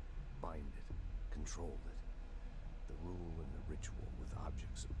 Bind it, control it. The rule and the ritual with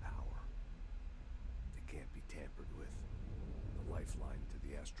objects of power. They can't be tampered with. The lifeline to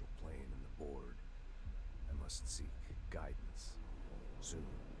the astral plane and the board. I must seek guidance. Soon.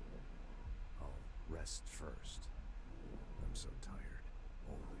 I'll rest first. I'm so tired.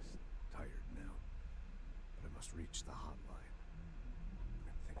 Always tired now. But I must reach the hotline.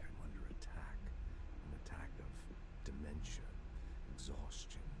 I think I'm under attack. An attack of dementia,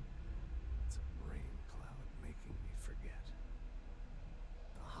 exhaustion. It's a brain cloud making me forget.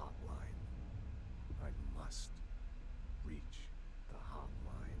 The hotline. I must reach the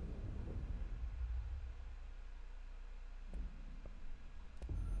hotline.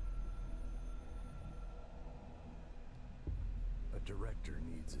 A director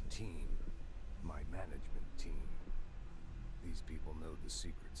needs a team. My management team. These people know the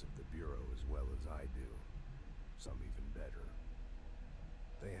secrets of the Bureau as well as I do. Some even better.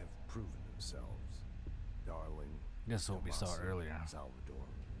 They have proven themselves. Darling. This is what we saw Tomasi, earlier. Salvador,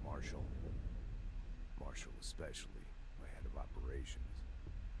 Marshall. Marshall especially, my head of operations.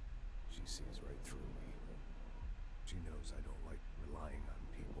 She sees right through me. She knows I don't like relying on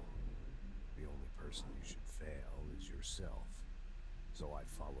people. The only person you should fail is yourself. So I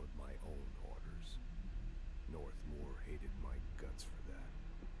followed my own orders. Northmore hated my guts for that.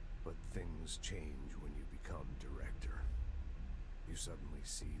 But things change when you become director. You suddenly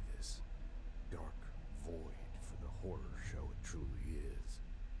see this dark void for the horror show it truly is,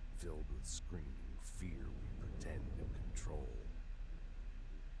 filled with screaming fear we pretend to control.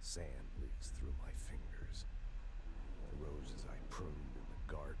 Sand leaks through my fingers. The roses I pruned in the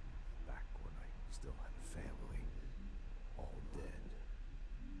garden back when I still had a family, all dead.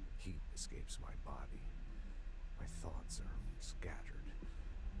 Heat escapes my body. My thoughts are scattered.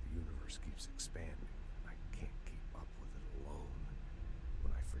 The universe keeps expanding. I can't keep up with it alone.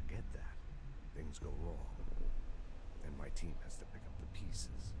 When I forget that, things go wrong. And my team has to pick up the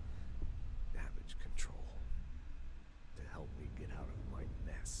pieces. Damage control. To help me get out of my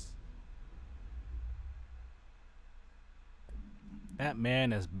mess. That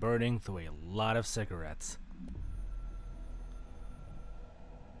man is burning through a lot of cigarettes.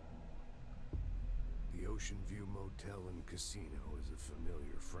 The Ocean View Motel and Casino is a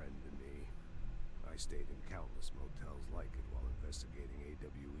familiar friend to me. I stayed in countless motels like it while investigating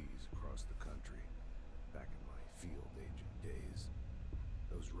AWEs across the country, back in my field agent days.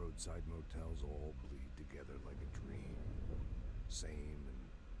 Those roadside motels all bleed together like a dream. Same and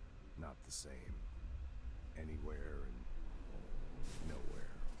not the same. Anywhere and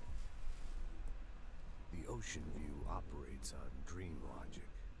nowhere. The Ocean View operates on dream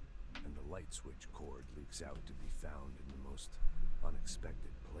logic, and the light switch cord leaks out to be found in the most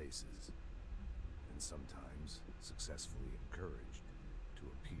unexpected places, and sometimes successfully encouraged to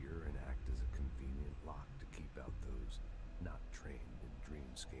appear and act as a convenient lock to keep out those not trained in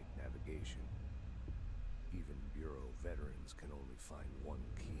dreamscape navigation. Even Bureau veterans can only find one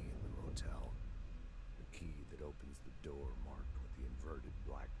key in the motel, the key that opens the door marked with the inverted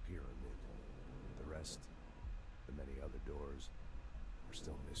black pyramid. The rest, the many other doors, are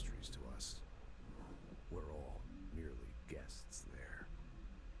still mysteries to us. We're all merely guests there.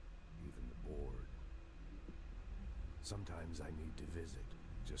 Even the board. Sometimes I need to visit,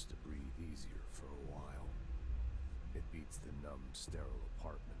 just to breathe easier for a while. It beats the numb, sterile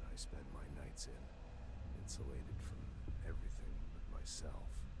apartment I spend my nights in, insulated from everything but myself.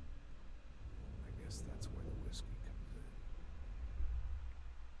 I guess that's where the whiskey comes in.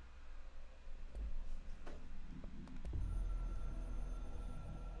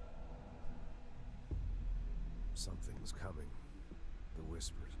 Something's coming. The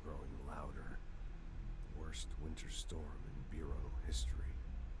whisper's growing louder. The worst winter storm in Bureau history.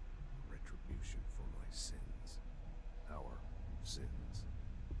 Retribution for my sins. Our sins.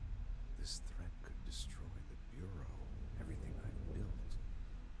 This threat could destroy the Bureau. Everything I've built.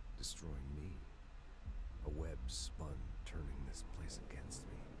 Destroying me. A web spun, turning this place against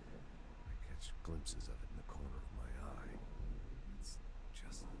me. I catch glimpses of it in the corner of my eye. It's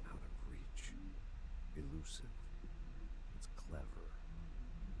just out of reach. Elusive. It's clever.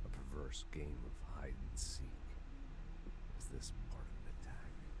 A perverse game of hide and seek. Is this part of an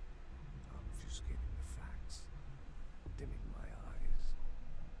attack? Obfuscating the facts. Dimming my eyes.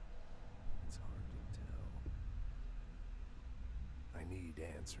 It's hard to tell. I need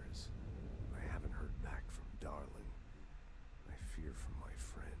answers. I haven't heard back from Darling. I fear for my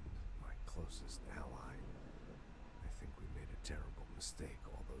friend, my closest ally. I think we made a terrible mistake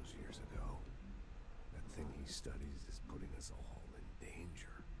all those years ago. That thing he studies is putting us all in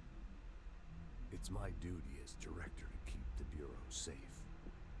danger. It's my duty as director to keep the Bureau safe.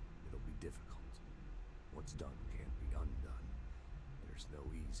 It'll be difficult. What's done can't be undone. There's no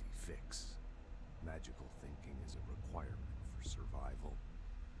easy fix. Magical thinking is a requirement for survival.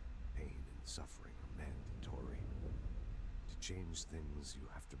 Pain and suffering are mandatory. To change things, you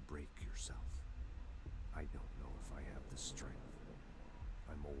have to break yourself. I don't know if I have the strength.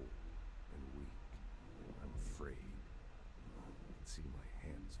 I'm old and weak. I'm afraid. I can see my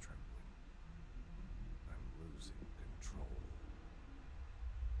hands trembling. I'm losing control.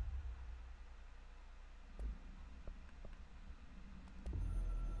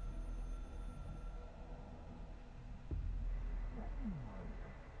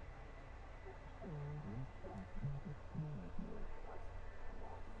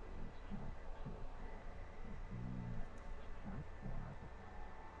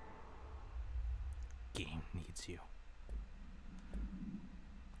 needs you.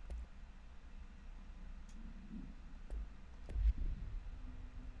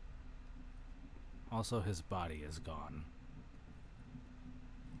 Also, his body is gone.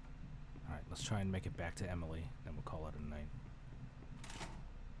 Alright, let's try and make it back to Emily, then we'll call it a night.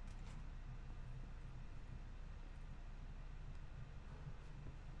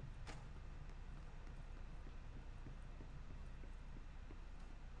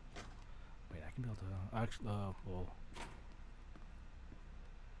 Wait, I can be able to... Actually, well...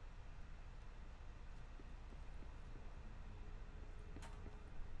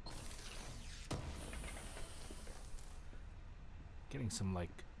 Getting some, like,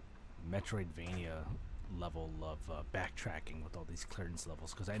 Metroidvania level of backtracking with all these clearance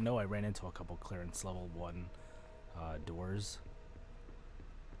levels, because I know I ran into a couple clearance level 1 doors,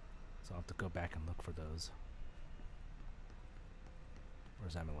 so I'll have to go back and look for those.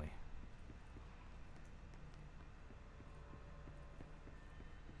 Where's Emily?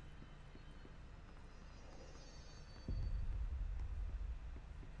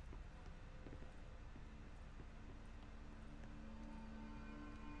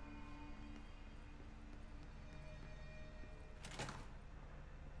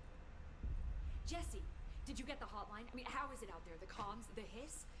 Jesse, did you get the hotline? I mean, how is it out there? The comms, the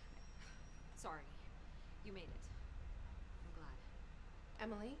hiss? Sorry, you made it. I'm glad.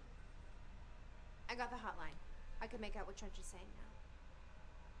 Emily? I got the hotline. I could make out what Trench is saying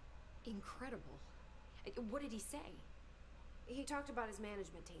now. Incredible. What did he say? He talked about his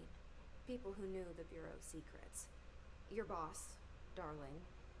management team. People who knew the Bureau's secrets. Your boss, Darling.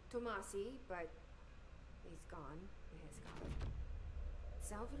 Tomasi, but he's gone. He is gone.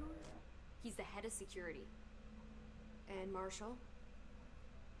 Salvador? He's the head of security. And Marshall?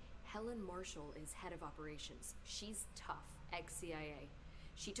 Helen Marshall is head of operations. She's tough, ex-CIA.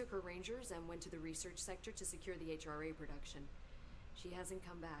 She took her Rangers and went to the research sector to secure the HRA production. She hasn't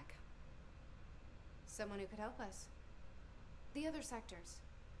come back. Someone who could help us. The other sectors.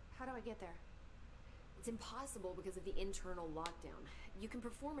 How do I get there? It's impossible because of the internal lockdown. You can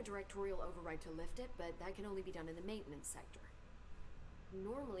perform a directorial override to lift it, but that can only be done in the maintenance sector.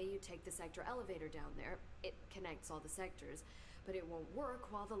 Normally, you take the sector elevator down there. It connects all the sectors, but it won't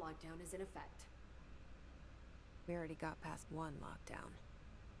work while the lockdown is in effect. We already got past one lockdown.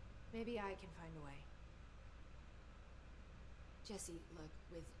 Maybe I can find a way. Jesse, look,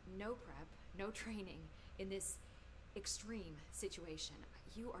 with no prep, no training, in this extreme situation,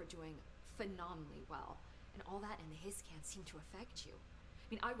 you are doing phenomenally well. And all that and the hiss can't seem to affect you. I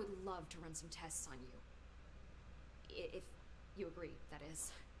mean, I would love to run some tests on you. If you agree, that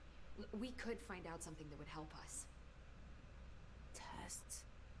is. We could find out something that would help us. Tests?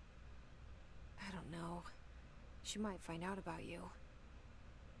 I don't know. She might find out about you.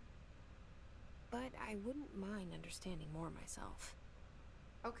 But I wouldn't mind understanding more myself.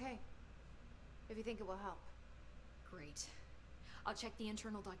 Okay. If you think it will help. Great. I'll check the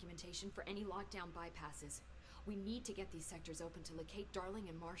internal documentation for any lockdown bypasses. We need to get these sectors open to locate Darling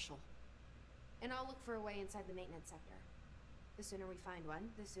and Marshall. And I'll look for a way inside the maintenance sector. The sooner we find one,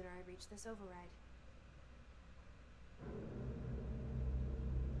 the sooner I reach this override.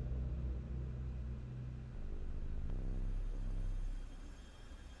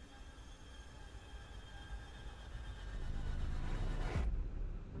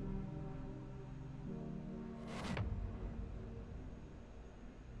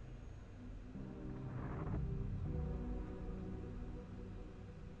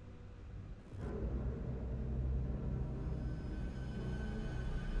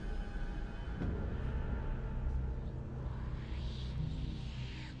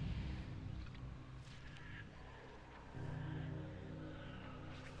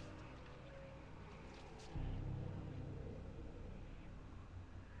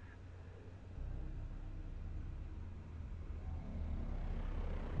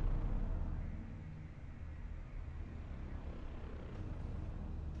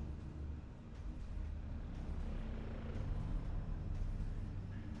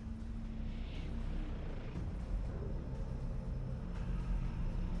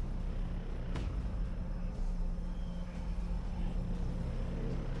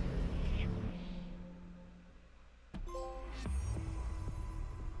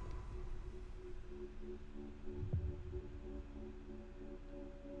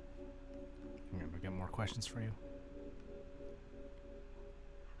 We got more questions for you.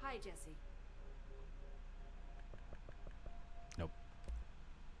 Hi, Jesse. Nope.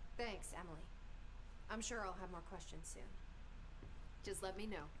 Thanks, Emily. I'm sure I'll have more questions soon. Just let me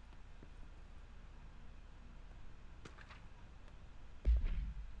know.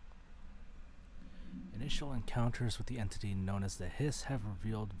 initial encounters with the entity known as the Hiss have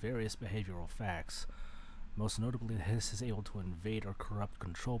revealed various behavioral facts. Most notably, the Hiss is able to invade or corrupt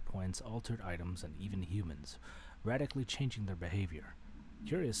control points, altered items, and even humans, radically changing their behavior.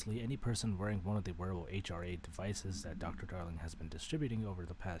 Curiously, any person wearing one of the wearable HRA devices that Dr. Darling has been distributing over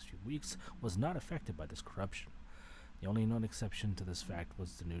the past few weeks was not affected by this corruption. The only known exception to this fact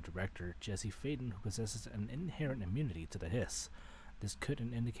was the new director, Jesse Faden, who possesses an inherent immunity to the Hiss. This could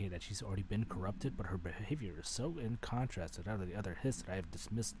indicate that she's already been corrupted, but her behavior is so in contrast to that of the other Hiss that I have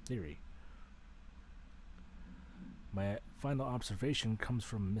dismissed the theory. My final observation comes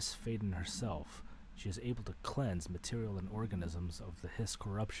from Miss Faden herself. She is able to cleanse material and organisms of the Hiss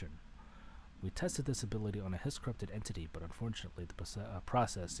corruption. We tested this ability on a Hiss-corrupted entity, but unfortunately the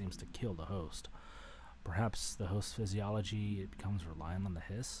process seems to kill the host. Perhaps the host's physiology becomes reliant on the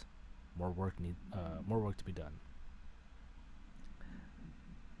Hiss? More work to be done.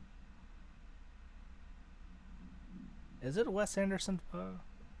 Is it a Wes Anderson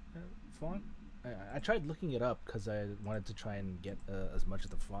font? I tried looking it up because I wanted to try and get as much of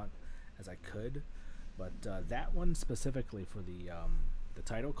the font as I could, but that one specifically for the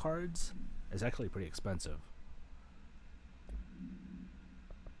title cards is actually pretty expensive.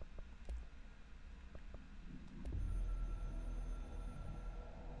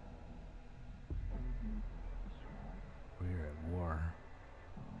 We're at war.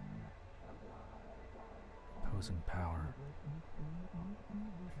 Opposing power.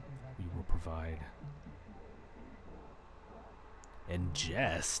 We will provide.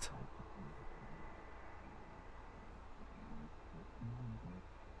 Ingest.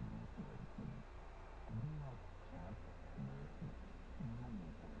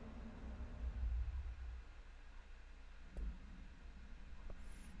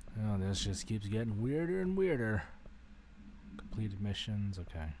 Oh, this just keeps getting weirder and weirder. Completed missions,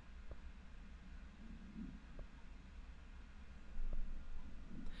 okay.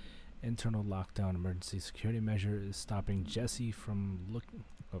 Internal lockdown emergency security measure is stopping Jesse from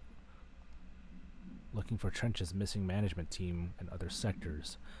looking for Trench's missing management team and other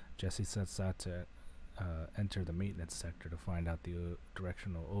sectors. Jesse sets out to enter the maintenance sector to find out the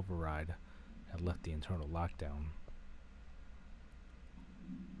directional override had left the internal lockdown.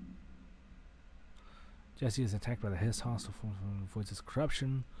 Jesse is attacked by the Hiss hostile force and avoids his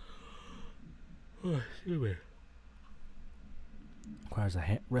corruption. Oh, excuse me.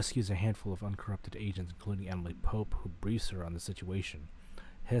 Rescues a handful of uncorrupted agents, including Emily Pope, who briefs her on the situation.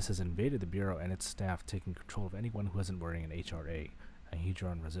 Hiss has invaded the Bureau and its staff, taking control of anyone who isn't wearing an HRA, a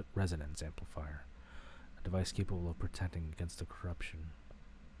Hedron resonance amplifier, a device capable of protecting against the corruption.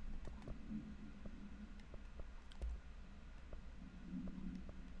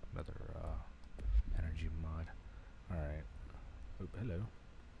 Another energy mod. Alright. Oh, hello.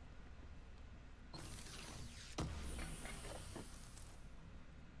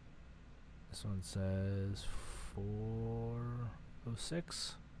 This one says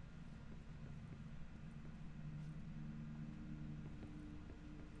 406.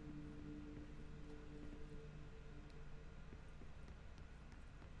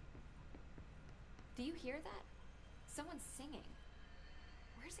 Do you hear that? Someone's singing.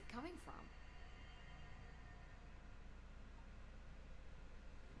 Where's it coming from?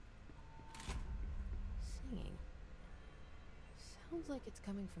 Singing. Sounds like it's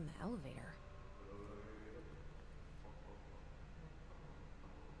coming from the elevator.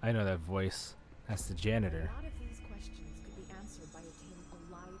 I know that voice. That's the janitor. A lot of these questions could be answered by obtaining a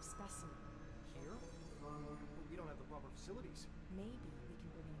live specimen. Here? We don't have the proper facilities. Maybe we can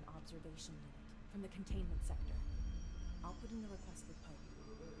bring in an observation unit from the containment sector. I'll put in a request with Pope.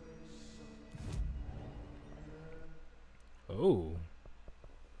 Oh.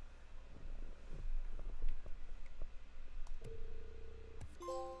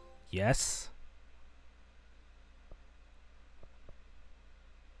 Yes.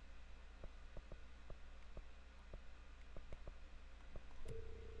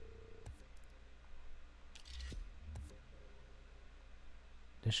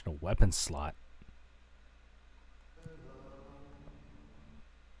 Additional weapon slot.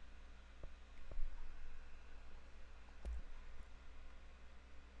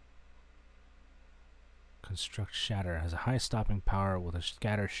 Construct Shatter has a high stopping power with a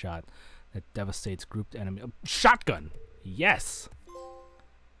scatter shot that devastates grouped enemy. Shotgun! Yes!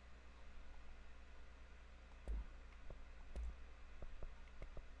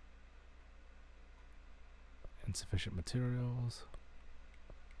 Insufficient materials.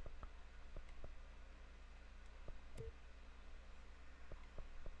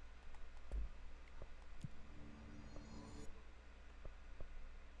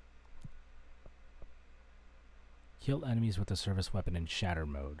 Kill enemies with a service weapon in shatter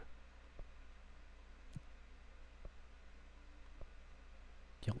mode.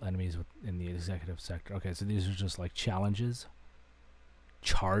 Kill enemies in the executive sector. Okay, so these are just like challenges.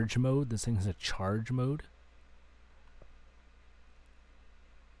 Charge mode. This thing has a charge mode.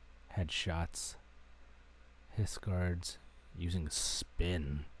 Headshots. Hiss guards. Using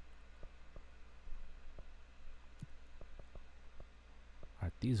spin.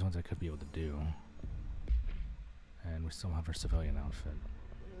 Alright, these ones I could be able to do. And we still have our civilian outfit.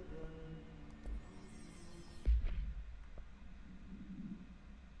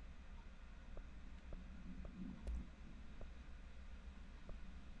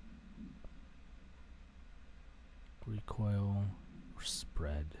 Recoil or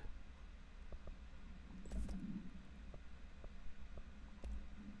spread.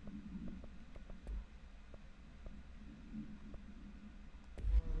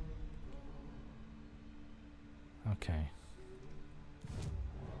 Okay.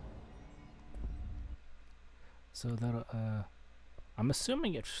 So that I'm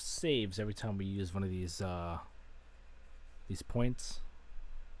assuming it saves every time we use one of these points.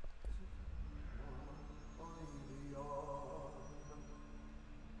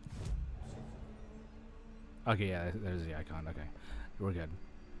 Okay, yeah, there's the icon. Okay, we're good.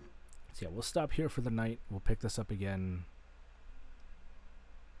 So yeah, we'll stop here for the night. We'll pick this up again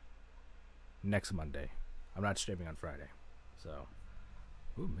next Monday. I'm not streaming on Friday, so.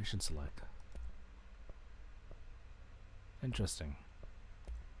 Ooh, mission select. Interesting.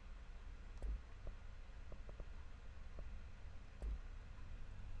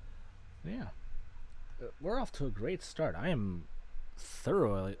 Yeah, we're off to a great start. I am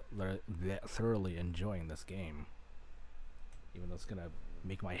thoroughly enjoying this game, even though it's gonna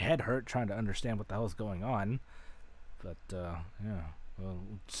make my head hurt trying to understand what the hell is going on. But yeah, well,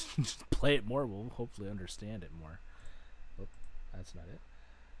 just play it more. We'll hopefully understand it more. Oh, that's not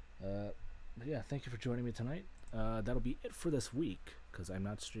it. But yeah, thank you for joining me tonight. That'll be it for this week because I'm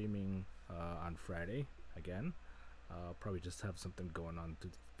not streaming on Friday again. I'll probably just have something going on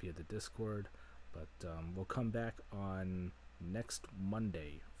via the Discord, but we'll come back on next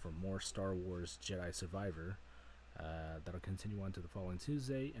Monday for more Star Wars Jedi Survivor. That'll continue on to the following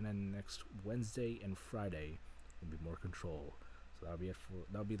Tuesday, and then next Wednesday and Friday will be more Control. So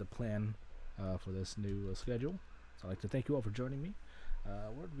that'll be the plan for this new schedule. So I'd like to thank you all for joining me.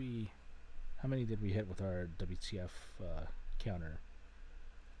 How many did we hit with our WTF counter?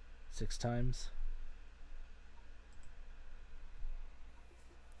 6 times.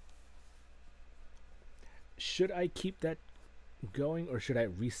 Should I keep that going, or should I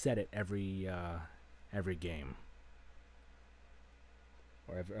reset it every game,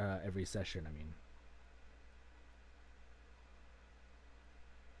 or every session?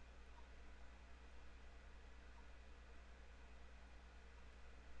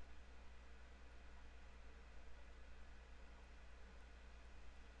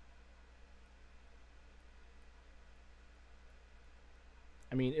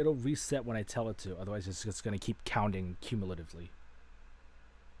 I mean, it'll reset when I tell it to. Otherwise, it's just going to keep counting cumulatively.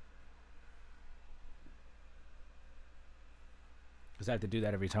 Because I have to do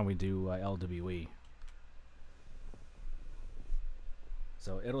that every time we do LWE.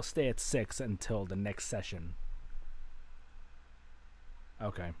 So it'll stay at 6 until the next session.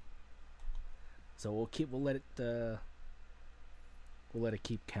 Okay. So we'll let it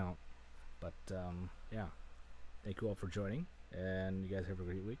keep count. But yeah, thank you all for joining, and you guys have a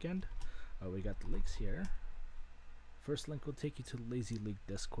great weekend. We got the links here. First link will take you to the Lazy League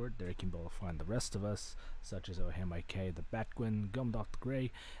Discord. There you can be able to find the rest of us, such as Oham IK, the Batgwin, Gumdog the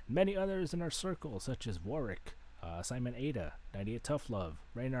Grey, and many others in our circle, such as Warwick, Simon Ada, 98 Tough Love,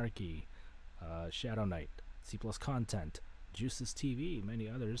 Rainarchy, Shadow Knight, C+ Content, Juices TV, many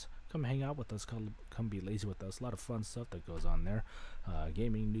others. Come hang out with us, come be lazy with us. A lot of fun stuff that goes on there.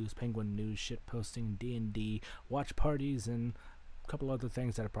 Gaming news, Penguin news, shit posting, D&D, watch parties, and a couple other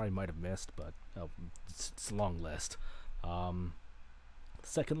things that I probably might have missed, but it's a long list. The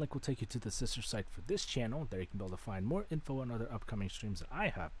second link will take you to the sister site for this channel. There you can be able to find more info on other upcoming streams that I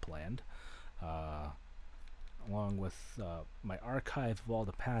have planned, along with my archive of all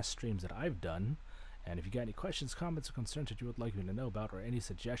the past streams that I've done. And if you got any questions, comments, or concerns that you would like me to know about, or any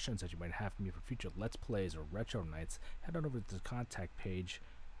suggestions that you might have for me for future Let's Plays or Retro Nights, head on over to the contact page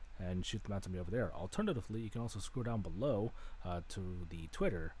and shoot them out to me over there. Alternatively, you can also scroll down below to the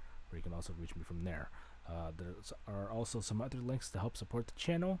Twitter, where you can also reach me from there. There are also some other links to help support the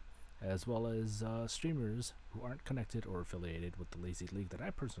channel, as well as streamers who aren't connected or affiliated with the Lazy League that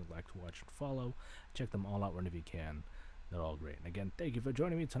I personally like to watch and follow. Check them all out whenever you can. They're all great. And again, thank you for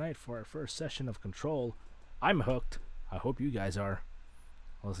joining me tonight for our first session of Control. I'm hooked. I hope you guys are.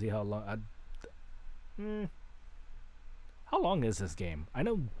 We'll see how long. How long is this game? I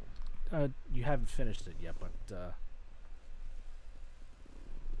know you haven't finished it yet, but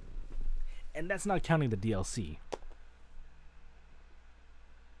and that's not counting the DLC.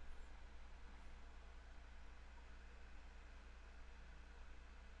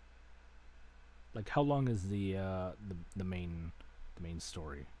 Like, how long is the main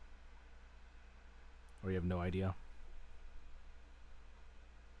story? Or you have no idea?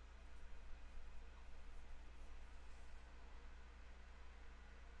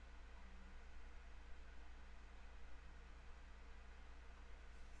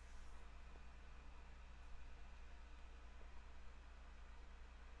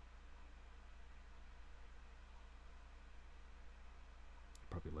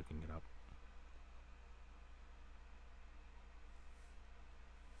 Probably looking it up.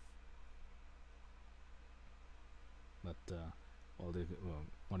 But well,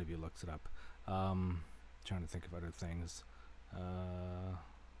 one of you looks it up. Trying to think of other things.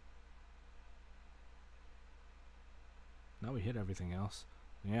 Now we hit everything else.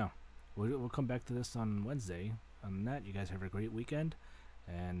 Yeah, we'll come back to this on Wednesday. On that, you guys have a great weekend.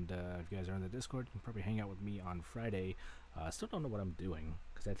 And if you guys are in the Discord, you can probably hang out with me on Friday. Still don't know what I'm doing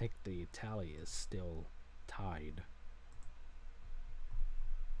because I think the tally is still tied.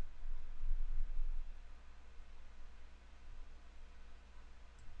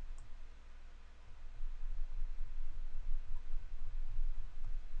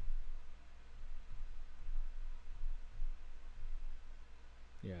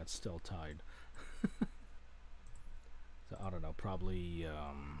 Yeah, it's still tied. So I don't know, probably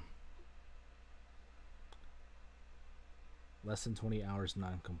less than 20 hours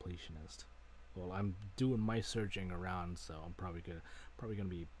non-completionist. Well, I'm doing my searching around, so I'm probably gonna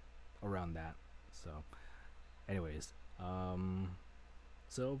be around that. So, anyways,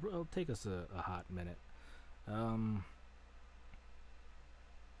 so it'll take us a hot minute.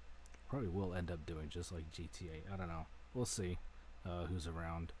 Probably will end up doing just like GTA. I don't know. We'll see who's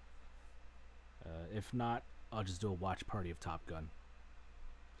around. If not, I'll just do a watch party of Top Gun.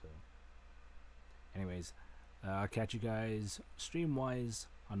 So, anyways, I'll catch you guys stream-wise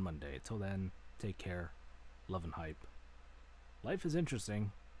on Monday. Till then, take care. Love and hype. Life is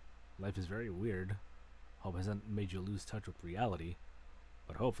interesting. Life is very weird. Hope it hasn't made you lose touch with reality.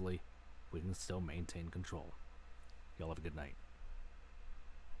 But hopefully, we can still maintain control. Y'all have a good night.